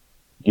If.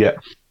 Yeah.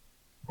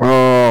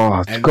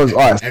 Oh, because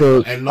I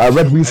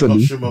read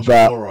recently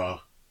that.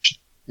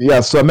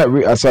 Yeah, so I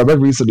read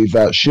recently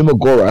that Shuma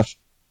Gorath.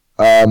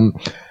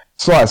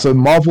 So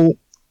Marvel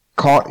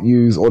can't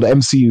use, or the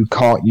MCU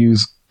can't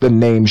use the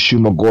name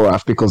Shuma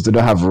Gorath because they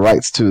don't have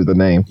rights to the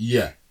name.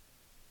 Yeah.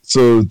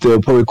 So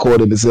they'll probably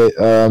call him, is it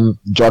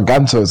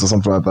Gargantos or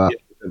something like that?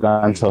 Yeah,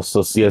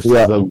 Gargantos, yes.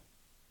 Yeah.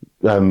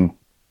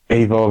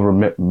 Ava,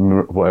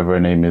 whatever her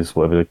name is,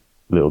 whatever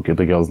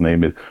the girl's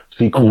name is,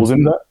 she calls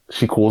him that.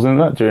 She calls him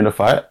that during the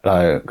fight.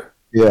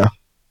 Yeah.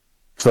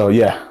 So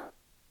yeah.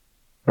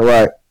 All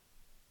right.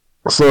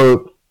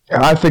 So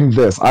I think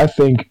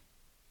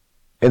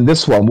in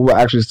this one, what we're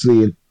actually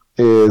seeing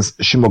is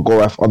Shuma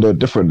Gorath under a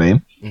different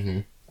name. Mm-hmm.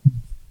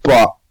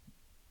 But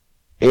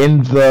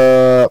in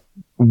the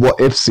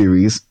What If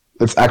series,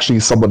 it's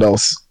actually someone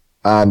else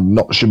and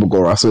not Shuma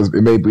Gorath. So it's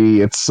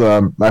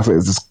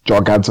this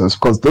Gargantos,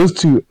 because those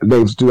two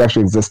names do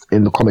actually exist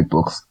in the comic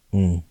books.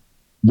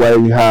 Where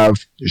you have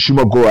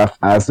Shuma Gorath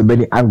as the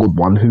many angled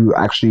one who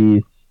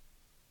actually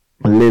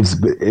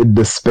lives in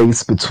the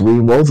space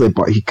between worlds,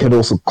 but he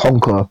also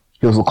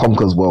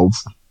conquers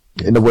worlds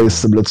in a way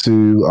similar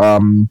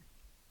to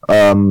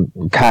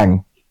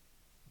Kang.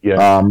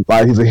 Yeah.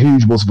 He's a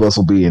huge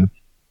multiversal being.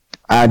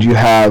 And you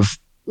have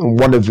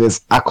one of his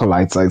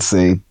acolytes, I'd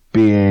say,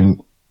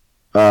 being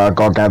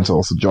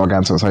Gargantos.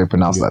 Gargantos, how you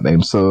pronounce that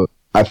name. So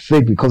I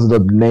think because of the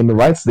naming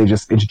rights, they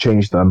just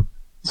interchanged them.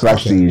 So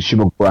actually,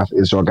 Shuma Gorath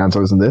is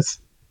Gargantos in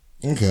this.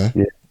 Okay.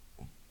 Yeah.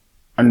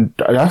 And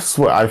that's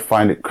what I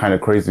find it kind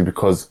of crazy,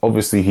 because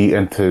obviously he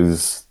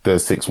enters the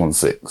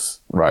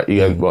 616, right? He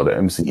has got the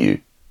MCU.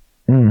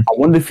 I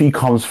wonder if he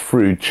comes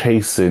through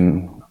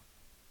chasing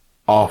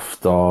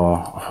after,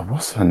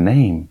 what's her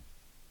name?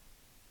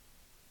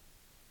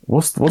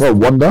 What's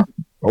Wanda?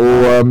 Or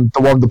the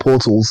one with the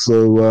portals,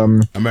 so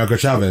America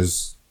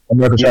Chavez.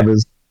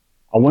 Chavez.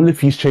 I wonder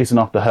if he's chasing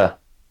after her.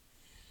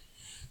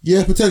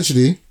 Yeah,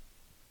 potentially.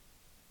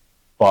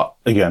 But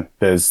again,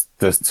 there's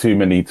too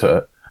many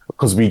to,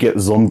 because we get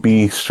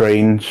Zombie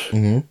Strange.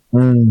 We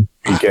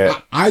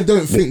get. I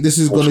don't think this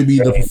is going to be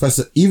the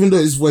Professor, even though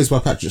it's voiced by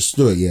Patrick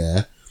Stewart.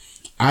 Yeah,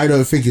 I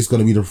don't think it's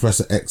going to be the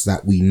Professor X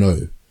that we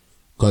know,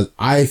 because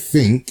I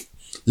think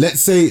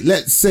let's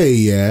say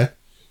yeah,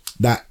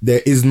 that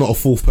there is not a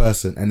fourth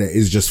person and there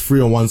is just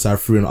three on one side,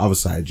 three on the other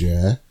side.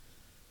 Yeah,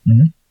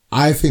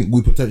 I think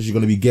we're potentially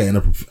going to be getting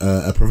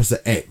a Professor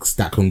X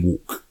that can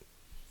walk.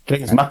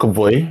 James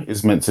McAvoy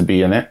is meant to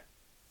be in it.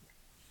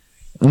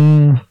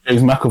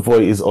 James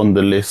McAvoy is on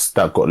the list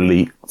that got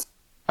leaked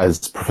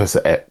as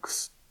Professor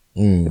X.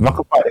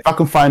 If I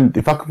can find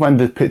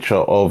the picture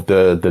of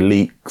the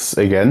leaks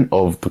again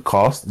of the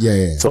cast.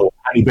 Yeah. So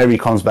Halle Berry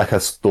comes back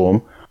as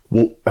Storm.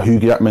 Hugh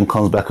Jackman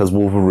comes back as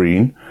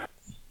Wolverine.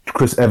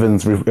 Chris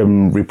Evans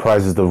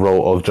reprises the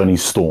role of Johnny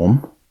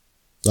Storm.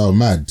 Oh,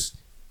 mad.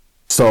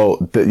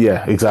 So,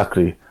 yeah,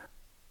 exactly.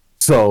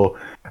 So,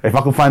 if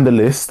I can find the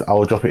list, I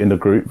will drop it in the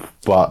group.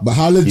 But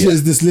how legit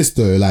is this list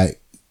though? Like,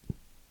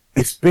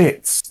 it's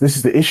bits. This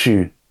is the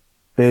issue.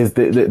 There's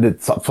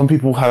some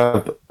people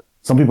have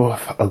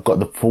got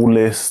the full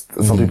list.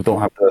 Some people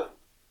don't have the.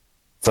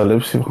 So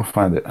let's see if I can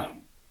find it. All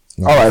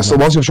right. So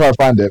once you try to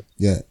find it,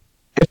 yeah.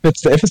 If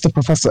it's the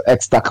Professor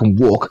X that can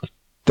walk,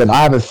 then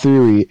I have a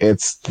theory.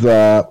 It's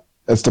the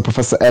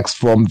Professor X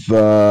from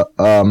the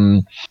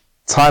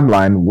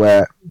timeline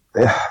where.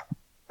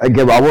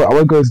 Again, I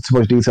won't go into too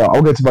much detail. I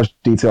won't go into much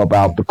detail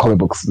about the comic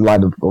books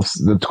line of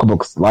the comic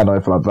books line or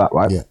anything like that,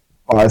 right? Yeah.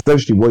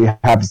 Essentially, what you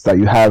have is that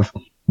you have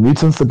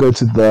mutants that go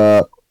to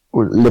the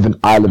living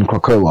island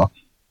Krakoa,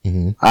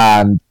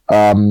 and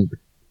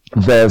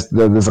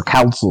there's a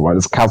council, right?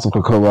 There's a council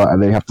of Krakoa,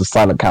 and then you have the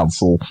silent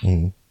council.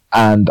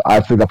 And I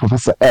think that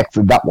Professor X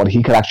in that one,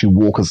 he can actually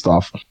walk and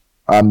stuff.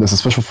 There's a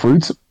special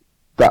fruit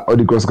that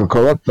only grows in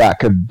Krakoa that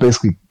can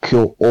basically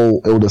cure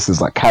all illnesses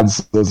like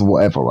cancers or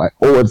whatever, right?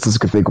 All illnesses you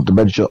can think of,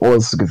 dementia, all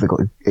illnesses you can think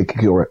of, it can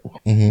cure it.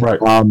 Right.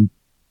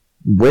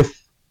 With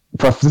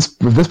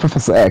this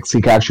Professor X,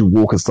 he can actually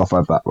walk and stuff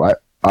like that, right?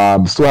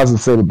 Still has the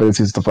same abilities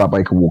and stuff like that, but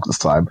he can walk this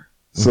time.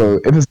 So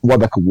if it's the one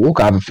that can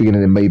walk, I have a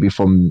feeling it may be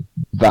from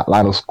that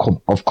line of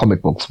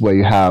comic books where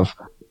you have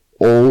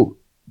all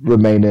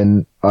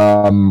remaining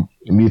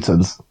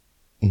mutants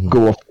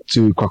go off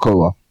to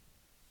Krakoa.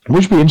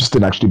 Which would be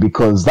interesting, actually,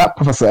 because that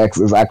Professor X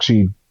is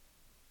actually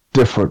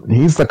different.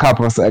 He's the kind of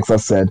Professor X that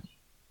said,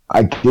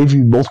 I gave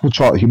you multiple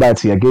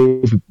humanity. I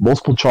gave you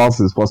multiple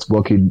chances for us to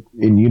work in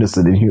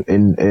unison,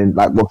 in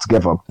like work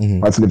together,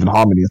 right, to live in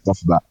harmony and stuff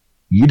like that.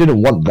 You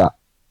didn't want that.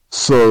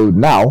 So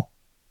now,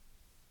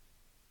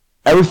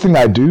 everything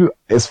I do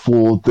is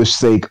for the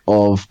sake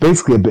of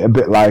basically a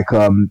bit like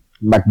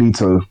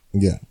Magneto.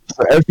 Yeah.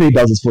 So everything he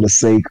does is for the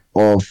sake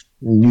of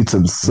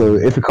mutants. So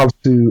if it comes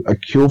to a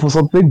cure for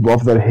something,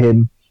 rather than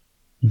him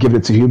give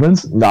it to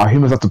humans, now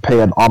humans have to pay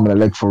an arm and a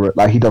leg for it.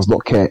 Like, he does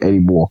not care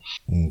anymore.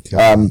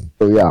 Okay.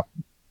 So yeah,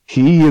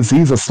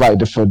 he's a slightly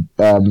different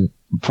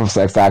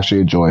Professor X that I actually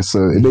enjoy.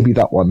 So it may be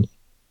that one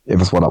if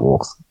it's one that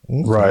walks.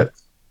 Right.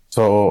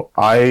 So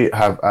I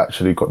have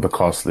actually got the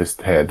cast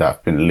list here that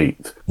have been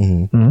leaked.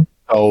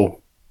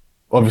 So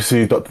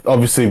obviously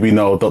we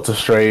know Doctor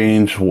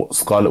Strange,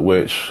 Scarlet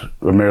Witch,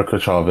 America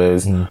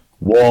Chavez,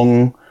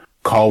 Wong,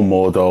 Carl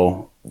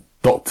Mordo,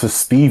 Dr.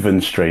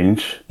 Stephen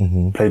Strange,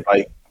 played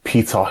by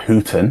Peter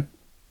Hooton.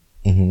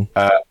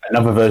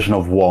 Another version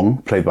of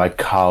Wong, played by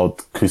whoever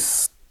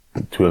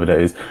that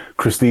is.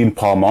 Christine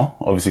Palmer,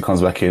 obviously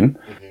comes back in.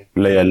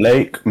 Leia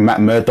Lake, Matt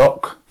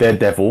Murdock,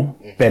 Daredevil,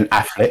 Ben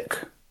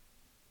Affleck.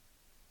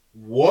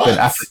 What? Ben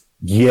Affleck.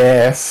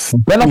 Yes.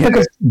 Ben Affleck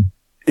is...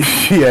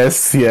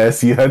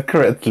 yes, you heard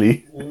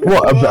correctly.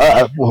 What?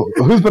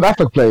 Who's Ben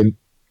Affleck playing?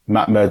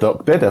 Matt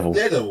Murdock, Daredevil.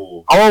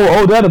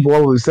 Oh, Daredevil.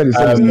 Oh, he said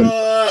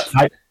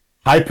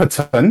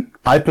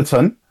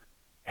Hyperton,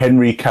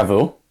 Henry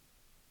Cavill,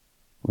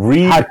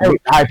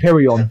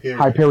 Hyperion,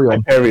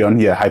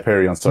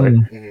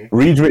 sorry.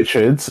 Reed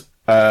Richards,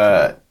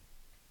 Lowen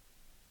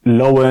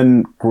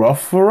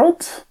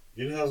Grufford.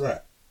 You know how's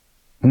that?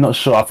 I'm not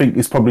sure. I think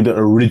it's probably the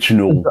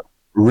original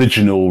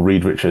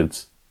Reed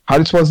Richards. How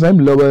do you spell his name?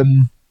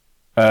 Lowen,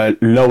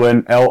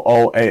 Loan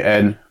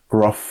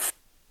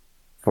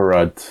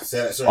Grufford.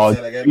 Say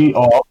that again.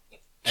 Gruff.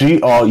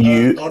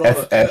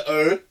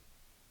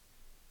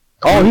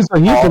 Oh, he's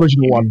the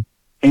original one.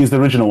 He's the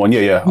original one,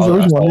 yeah. He's the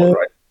original one, yeah.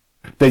 Right.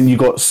 Then you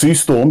got Sue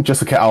Storm,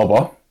 Jessica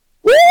Alba.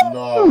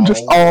 No,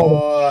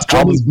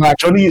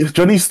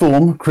 Johnny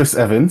Storm, Chris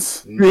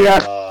Evans.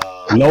 Yeah.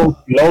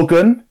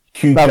 Logan,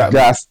 Hugh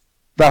Jackman.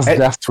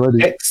 That's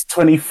really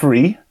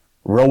X-23,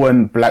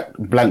 Rowan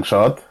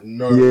Blanchard.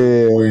 No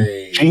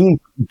way.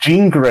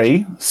 Jean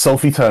Grey,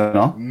 Sophie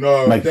Turner.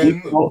 No,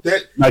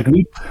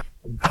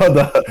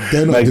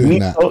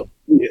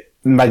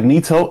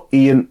 Magneto,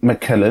 Ian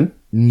McKellen.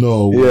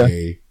 No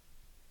way.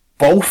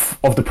 Both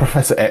of the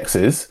Professor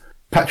X's,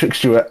 Patrick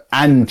Stewart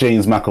and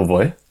James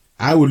McAvoy.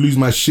 I would lose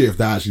my shit if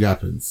that actually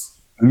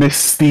happens.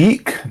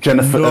 Mystique,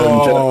 Jennifer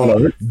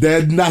Lawrence.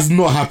 That's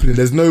not happening.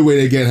 There's no way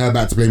they're getting her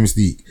back to play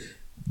Mystique.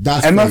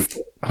 That's Emma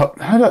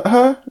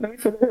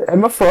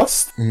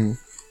Frost,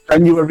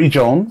 January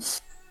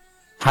Jones,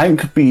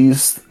 Hank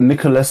Beast,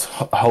 Nicholas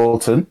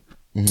Holton,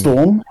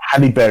 Storm,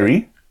 Halle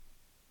Berry,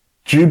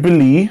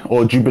 Jubilee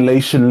or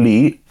Jubilation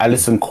Lee,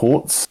 Alison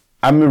Courts,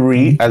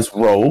 Anne-Marie as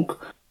Rogue,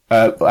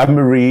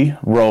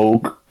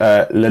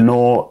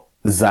 Lenore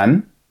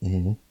Zan,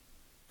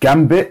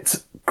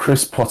 Gambit,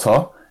 Chris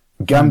Potter,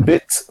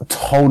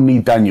 Tony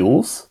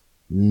Daniels,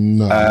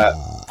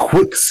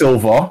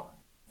 Quicksilver,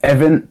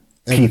 Evan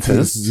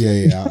Peters.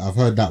 Yeah, I've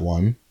heard that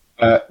one.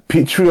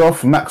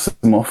 Petrioff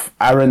Maximoff,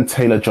 Aaron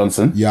Taylor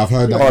Johnson. Yeah, I've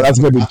heard that. Oh, that's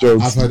gonna be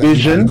jokes. I've heard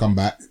Vision, that come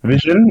back.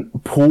 Vision,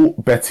 Paul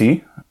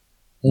Bettany.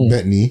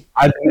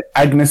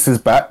 Agnes is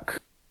back.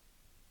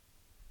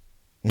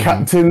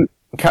 Captain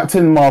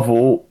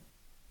Marvel,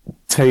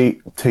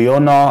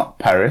 Teyona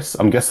Paris.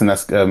 I'm guessing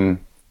that's that's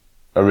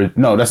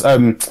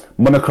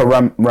Monica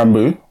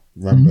Rambeau.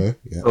 Rambo,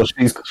 yeah. So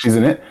she's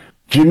in it.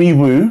 Jimmy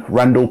Woo,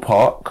 Randall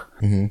Park.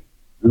 Mm-hmm.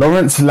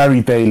 Lawrence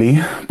Larry Daly,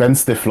 Ben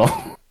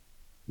Stifler.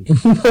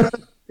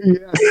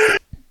 Yeah.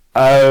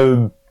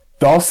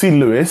 Darcy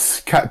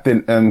Lewis, Kat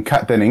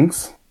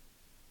Dennings.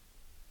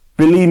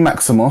 Billy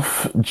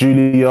Maximoff,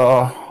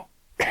 Julia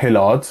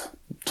Hillard.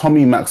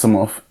 Tommy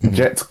Maximoff,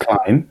 Jet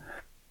Klein.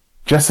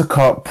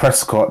 Jessica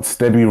Prescott,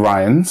 Debbie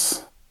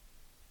Ryans.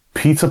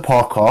 Peter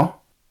Parker,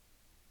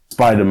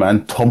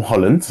 Spider-Man, Tom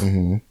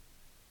Holland.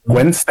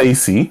 Gwen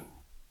Stacy,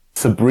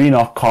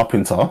 Sabrina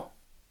Carpenter.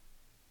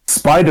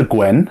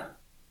 Spider-Gwen,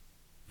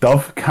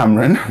 Dove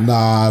Cameron.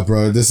 Nah,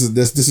 bro, this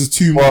is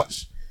too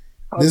much.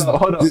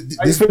 Hold on.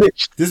 This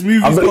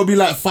movie's gonna be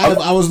like 5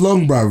 hours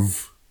long,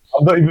 bruv.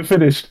 I'm not even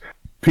finished.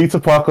 Peter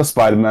Parker,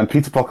 Spider-Man,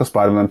 Peter Parker,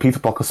 Spider-Man, Peter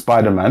Parker,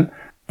 Spider-Man.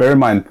 Bear in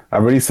mind, I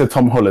already said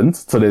Tom Holland,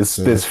 so there's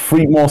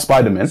 3 more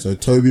Spider-Men. So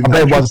Tobey I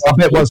bet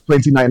it was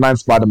 2099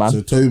 Spider-Man.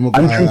 So Tobey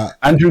Maguire,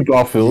 Andrew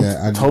Garfield,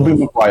 Tobey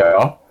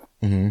Maguire,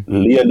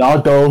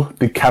 Leonardo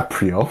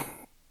DiCaprio.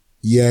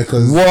 Yeah,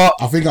 because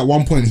I think at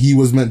one point he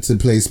was meant to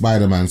play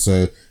Spider-Man.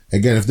 So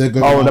again, if they're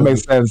going, that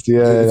makes sense.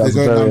 Yeah, if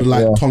they're going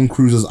down to Tom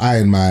Cruise's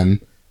Iron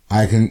Man,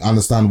 I can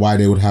understand why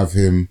they would have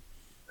him.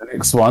 The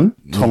next one,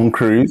 Tom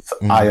Cruise,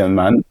 Iron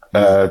Man,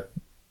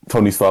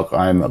 Tony Stark,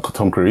 Iron Man,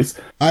 Tom Cruise.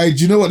 Do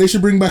you know what they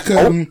should bring back?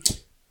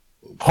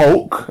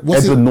 Hulk,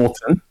 Edward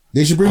Norton.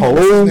 They should bring what's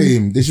his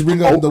name? They should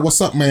bring up the What's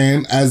Up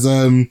Man as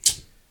bear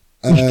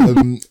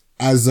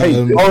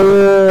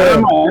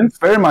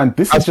in mind,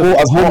 this is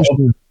just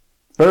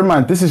bear in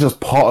mind, this is just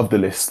part of the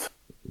list.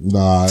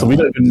 Nah, so we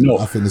don't even know.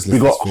 I think this we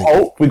got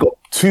Hulk, we got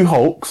 2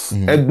 Hulks,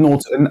 Ed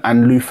Norton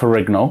and Lou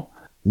Ferrigno.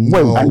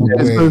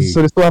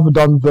 So they still haven't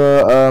done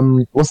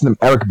the what's the name,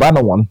 Eric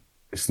Banner one?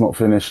 It's not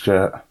finished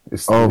yet.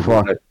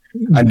 Fuck.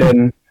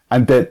 And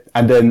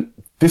then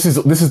this is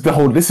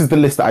the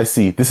list that I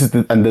see.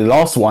 And the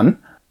last one.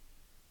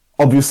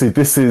 Obviously,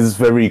 this is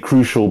very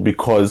crucial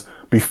because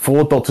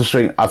before Doctor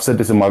Strange, I've said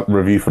this in my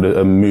review for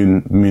the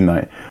Moon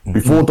Knight.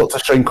 Before Doctor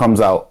Strange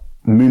comes out,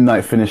 Moon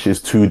Knight finishes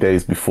 2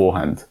 days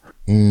beforehand,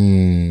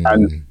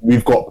 and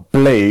we've got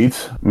Blade,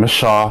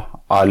 Mashar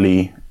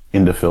Ali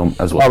in the film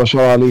as well.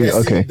 Mashar Ali,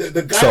 okay.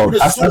 The guy with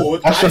the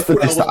sword. That's just the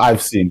list that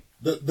I've seen.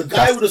 The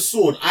guy with the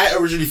sword. I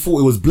originally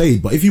thought it was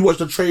Blade, but if you watch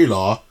the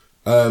trailer,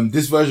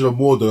 this version of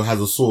Mordo has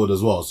a sword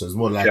as well, so it's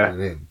more likely than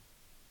him.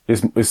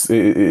 It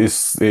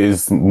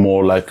is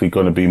more likely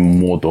going to be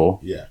Mordor.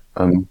 Yeah.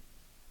 Trying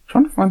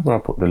to find where I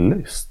put the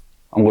list.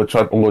 I'm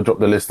gonna drop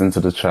the list into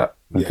the chat,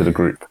 into the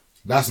group.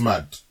 That's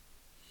mad.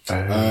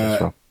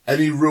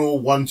 Any real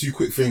 1-2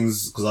 quick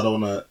things, because I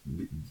don't want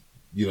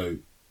to,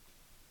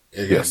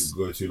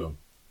 go too long.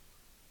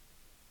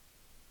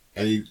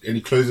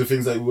 Any closing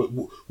things that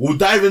we'll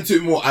dive into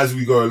it more as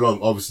we go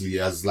along. Obviously,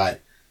 as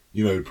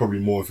probably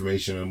more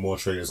information and more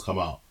trailers come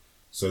out.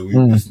 So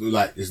it's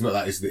not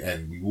like it's the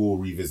end. We will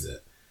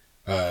revisit.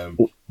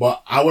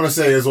 But I want to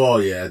say as well,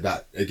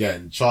 that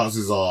again,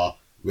 chances are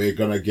we're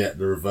gonna get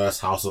the reverse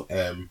House of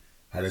M,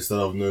 and instead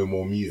of no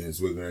more mutants,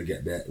 we're gonna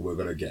let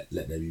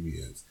there be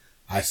mutants.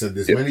 I said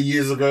this many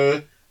years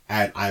ago,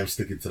 and I am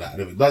sticking to that.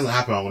 And if it doesn't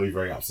happen, I'm gonna be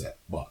very upset.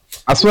 But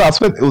I swear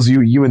it was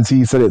you and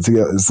T said it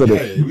together.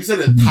 We said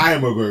it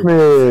time ago.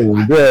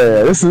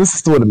 Yeah, this is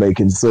still in the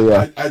making. So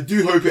yeah, I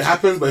do hope it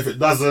happens, but if it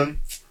doesn't,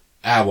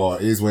 well,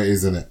 it is what it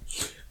is, isn't it?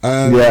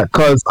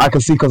 Because I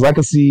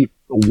can see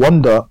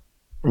Wanda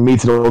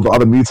meeting all the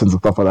other mutants and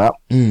stuff like that,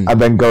 and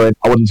then going,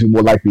 I wouldn't be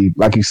more likely,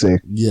 like you say.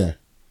 Yeah.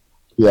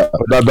 That's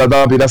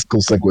a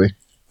cool segue.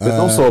 There's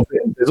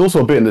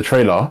also a bit in the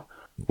trailer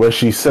where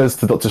she says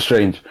to Doctor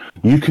Strange,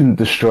 "You can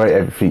destroy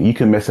everything, you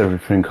can mess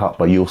everything up,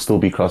 but you'll still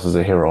be classed as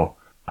a hero.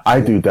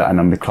 I do that, and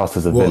I'm classed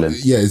as a villain."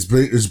 Yeah, it's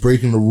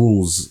breaking the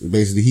rules.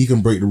 Basically, he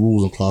can break the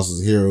rules and class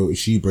as a hero. If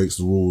she breaks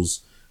the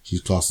rules,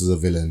 she's classed as a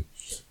villain.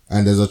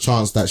 And there's a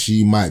chance that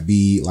she might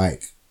be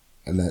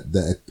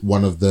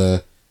one of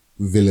the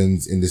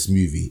villains in this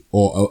movie,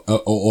 or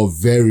a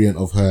variant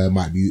of her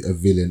might be a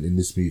villain in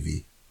this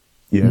movie.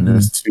 Yeah,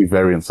 there's 2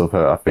 variants of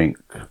her, I think,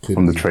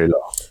 from the trailer.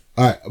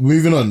 Alright,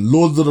 moving on.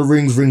 Lord of the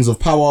Rings, Rings of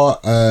Power.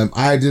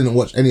 I didn't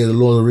watch any of the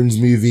Lord of the Rings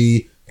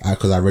movie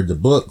because I read the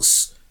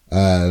books.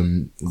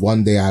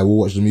 One day I will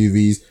watch the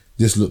movies.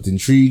 This looked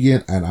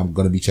intriguing, and I'm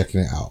gonna be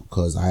checking it out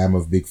because I am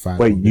a big fan.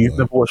 Wait, you've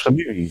never watched the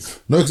movies?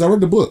 No, because I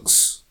read the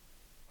books.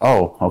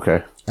 Oh,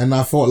 okay. And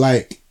I thought,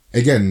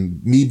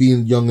 again, me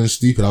being young and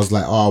stupid, I was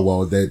like,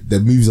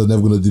 the movies are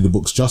never going to do the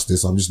books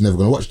justice. I'm just never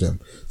going to watch them.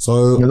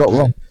 So you're not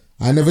wrong.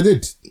 I never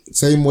did.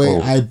 Same way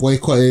I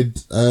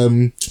boycotted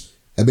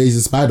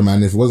Amazing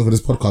Spider-Man. If it wasn't for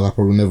this podcast, I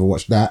probably never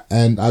watched that.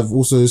 And I've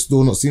also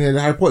still not seen any of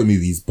the Harry Potter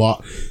movies.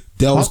 But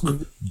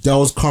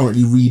Dell's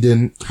currently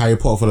reading Harry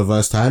Potter for the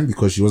first time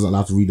because she wasn't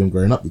allowed to read them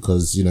growing up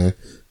because,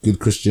 good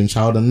Christian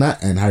child and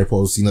that. And Harry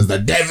Potter was seen as the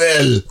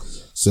devil.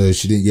 So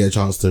she didn't get a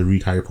chance to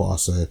read Harry Potter.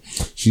 So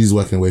she's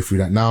working her way through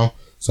that now.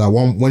 So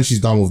when she's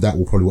done with that,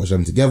 we'll probably watch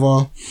them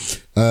together.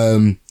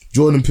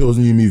 Jordan Peele's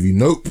new movie,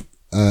 Nope.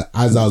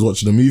 as I was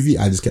watching the movie,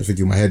 I just kept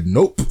thinking in my head,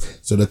 nope.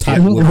 So the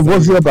title was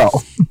What's it about?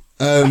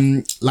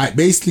 like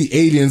basically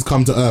aliens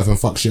come to Earth and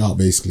fuck shit up.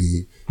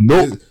 Basically,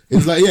 Nope.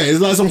 it's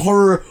like some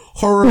horror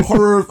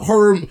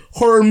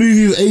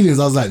movie with aliens.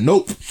 I was like,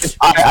 nope.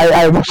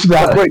 I watched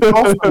that. Great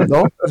cast,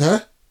 though. Huh?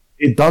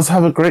 It does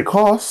have a great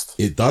cast.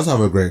 It does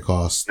have a great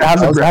cast. It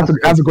has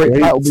a great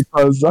title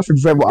because that's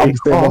exactly what I was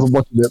saying. I wasn't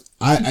watching it.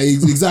 I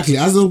exactly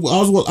as I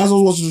was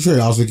watching the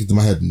trailer, I was thinking to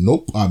my head,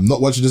 nope, I'm not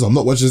watching this. And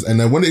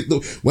then when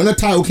the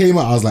title came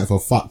out, I was like, for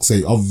fuck's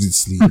sake,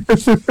 obviously.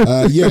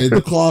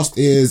 The cast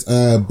is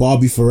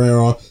Barbie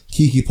Ferreira,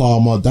 Kiki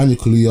Palmer, Daniel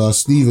Kaluuya,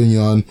 Stephen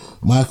Yeun,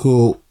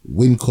 Michael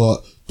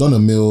Wincott, Donna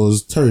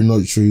Mills, Terry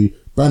Notary,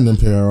 Brandon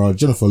Pereira,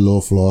 Jennifer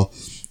Lawflaw,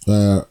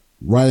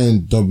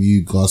 Ryan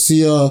W.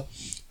 Garcia,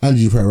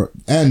 Andrew Pereira,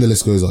 and the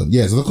list goes on.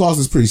 Yeah, so the cast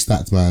is pretty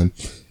stacked, man.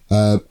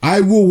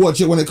 I will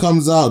watch it when it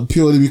comes out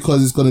purely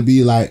because it's going to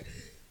be like,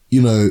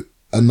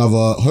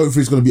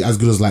 hopefully it's going to be as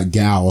good as like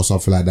Gal or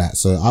something like that.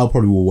 So I'll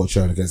probably will watch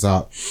it when it gets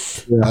out.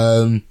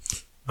 Yeah.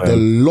 The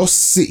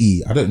Lost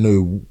City. I don't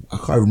know. I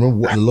can't remember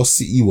what the Lost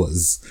City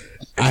was.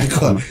 I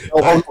can't.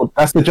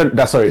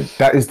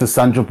 That is the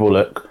Sandra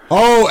Bullock.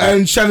 Oh,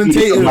 and Shannon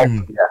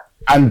Tatum.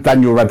 And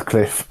Daniel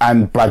Radcliffe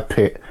and Brad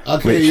Pitt.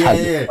 Okay,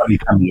 yeah.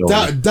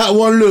 That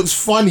one looks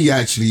funny,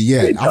 actually.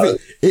 Yeah,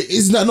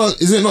 is it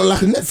not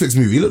like a Netflix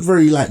movie? It looks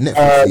very like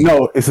Netflix.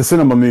 No, it's a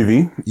cinema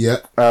movie. Yeah.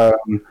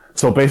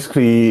 So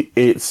basically,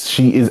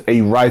 she is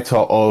a writer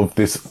of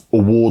this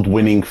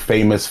award-winning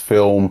famous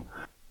film,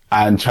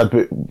 and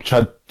Channing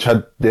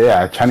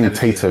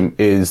Tatum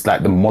is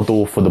like the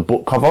model for the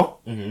book cover.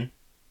 Mm-hmm.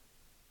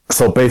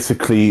 So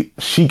basically,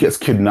 she gets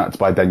kidnapped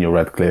by Daniel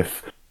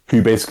Radcliffe,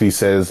 who basically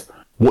says,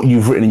 what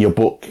you've written in your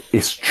book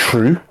is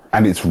true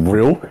and it's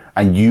real,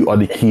 and you are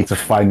the key to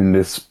finding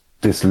this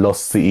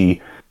lost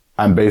city.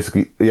 And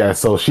basically,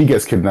 so she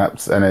gets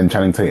kidnapped, and then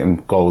Channing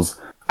Tatum goes,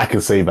 I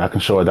can save her, I can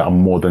show her that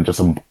I'm more than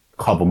just a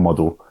cover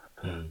model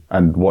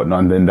and whatnot.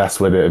 And then that's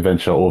where the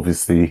adventure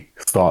obviously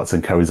starts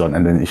and carries on.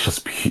 And then it's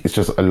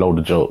just a load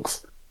of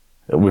jokes.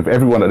 With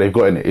everyone that they've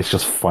got in it, it's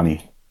just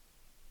funny.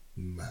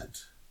 Mad.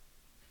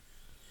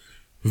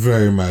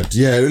 Very mad.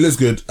 Yeah, it looks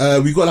good.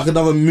 We got like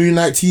another Moon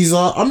Knight teaser.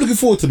 I'm looking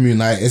forward to Moon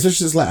Knight. It's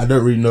just like I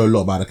don't really know a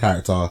lot about the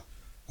character.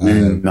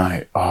 Moon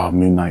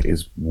Knight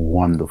is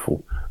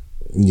wonderful.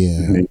 Yeah.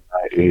 Moon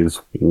Knight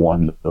is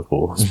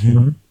wonderful.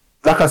 Mm-hmm.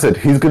 Like I said,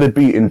 he's going to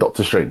be in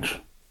Doctor Strange.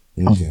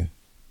 Okay.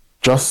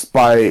 Just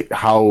by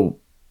how,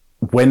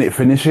 when it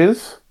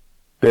finishes,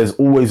 there's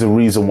always a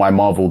reason why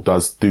Marvel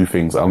do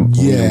things.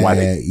 Reason why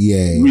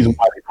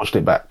they pushed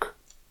it back.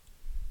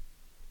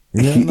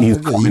 Yeah, he's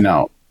coming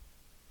out.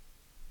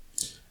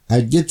 I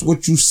get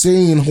what you're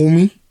saying,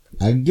 homie.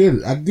 I get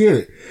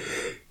it.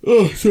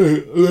 Oh,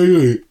 sorry.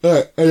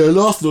 And the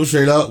last little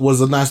trailer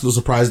was a nice little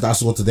surprise that I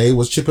saw today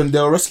was Chip and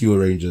Dale Rescue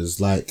Rangers.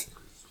 Like,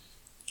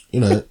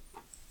 it'll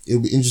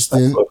be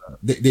interesting.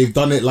 They've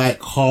done it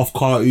like half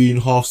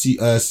cartoon, half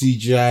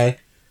CGI.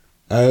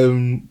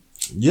 I'm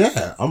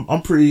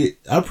pretty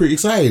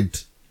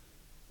excited.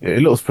 Yeah,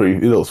 it looks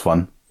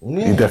fun.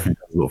 Yeah. It definitely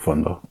does look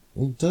fun though.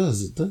 It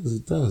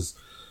does.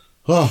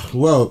 Oh,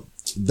 well,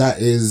 that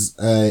is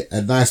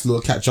a nice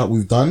little catch up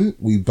we've done.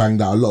 We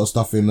banged out a lot of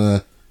stuff in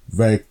a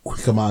very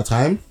quick amount of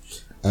time,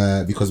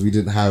 because we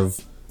didn't have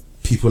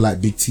people like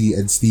Big T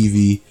and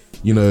Stevie,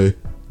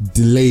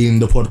 delaying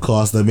the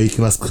podcast and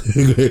making us.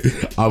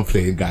 I'm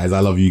playing, guys. I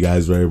love you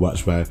guys very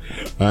much, man.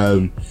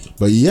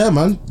 But yeah,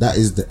 man, that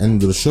is the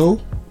end of the show.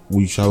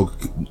 We shall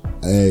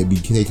be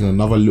taking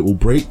another little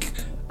break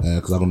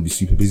because I'm going to be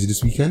super busy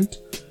this weekend.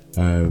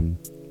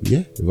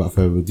 Without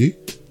further ado,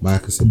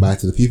 Mike, say bye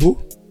to the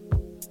people.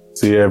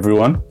 See you,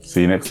 everyone.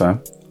 See you next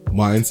time.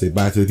 Martin, say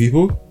bye to the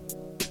people.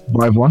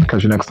 Bye, everyone.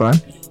 Catch you next time.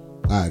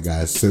 Alright,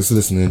 guys. Thanks for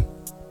listening.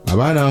 Bye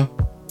bye now.